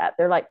ask me that.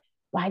 They're like,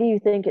 why do you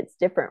think it's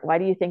different? Why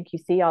do you think you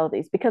see all of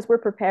these? Because we're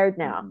prepared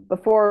now.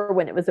 Before,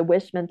 when it was a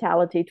wish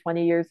mentality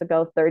 20 years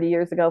ago, 30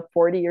 years ago,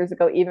 40 years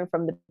ago, even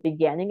from the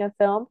beginning of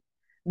film,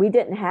 we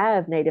didn't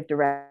have Native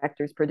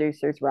directors,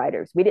 producers,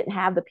 writers. We didn't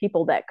have the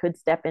people that could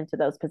step into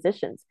those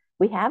positions.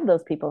 We have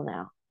those people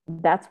now.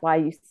 That's why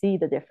you see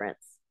the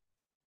difference.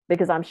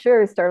 Because I'm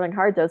sure Sterling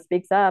Harjo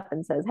speaks up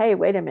and says, hey,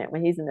 wait a minute,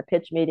 when he's in the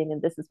pitch meeting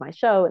and this is my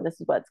show and this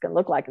is what it's going to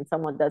look like, and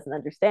someone doesn't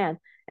understand,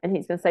 and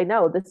he's going to say,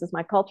 no, this is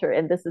my culture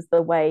and this is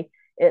the way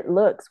it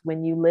looks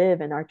when you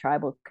live in our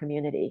tribal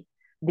community.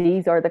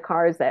 These are the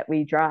cars that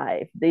we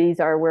drive. These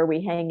are where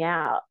we hang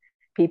out.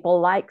 People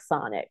like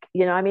Sonic.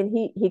 I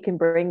mean, he can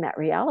bring that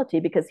reality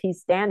because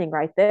he's standing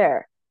right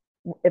there.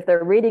 If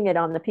they're reading it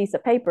on the piece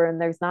of paper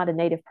and there's not a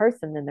Native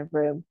person in the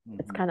room,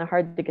 it's kind of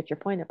hard to get your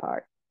point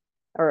apart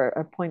or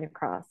a point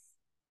across.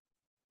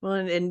 Well,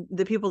 and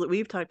the people that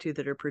we've talked to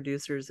that are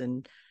producers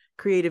and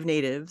creative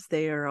natives,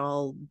 they are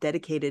all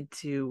dedicated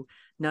to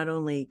not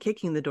only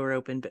kicking the door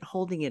open, but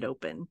holding it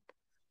open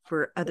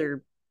for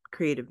other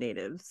creative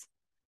natives.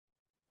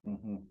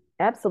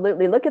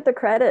 Absolutely. Look at the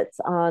credits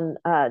on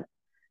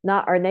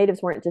not our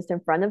natives weren't just in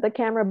front of the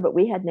camera, but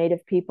we had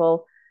Native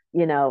people,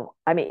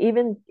 I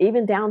mean,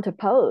 even down to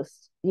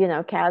post,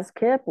 Kaz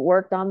Kip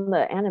worked on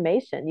the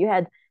animation. You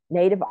had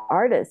Native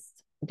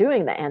artists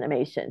doing the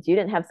animations. You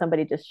didn't have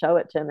somebody just show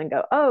it to them and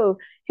go, oh,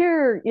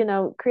 here,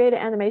 create an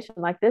animation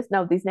like this.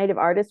 No, these Native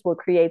artists will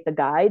create the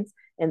guides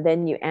and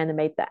then you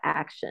animate the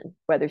action,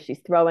 whether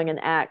she's throwing an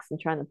axe and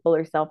trying to pull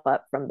herself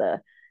up from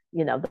the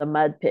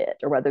mud pit,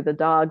 or whether the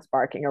dog's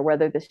barking, or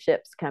whether the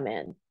ships come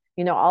in.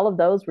 All of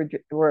those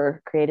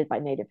were created by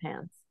Native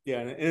hands. Yeah,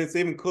 and it's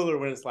even cooler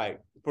when it's like,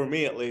 for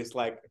me at least,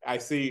 like I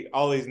see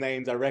all these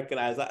names I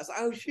recognize. I was like,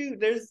 oh shoot,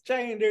 there's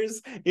Jane,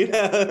 there's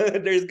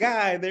there's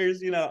Guy,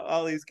 there's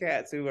all these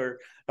cats who are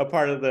a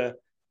part of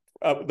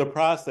the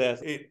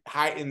process. It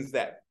heightens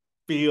that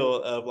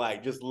feel of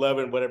like just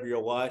loving whatever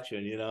you're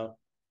watching.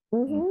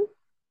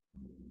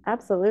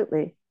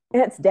 Absolutely.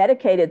 It's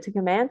dedicated to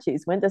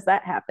Comanches. When does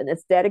that happen?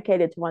 It's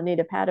dedicated to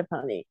Juanita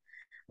Patapony.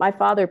 My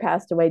father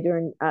passed away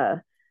during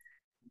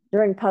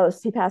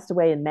post. He passed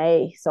away in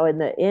May. So in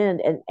the end,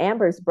 and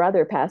Amber's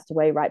brother passed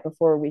away right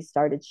before we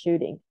started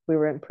shooting. We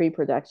were in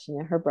pre-production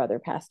and her brother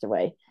passed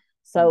away.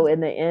 So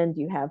in the end,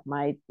 you have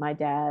my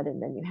dad,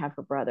 and then you have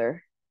her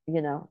brother,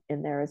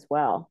 in there as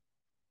well.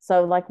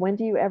 So like, when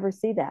do you ever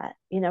see that?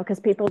 Because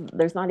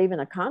there's not even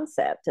a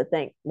concept to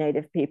think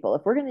Native people.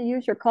 If we're going to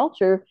use your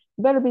culture,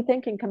 you better be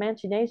thinking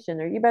Comanche Nation,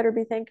 or you better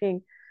be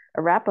thinking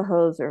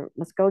Arapahoes or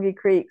Muskogee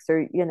Creeks,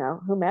 or,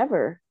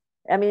 whomever.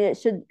 I mean,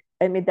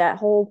 that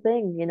whole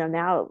thing,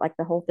 now like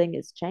the whole thing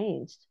is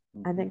changed.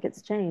 I think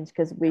it's changed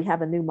because we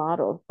have a new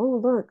model. Oh,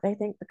 look, they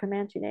think the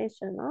Comanche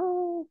Nation.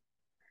 Oh,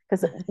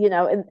 because,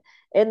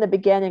 in the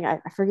beginning, I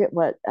forget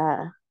what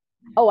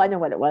Oh, I know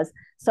what it was.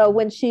 So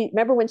when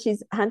remember when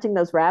she's hunting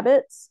those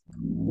rabbits,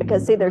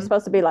 because see, they're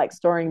supposed to be like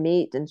storing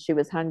meat, and she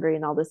was hungry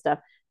and all this stuff.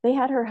 They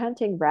had her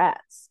hunting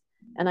rats,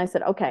 and I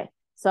said, okay.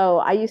 So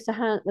I used to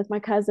hunt with my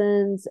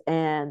cousins,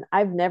 and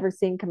I've never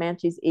seen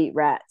Comanches eat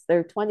rats. There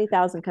are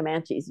 20,000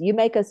 Comanches. You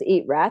make us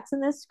eat rats in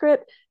this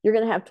script, you're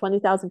going to have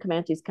 20,000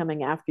 Comanches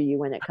coming after you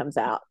when it comes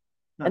out.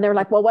 And they were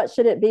like, well, what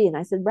should it be? And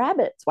I said,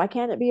 rabbits. Why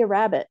can't it be a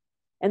rabbit?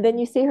 And then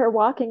you see her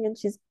walking, and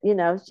she's,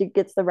 she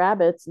gets the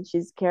rabbits, and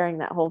she's carrying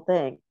that whole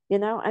thing.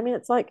 I mean,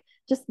 it's like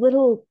just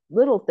little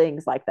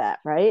things like that,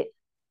 right?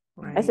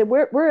 Right. I said,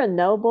 we're a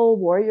noble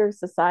warrior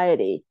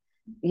society.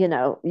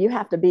 You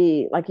have to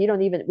be like, we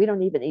don't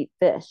even eat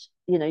fish.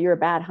 You're a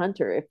bad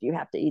hunter if you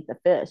have to eat the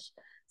fish.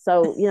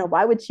 So,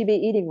 why would she be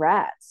eating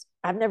rats?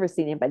 I've never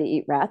seen anybody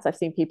eat rats. I've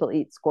seen people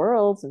eat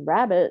squirrels and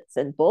rabbits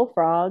and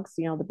bullfrogs,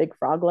 the big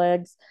frog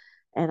legs.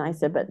 And I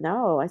said, but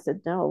no,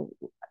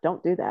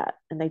 don't do that.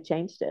 And they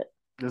changed it.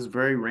 It's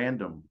very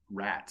random.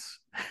 Rats.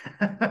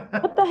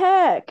 What the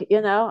heck?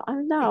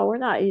 No, we're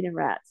not eating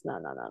rats. No.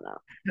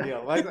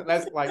 Yeah,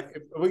 that's like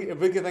if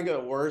we could think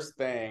of the worst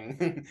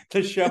thing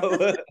to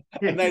show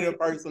a native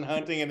person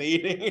hunting and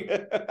eating,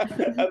 I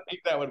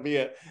think that would be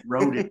it.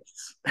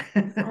 Rodents.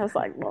 I was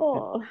like,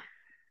 whoa.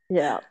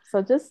 Yeah.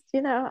 So just,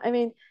 I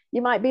mean,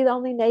 you might be the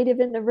only native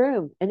in the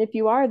room. And if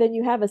you are, then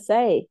you have a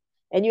say.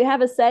 And you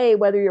have a say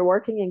whether you're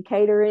working in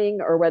catering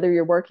or whether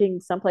you're working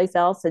someplace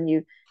else and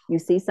you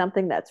see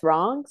something that's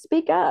wrong,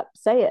 speak up,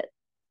 say it.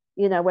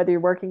 Whether you're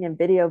working in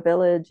Video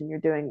Village and you're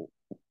doing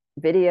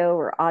video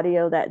or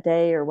audio that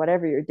day or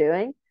whatever you're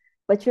doing,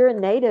 but you're a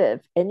native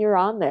and you're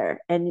on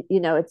there. And,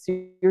 it's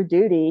your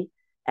duty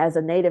as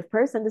a native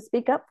person to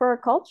speak up for our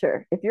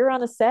culture. If you're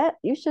on a set,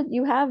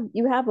 you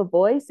have a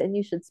voice and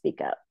you should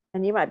speak up.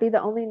 And you might be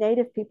the only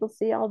native people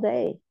see all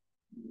day.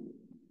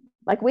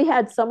 Like we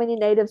had so many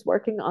natives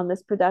working on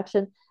this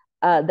production.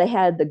 They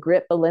had the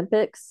grip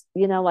Olympics,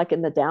 like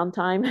in the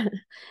downtime.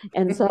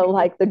 And so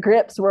like the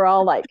grips were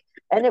all like,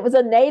 and it was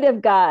a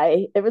native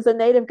guy. It was a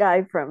native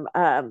guy from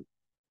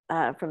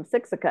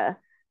Sixica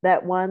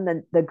that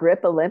won the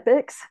grip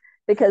Olympics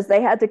because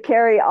they had to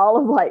carry all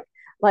of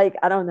like,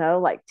 I don't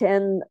know, like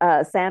 10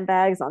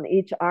 sandbags on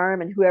each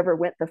arm, and whoever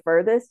went the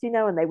furthest,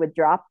 and they would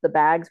drop the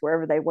bags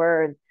wherever they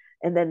were.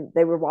 And then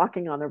they were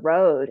walking on the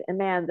road. And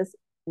man, this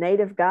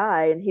native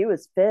guy, and he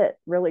was fit,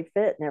 really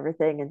fit and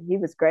everything, and he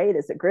was great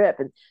as a grip.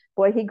 And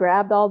boy, he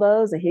grabbed all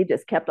those and he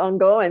just kept on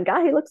going.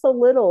 God, he looked so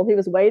little. He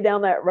was way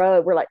down that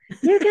road. We're like,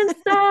 you can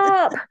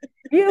stop.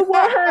 You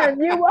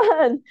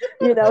won.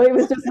 He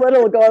was just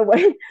little, going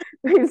away.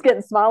 He was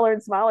getting smaller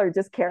and smaller,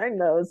 just carrying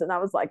those. And I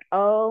was like,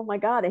 oh my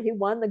God. And he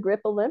won the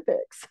grip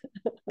Olympics.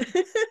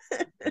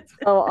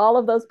 So all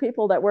of those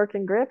people that work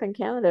in grip in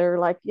Canada are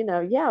like,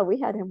 yeah, we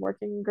had him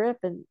working in grip,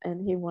 and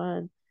he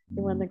won. He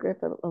won the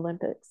grip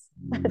Olympics.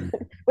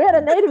 We had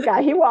a native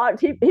guy. He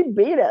walked. He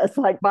beat us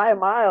like by a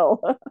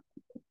mile.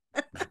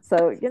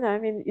 So I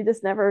mean, you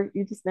just never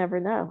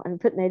know. I mean,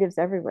 put natives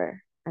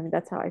everywhere. I mean,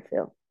 that's how I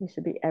feel. We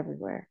should be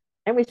everywhere,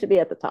 and we should be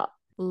at the top.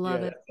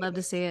 Love it. Love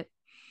to see it.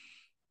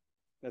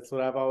 That's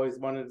what I've always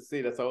wanted to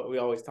see. That's what we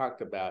always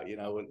talked about.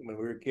 When we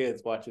were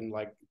kids watching,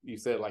 like you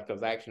said, like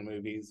those action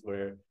movies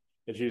where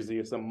it's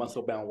usually some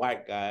muscle-bound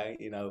white guy.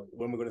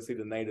 When we're going to see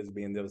the natives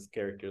being those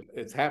characters,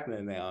 it's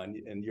happening now,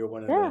 and you're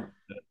one of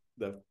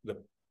the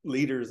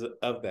leaders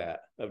of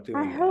that, of doing.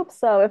 I hope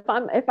so.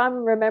 If I'm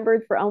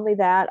remembered for only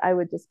that, I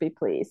would just be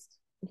pleased.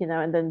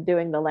 And then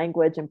doing the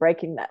language and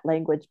breaking that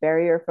language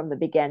barrier from the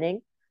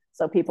beginning,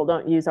 so people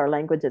don't use our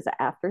language as an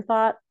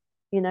afterthought.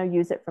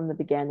 Use it from the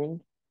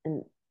beginning,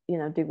 and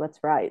do what's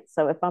right.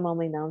 So if I'm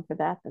only known for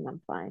that, then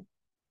I'm fine.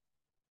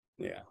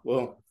 Yeah.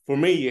 Well, for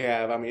me, you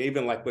have. I mean,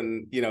 even like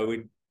when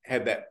we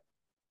had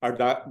our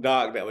dog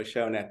that was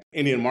shown at the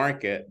Indian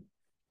market,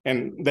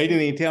 and they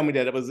didn't even tell me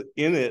that it was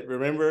in it.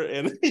 Remember?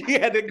 And you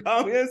had to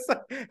call me and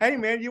say, "Hey,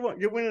 man,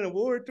 you're winning an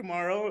award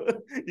tomorrow.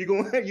 You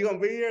gonna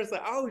be here?" It's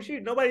like, "Oh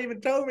shoot, nobody even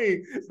told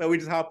me." So we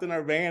just hopped in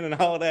our van and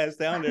hauled ass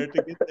down there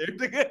to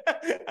get there.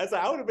 I said,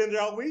 "I would have been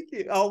there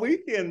all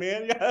weekend,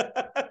 man."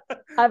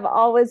 I've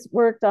always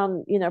worked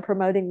on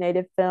promoting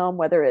Native film,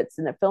 whether it's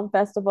in a film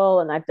festival,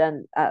 and I've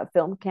done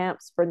film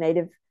camps for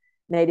Native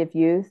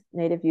youth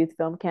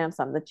film camps.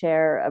 I'm the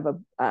chair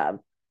of a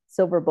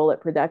Silver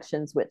Bullet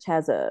Productions, which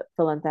has a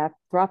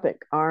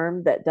philanthropic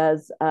arm that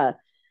does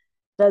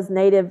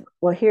Native.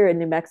 Well, here in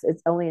New Mexico,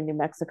 it's only in New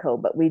Mexico,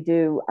 but we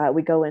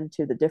go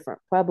into the different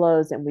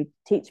pueblos and we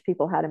teach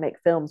people how to make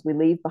films. We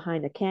leave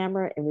behind a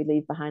camera and we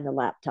leave behind a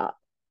laptop,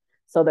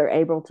 so they're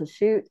able to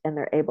shoot and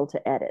they're able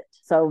to edit.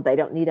 So they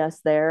don't need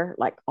us there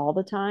like all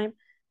the time,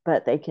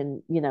 but they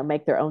can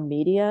make their own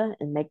media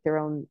and make their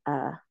own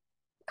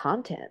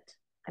content.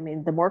 I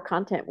mean, the more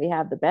content we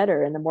have, the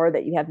better. And the more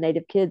that you have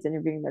Native kids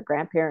interviewing their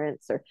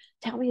grandparents or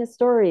tell me a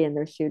story and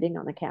they're shooting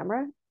on the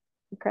camera,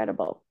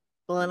 incredible.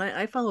 Well, and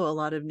I follow a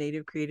lot of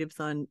Native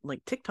creatives on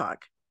like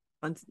TikTok,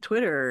 on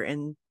Twitter.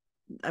 And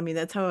I mean,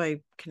 that's how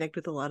I connect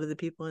with a lot of the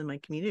people in my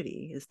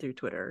community, is through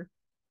Twitter.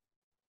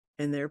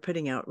 And they're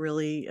putting out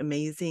really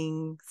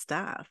amazing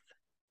stuff.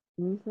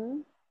 Mm-hmm.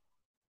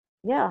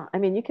 Yeah, I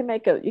mean, you can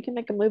make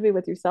a movie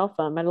with your cell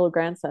phone. My little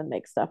grandson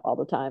makes stuff all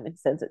the time and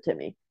sends it to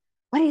me.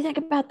 What do you think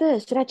about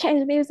this? Should I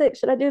change the music?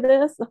 Should I do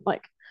this? I'm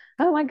like,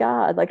 oh my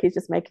God. Like he's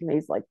just making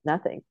these like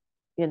nothing,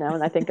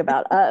 and I think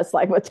about us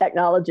like with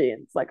technology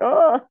and it's like,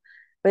 oh,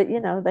 but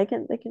they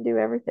can do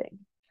everything.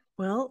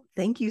 Well,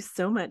 thank you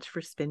so much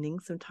for spending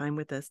some time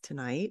with us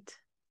tonight.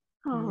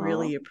 We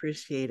really Oh,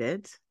 appreciate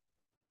it.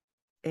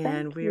 And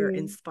thank we are you.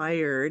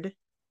 inspired.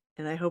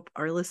 And I hope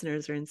our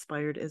listeners are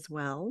inspired as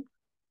well.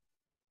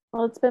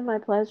 Well, it's been my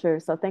pleasure.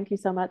 So thank you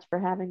so much for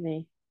having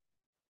me.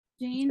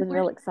 It's Jane, been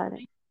real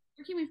exciting.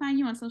 where can we find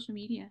you on social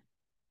media?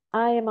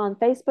 I am on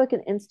Facebook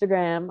and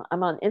Instagram.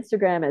 I'm on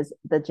Instagram as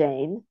the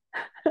Jane.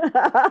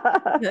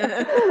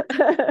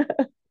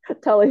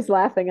 Tully's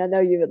laughing. I know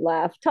you would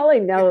laugh. Tully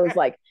knows,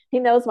 like, he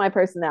knows my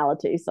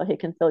personality, so he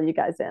can fill you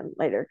guys in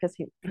later because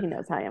he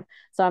knows how I am.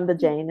 So I'm the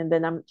Jane, and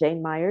then I'm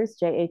Jhane Myers,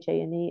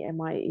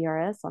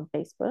 JhaneMyers on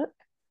Facebook.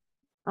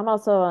 I'm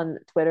also on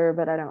Twitter,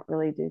 but I don't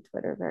really do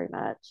Twitter very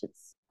much.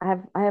 I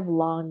have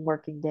long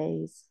working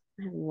days.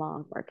 I have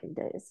long working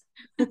days.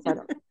 So I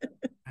don't.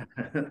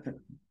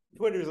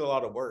 Twitter's a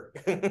lot of work.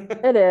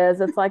 It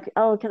is. It's like,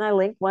 oh, can I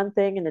link one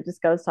thing and it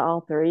just goes to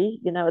all three?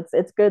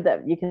 It's good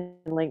that you can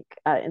link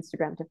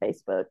Instagram to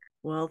Facebook.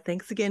 Well,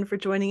 thanks again for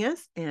joining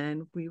us,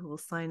 and we will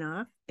sign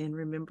off. And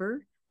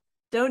remember,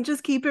 don't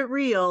just keep it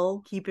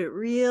real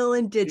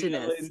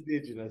indigenous. Real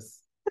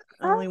indigenous.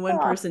 Only one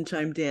person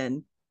chimed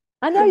in.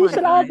 I know you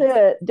should all do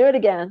it. Do it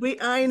again.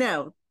 I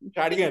know.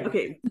 Try it again.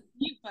 Okay.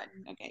 Mute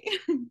button. Okay.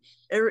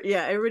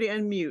 Everybody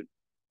unmute.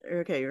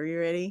 Okay, are you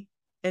ready?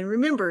 And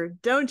remember,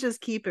 don't just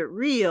keep it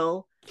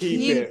real.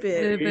 Keep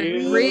it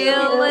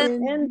real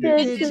and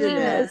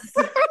indigenous.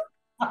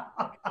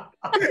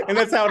 And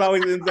that's how it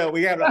always ends up.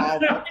 We have it all.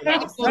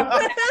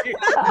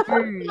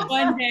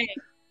 One day.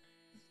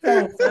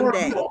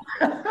 Someday.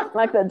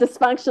 Like the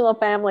dysfunctional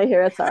family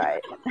here. It's all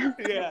right.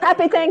 Yeah.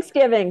 Happy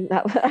Thanksgiving.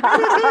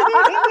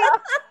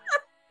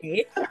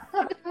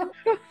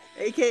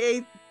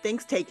 AKA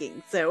thanks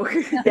taking. So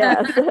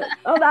yes.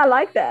 Oh, I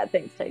like that.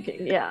 Thanks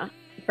taking. Yeah.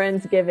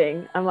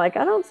 Friendsgiving. I'm like,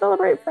 I don't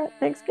celebrate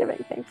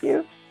Thanksgiving. Thank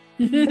you.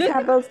 Just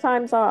have those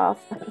times off.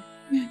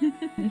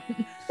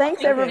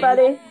 Thanks,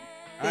 everybody.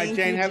 All right,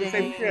 Jane, have a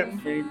safe trip.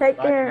 Take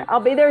care. I'll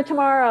be there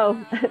tomorrow.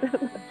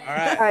 All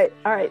right.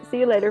 All right. See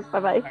you later.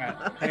 Bye-bye. All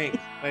right. Thanks.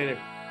 Later.